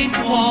as it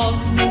was.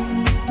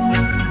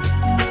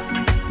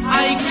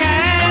 I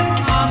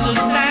can't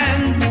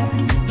understand,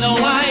 no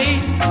I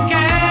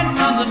can't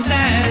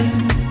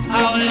understand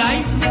how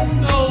life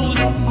goes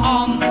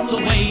on the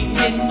way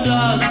it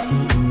does.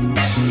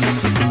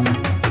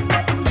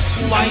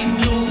 Why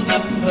do the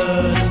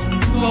birds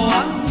go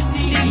on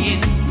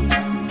singing?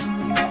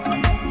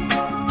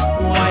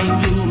 Why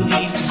do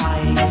these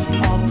eyes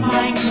of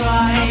mine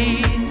cry?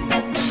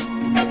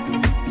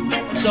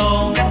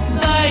 Don't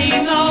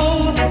I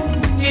know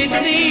it's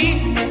the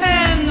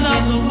end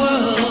of the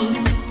world?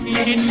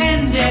 It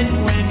ended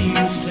when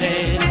you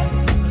said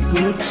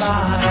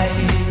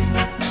goodbye.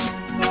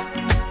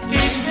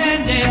 It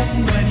ended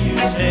when you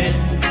said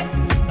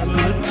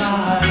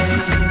goodbye.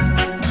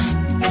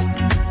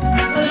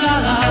 La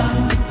la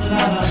la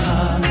la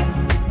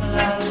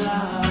la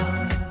la.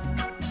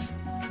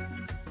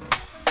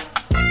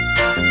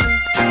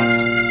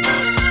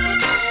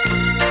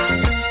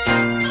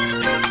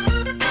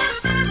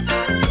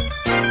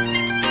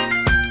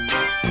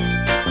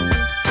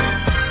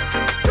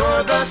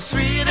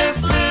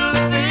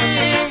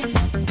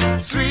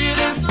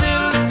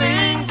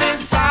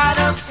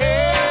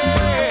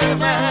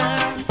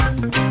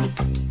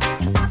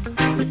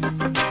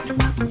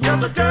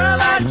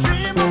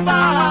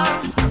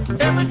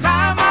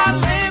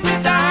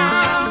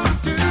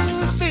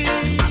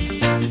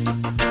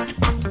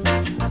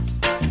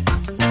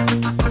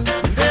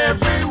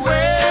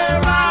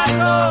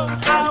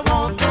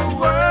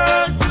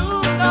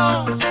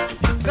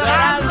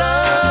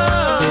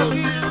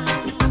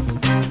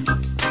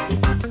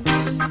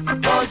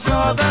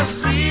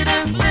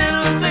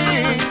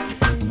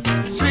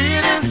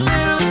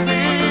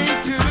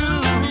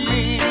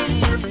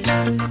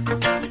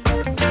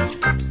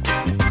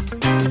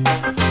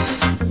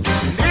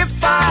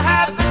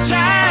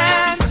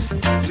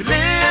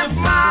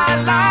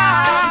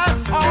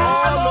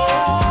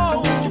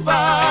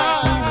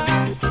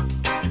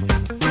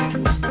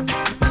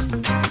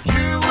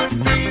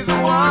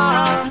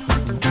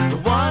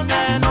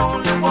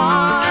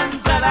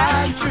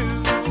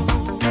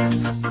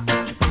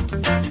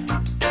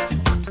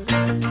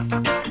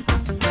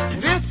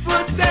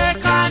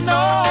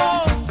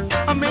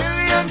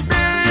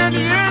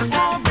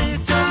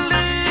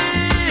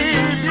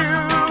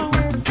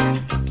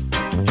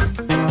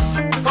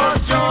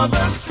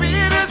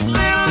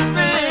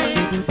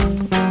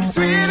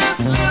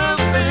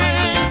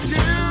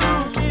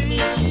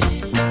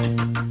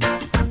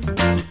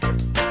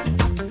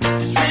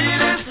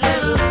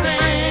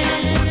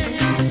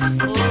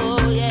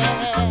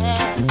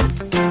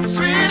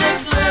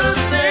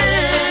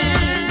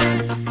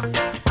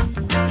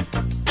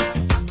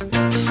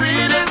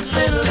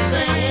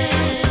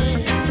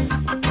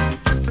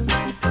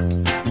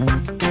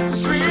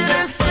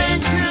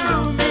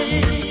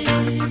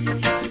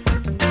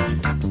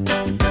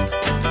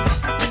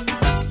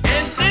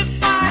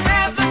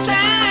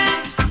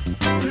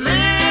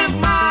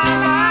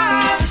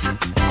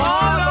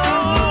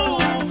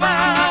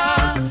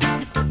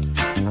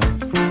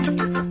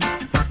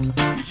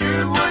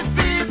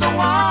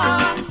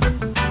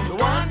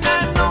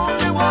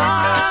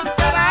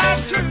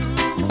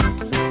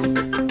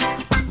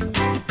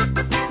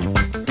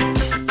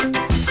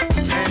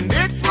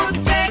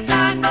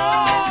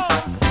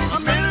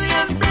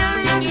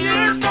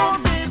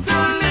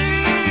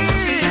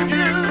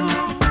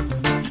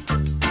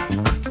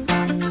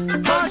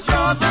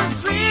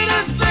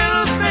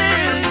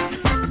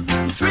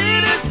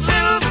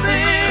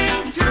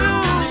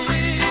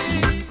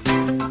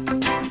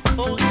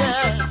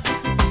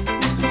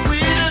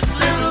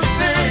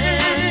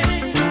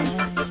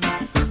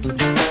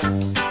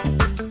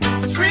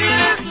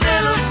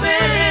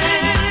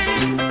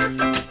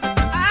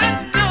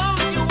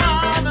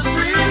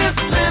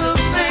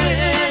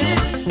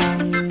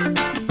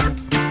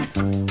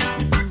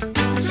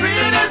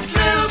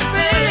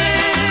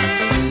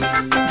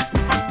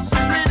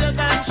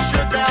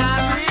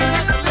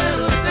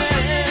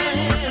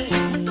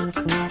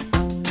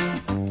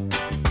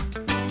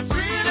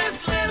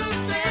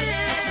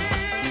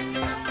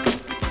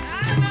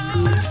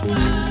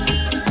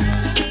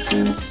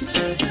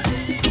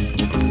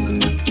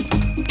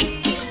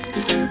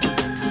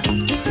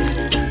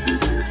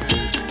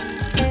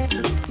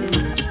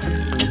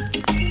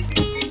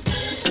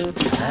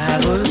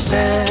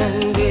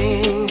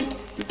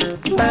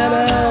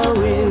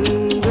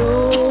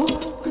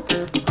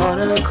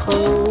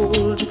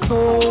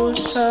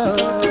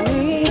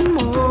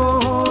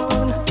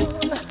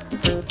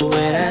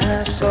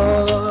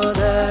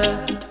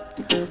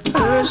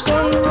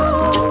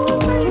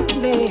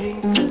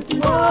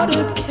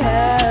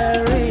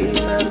 carry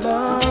my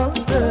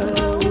mother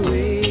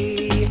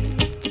away.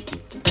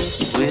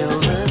 Will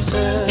the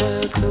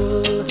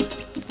circle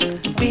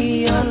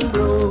be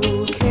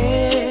unbroken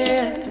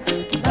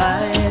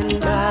by and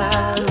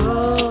by,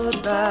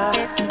 Lord, by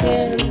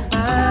and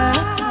by?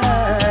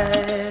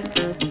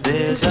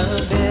 There's a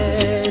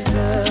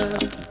better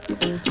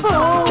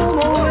home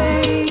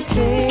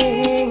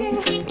waiting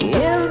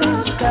in the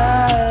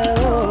sky,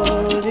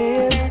 Lord,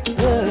 in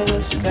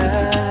the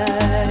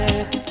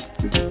sky.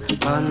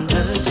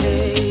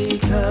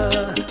 Undertaker,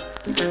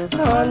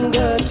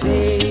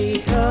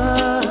 undertaker,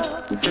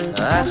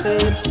 I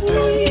said,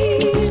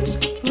 please,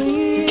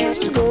 please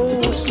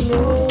go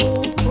slow.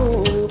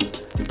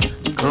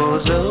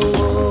 'Cause a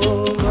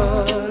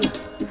woman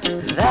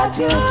that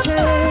you're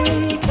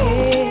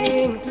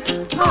taking,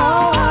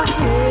 oh, I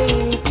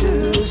hate to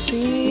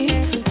see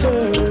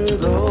her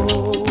go.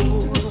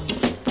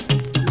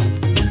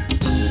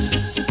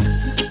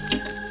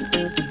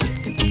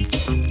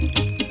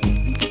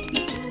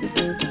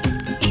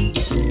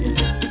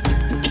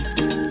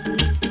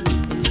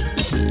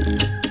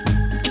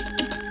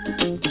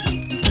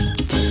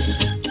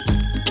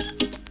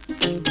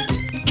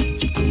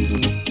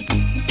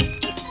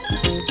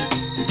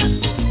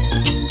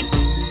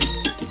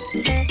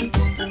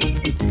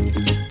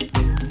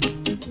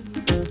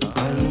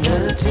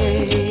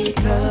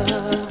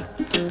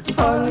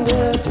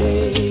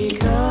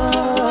 Undertaker,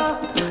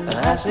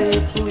 I say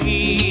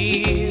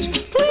please,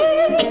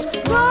 please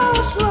go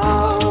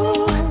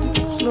slow,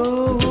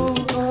 slow,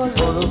 'cause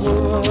of the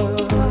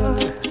woman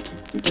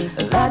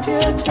that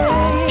you're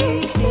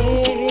taking,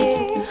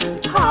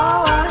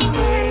 how I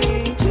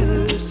hate to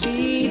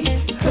see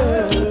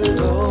her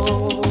go.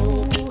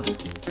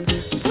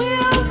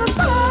 Will the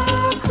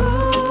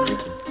circle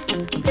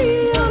be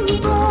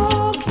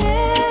unbroken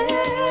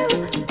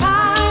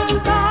by and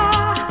by?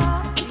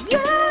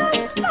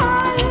 Yes,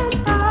 by and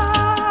by.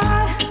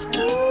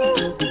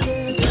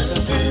 There's a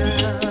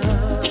better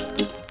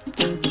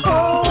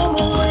home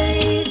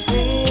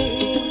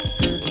waiting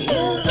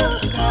in the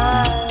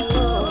sky,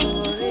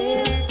 Lord,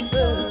 in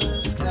the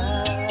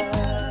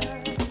sky.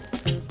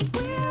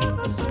 Will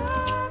the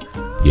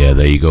circle Yeah,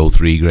 there you go,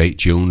 3 great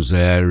tunes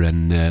there,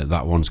 and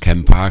that one's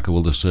Ken Parker,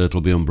 Will the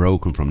Circle Be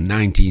Unbroken, from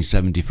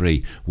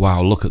 1973.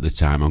 Wow, look at the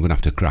time. I'm going to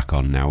have to crack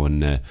on now,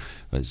 and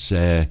let's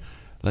have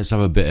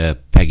a bit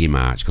of Peggy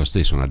March, because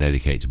this one I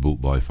dedicate to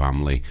Bootboy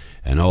family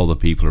and all the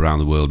people around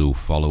the world who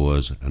follow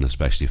us, and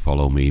especially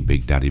follow me,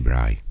 Big Daddy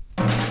Bry.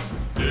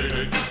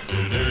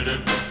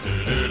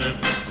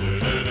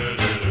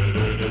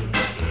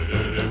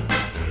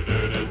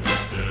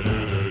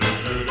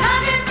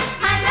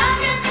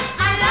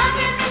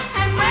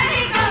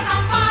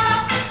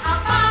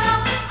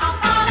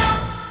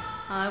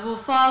 I will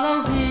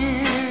follow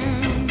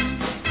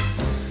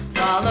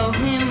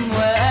him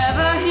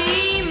wherever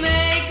he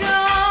may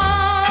go.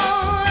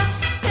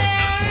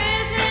 There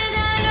isn't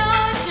an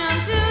ocean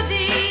too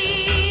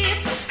deep,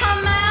 a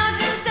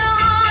mountain so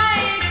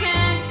high it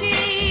can't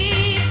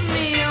keep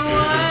me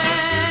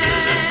away.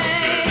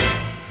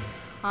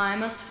 I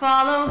must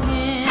follow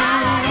him.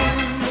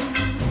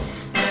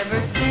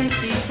 Ever since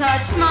he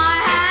touched my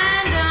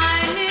hand, I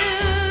knew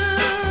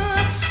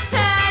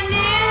that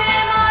near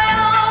him I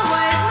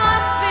always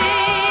must be,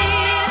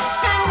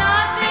 and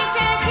nothing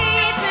can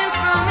keep him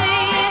from me.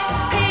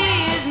 He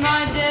is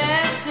my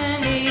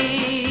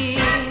destiny.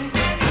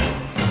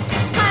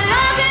 I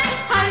love him,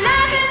 I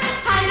love him,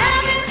 I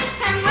love him,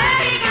 and where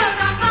he goes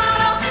I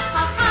follow,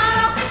 I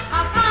follow,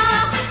 I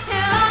follow.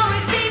 He'll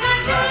always be my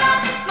true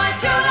love, my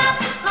true love,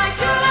 my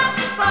true love,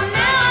 from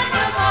now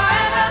until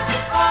forever,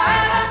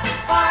 forever,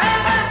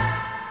 forever.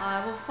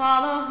 I will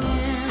follow him.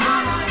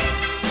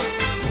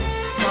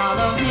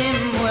 Follow him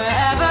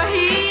wherever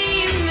he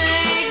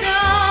may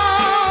go.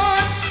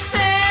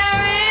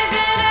 There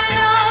isn't an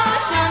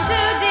ocean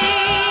too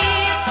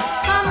deep,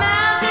 a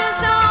mountain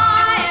so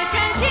high it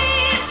can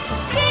keep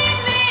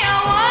me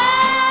away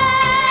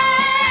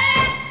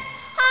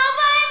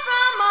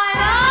from my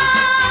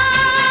love.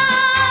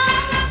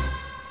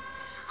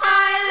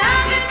 I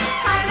love him,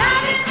 I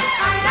love him,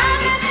 I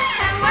love him,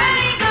 and where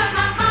he goes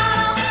I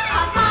follow,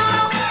 I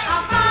follow, I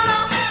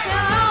follow.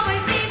 He'll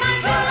always be my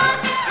true love,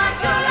 my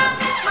true love,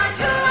 my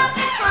true love,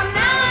 from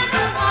now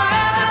until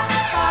forever,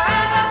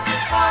 forever,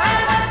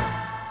 forever.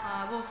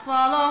 I will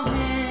follow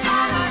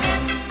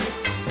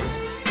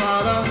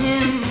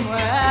him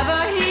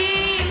wherever he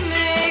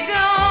may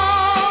go.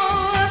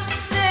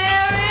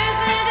 There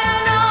isn't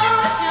an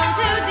ocean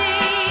too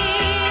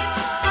deep,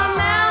 a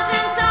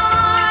mountain so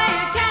high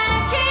it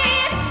can't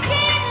keep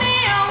me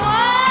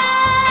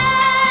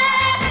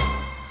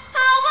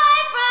away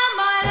from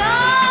my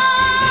love.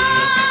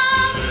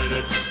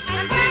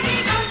 And where he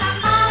goes I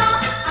follow,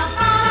 I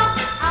follow,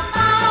 I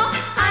follow.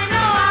 I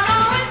know I'll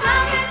always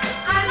love him,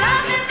 I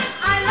love him,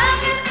 I love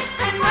him,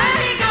 and where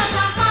he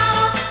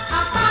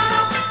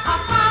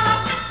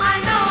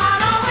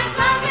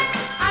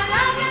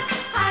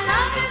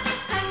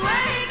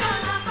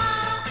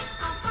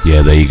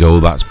Yeah, there you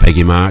go, that's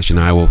Peggy March, and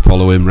I will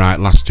follow him. Right,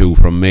 last two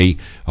from me.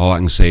 All I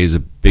can say is a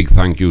big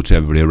thank you to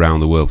everybody around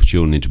the world for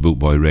tuning into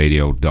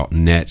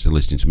bootboyradio.net and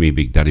listening to me,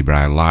 Big Daddy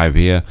Brian, live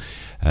here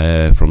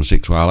from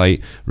 6 while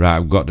 8. Right,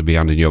 I've got to be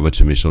handing you over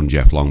to my son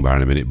Jeff Longbar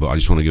in a minute, but I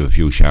just want to give a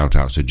few shout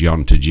outs to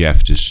John, to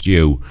Jeff, to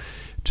Stu,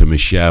 to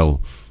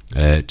Michelle,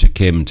 to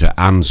Kim, to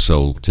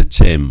Ansel, to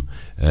Tim,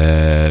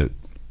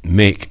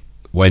 Mick,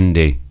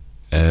 Wendy,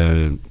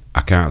 I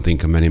can't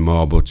think of many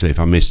more, but if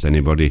I missed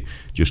anybody,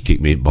 just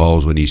kick me at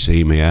balls when you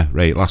see me.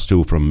 Right, last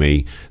two from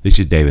me. This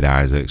is David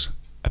Isaacs,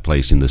 A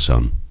Place in the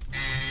Sun.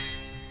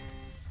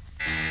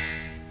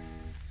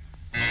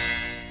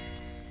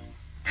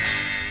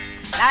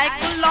 Like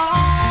a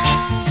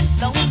long,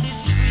 lonely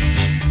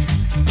street,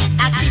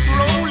 I keep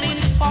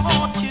rolling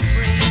for to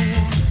bring,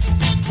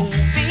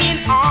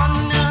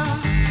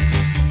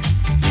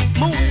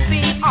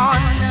 moving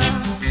on,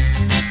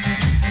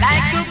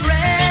 like a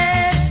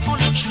breath on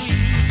a tree.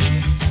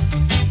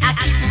 I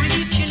keep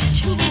reaching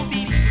to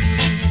be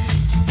free,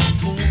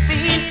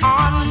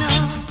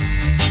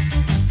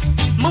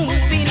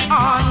 moving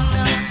on.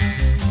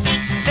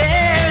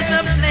 There's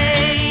a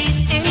place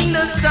in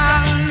the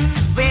sun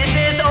where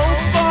there's hope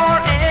for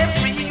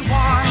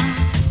everyone,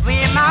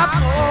 where my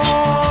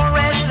poor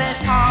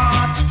restless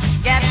heart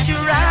gets to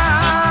run.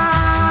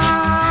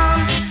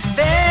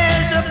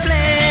 There's a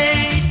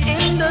place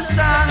in the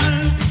sun,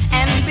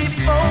 and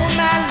before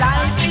my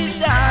life is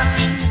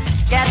done,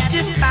 got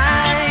to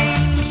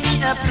find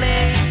me a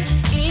place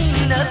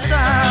in the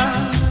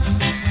sun.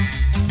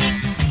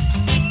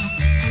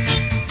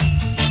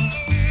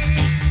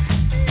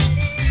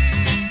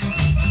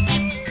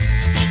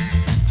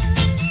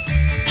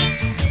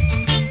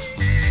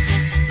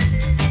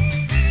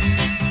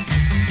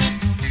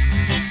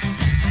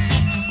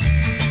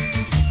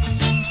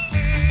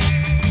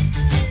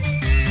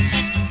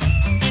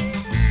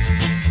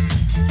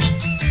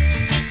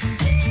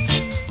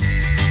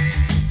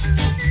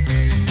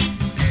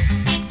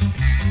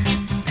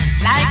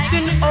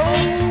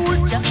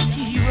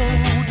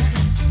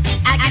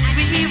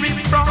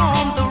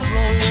 From the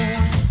road,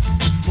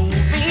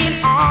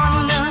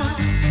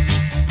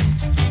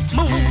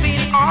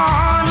 moving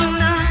on,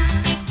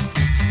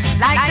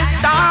 like the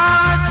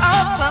stars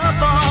up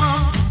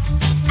above.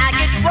 I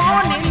get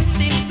warning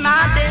since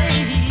my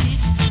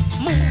days,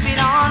 moving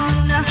on.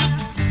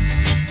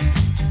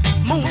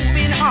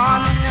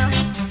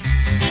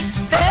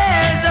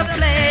 There's a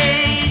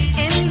place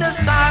in the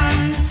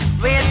sun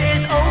where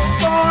there's hope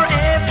for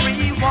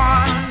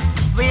everyone,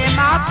 where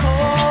my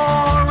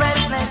poor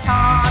restless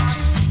heart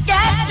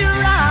get to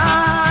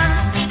run.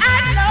 I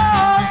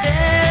know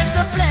there's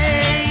a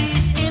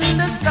place in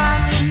the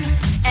sun,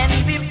 and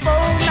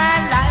before my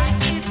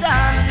life is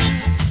done,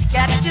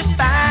 got to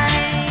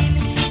find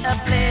me a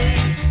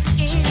place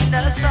in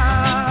the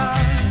sun.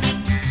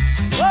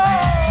 Whoa.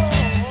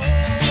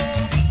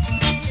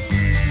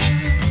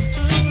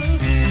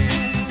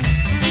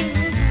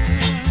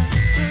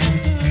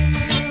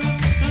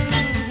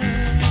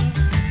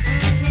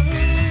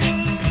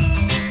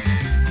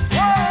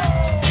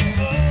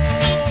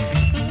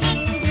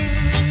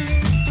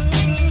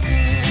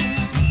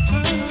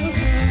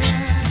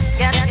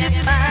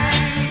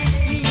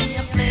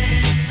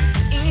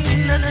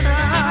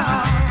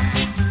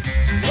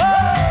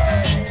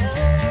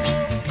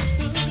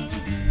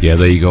 Yeah,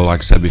 there you go.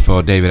 Like I said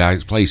before, David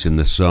Icke's Place in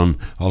the Sun.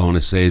 All I want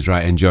to say is,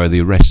 right, enjoy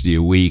the rest of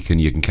your week,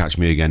 and you can catch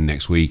me again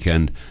next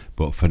weekend.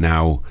 But for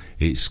now,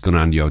 it's going to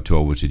hand you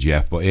over to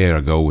Jeff. But here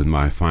I go with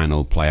my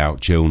final play-out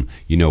tune.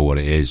 You know what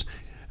it is.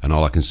 And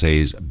all I can say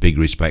is big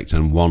respect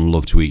and one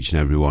love to each and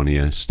every one of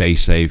you. Stay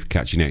safe.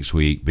 Catch you next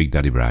week. Big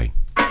Daddy Bry.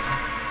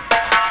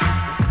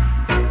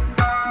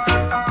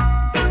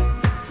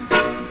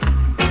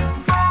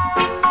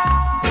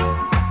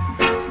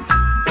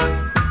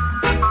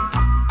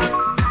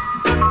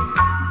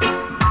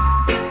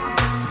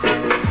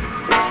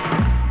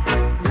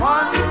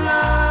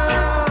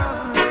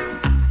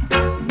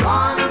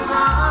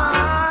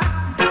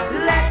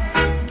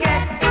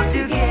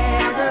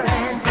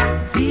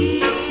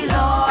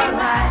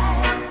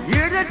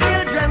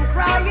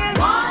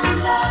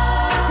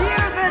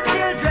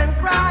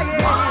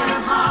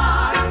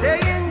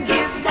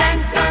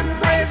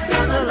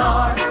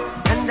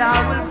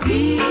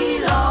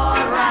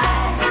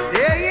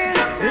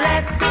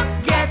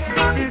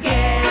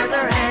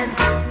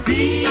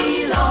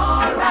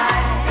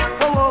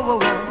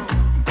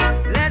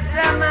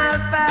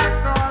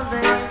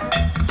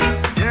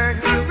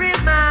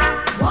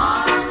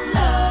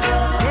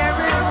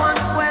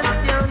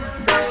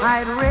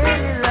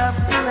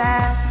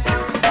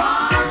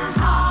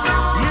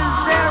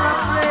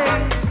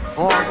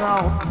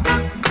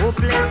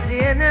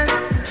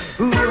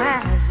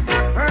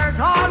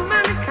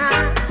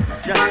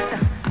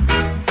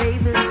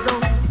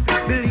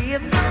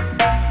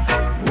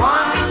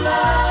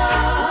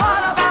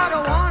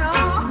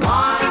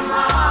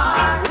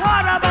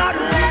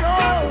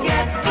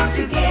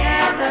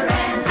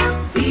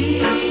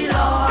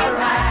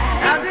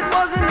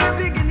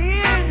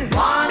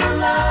 One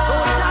love, so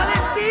shall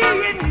it be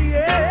in the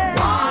end.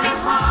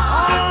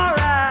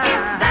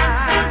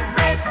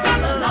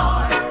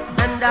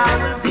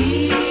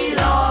 feel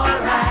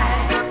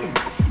alright.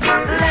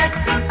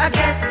 Let's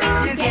get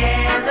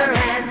together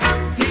and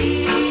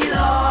feel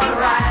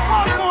alright.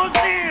 Almost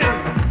there.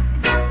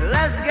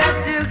 Let's get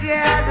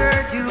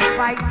together to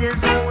fight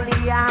this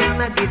holy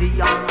Armageddon.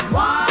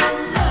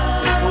 One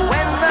love. So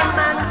when the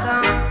man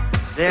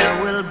comes, there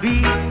will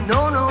be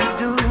no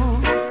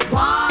doom.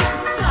 One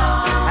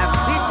song. Have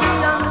pity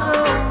on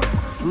those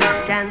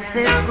whose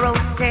chances grow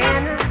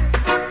thinner.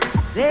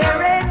 There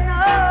ain't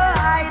no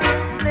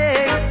hiding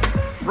place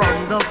from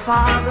the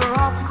Father.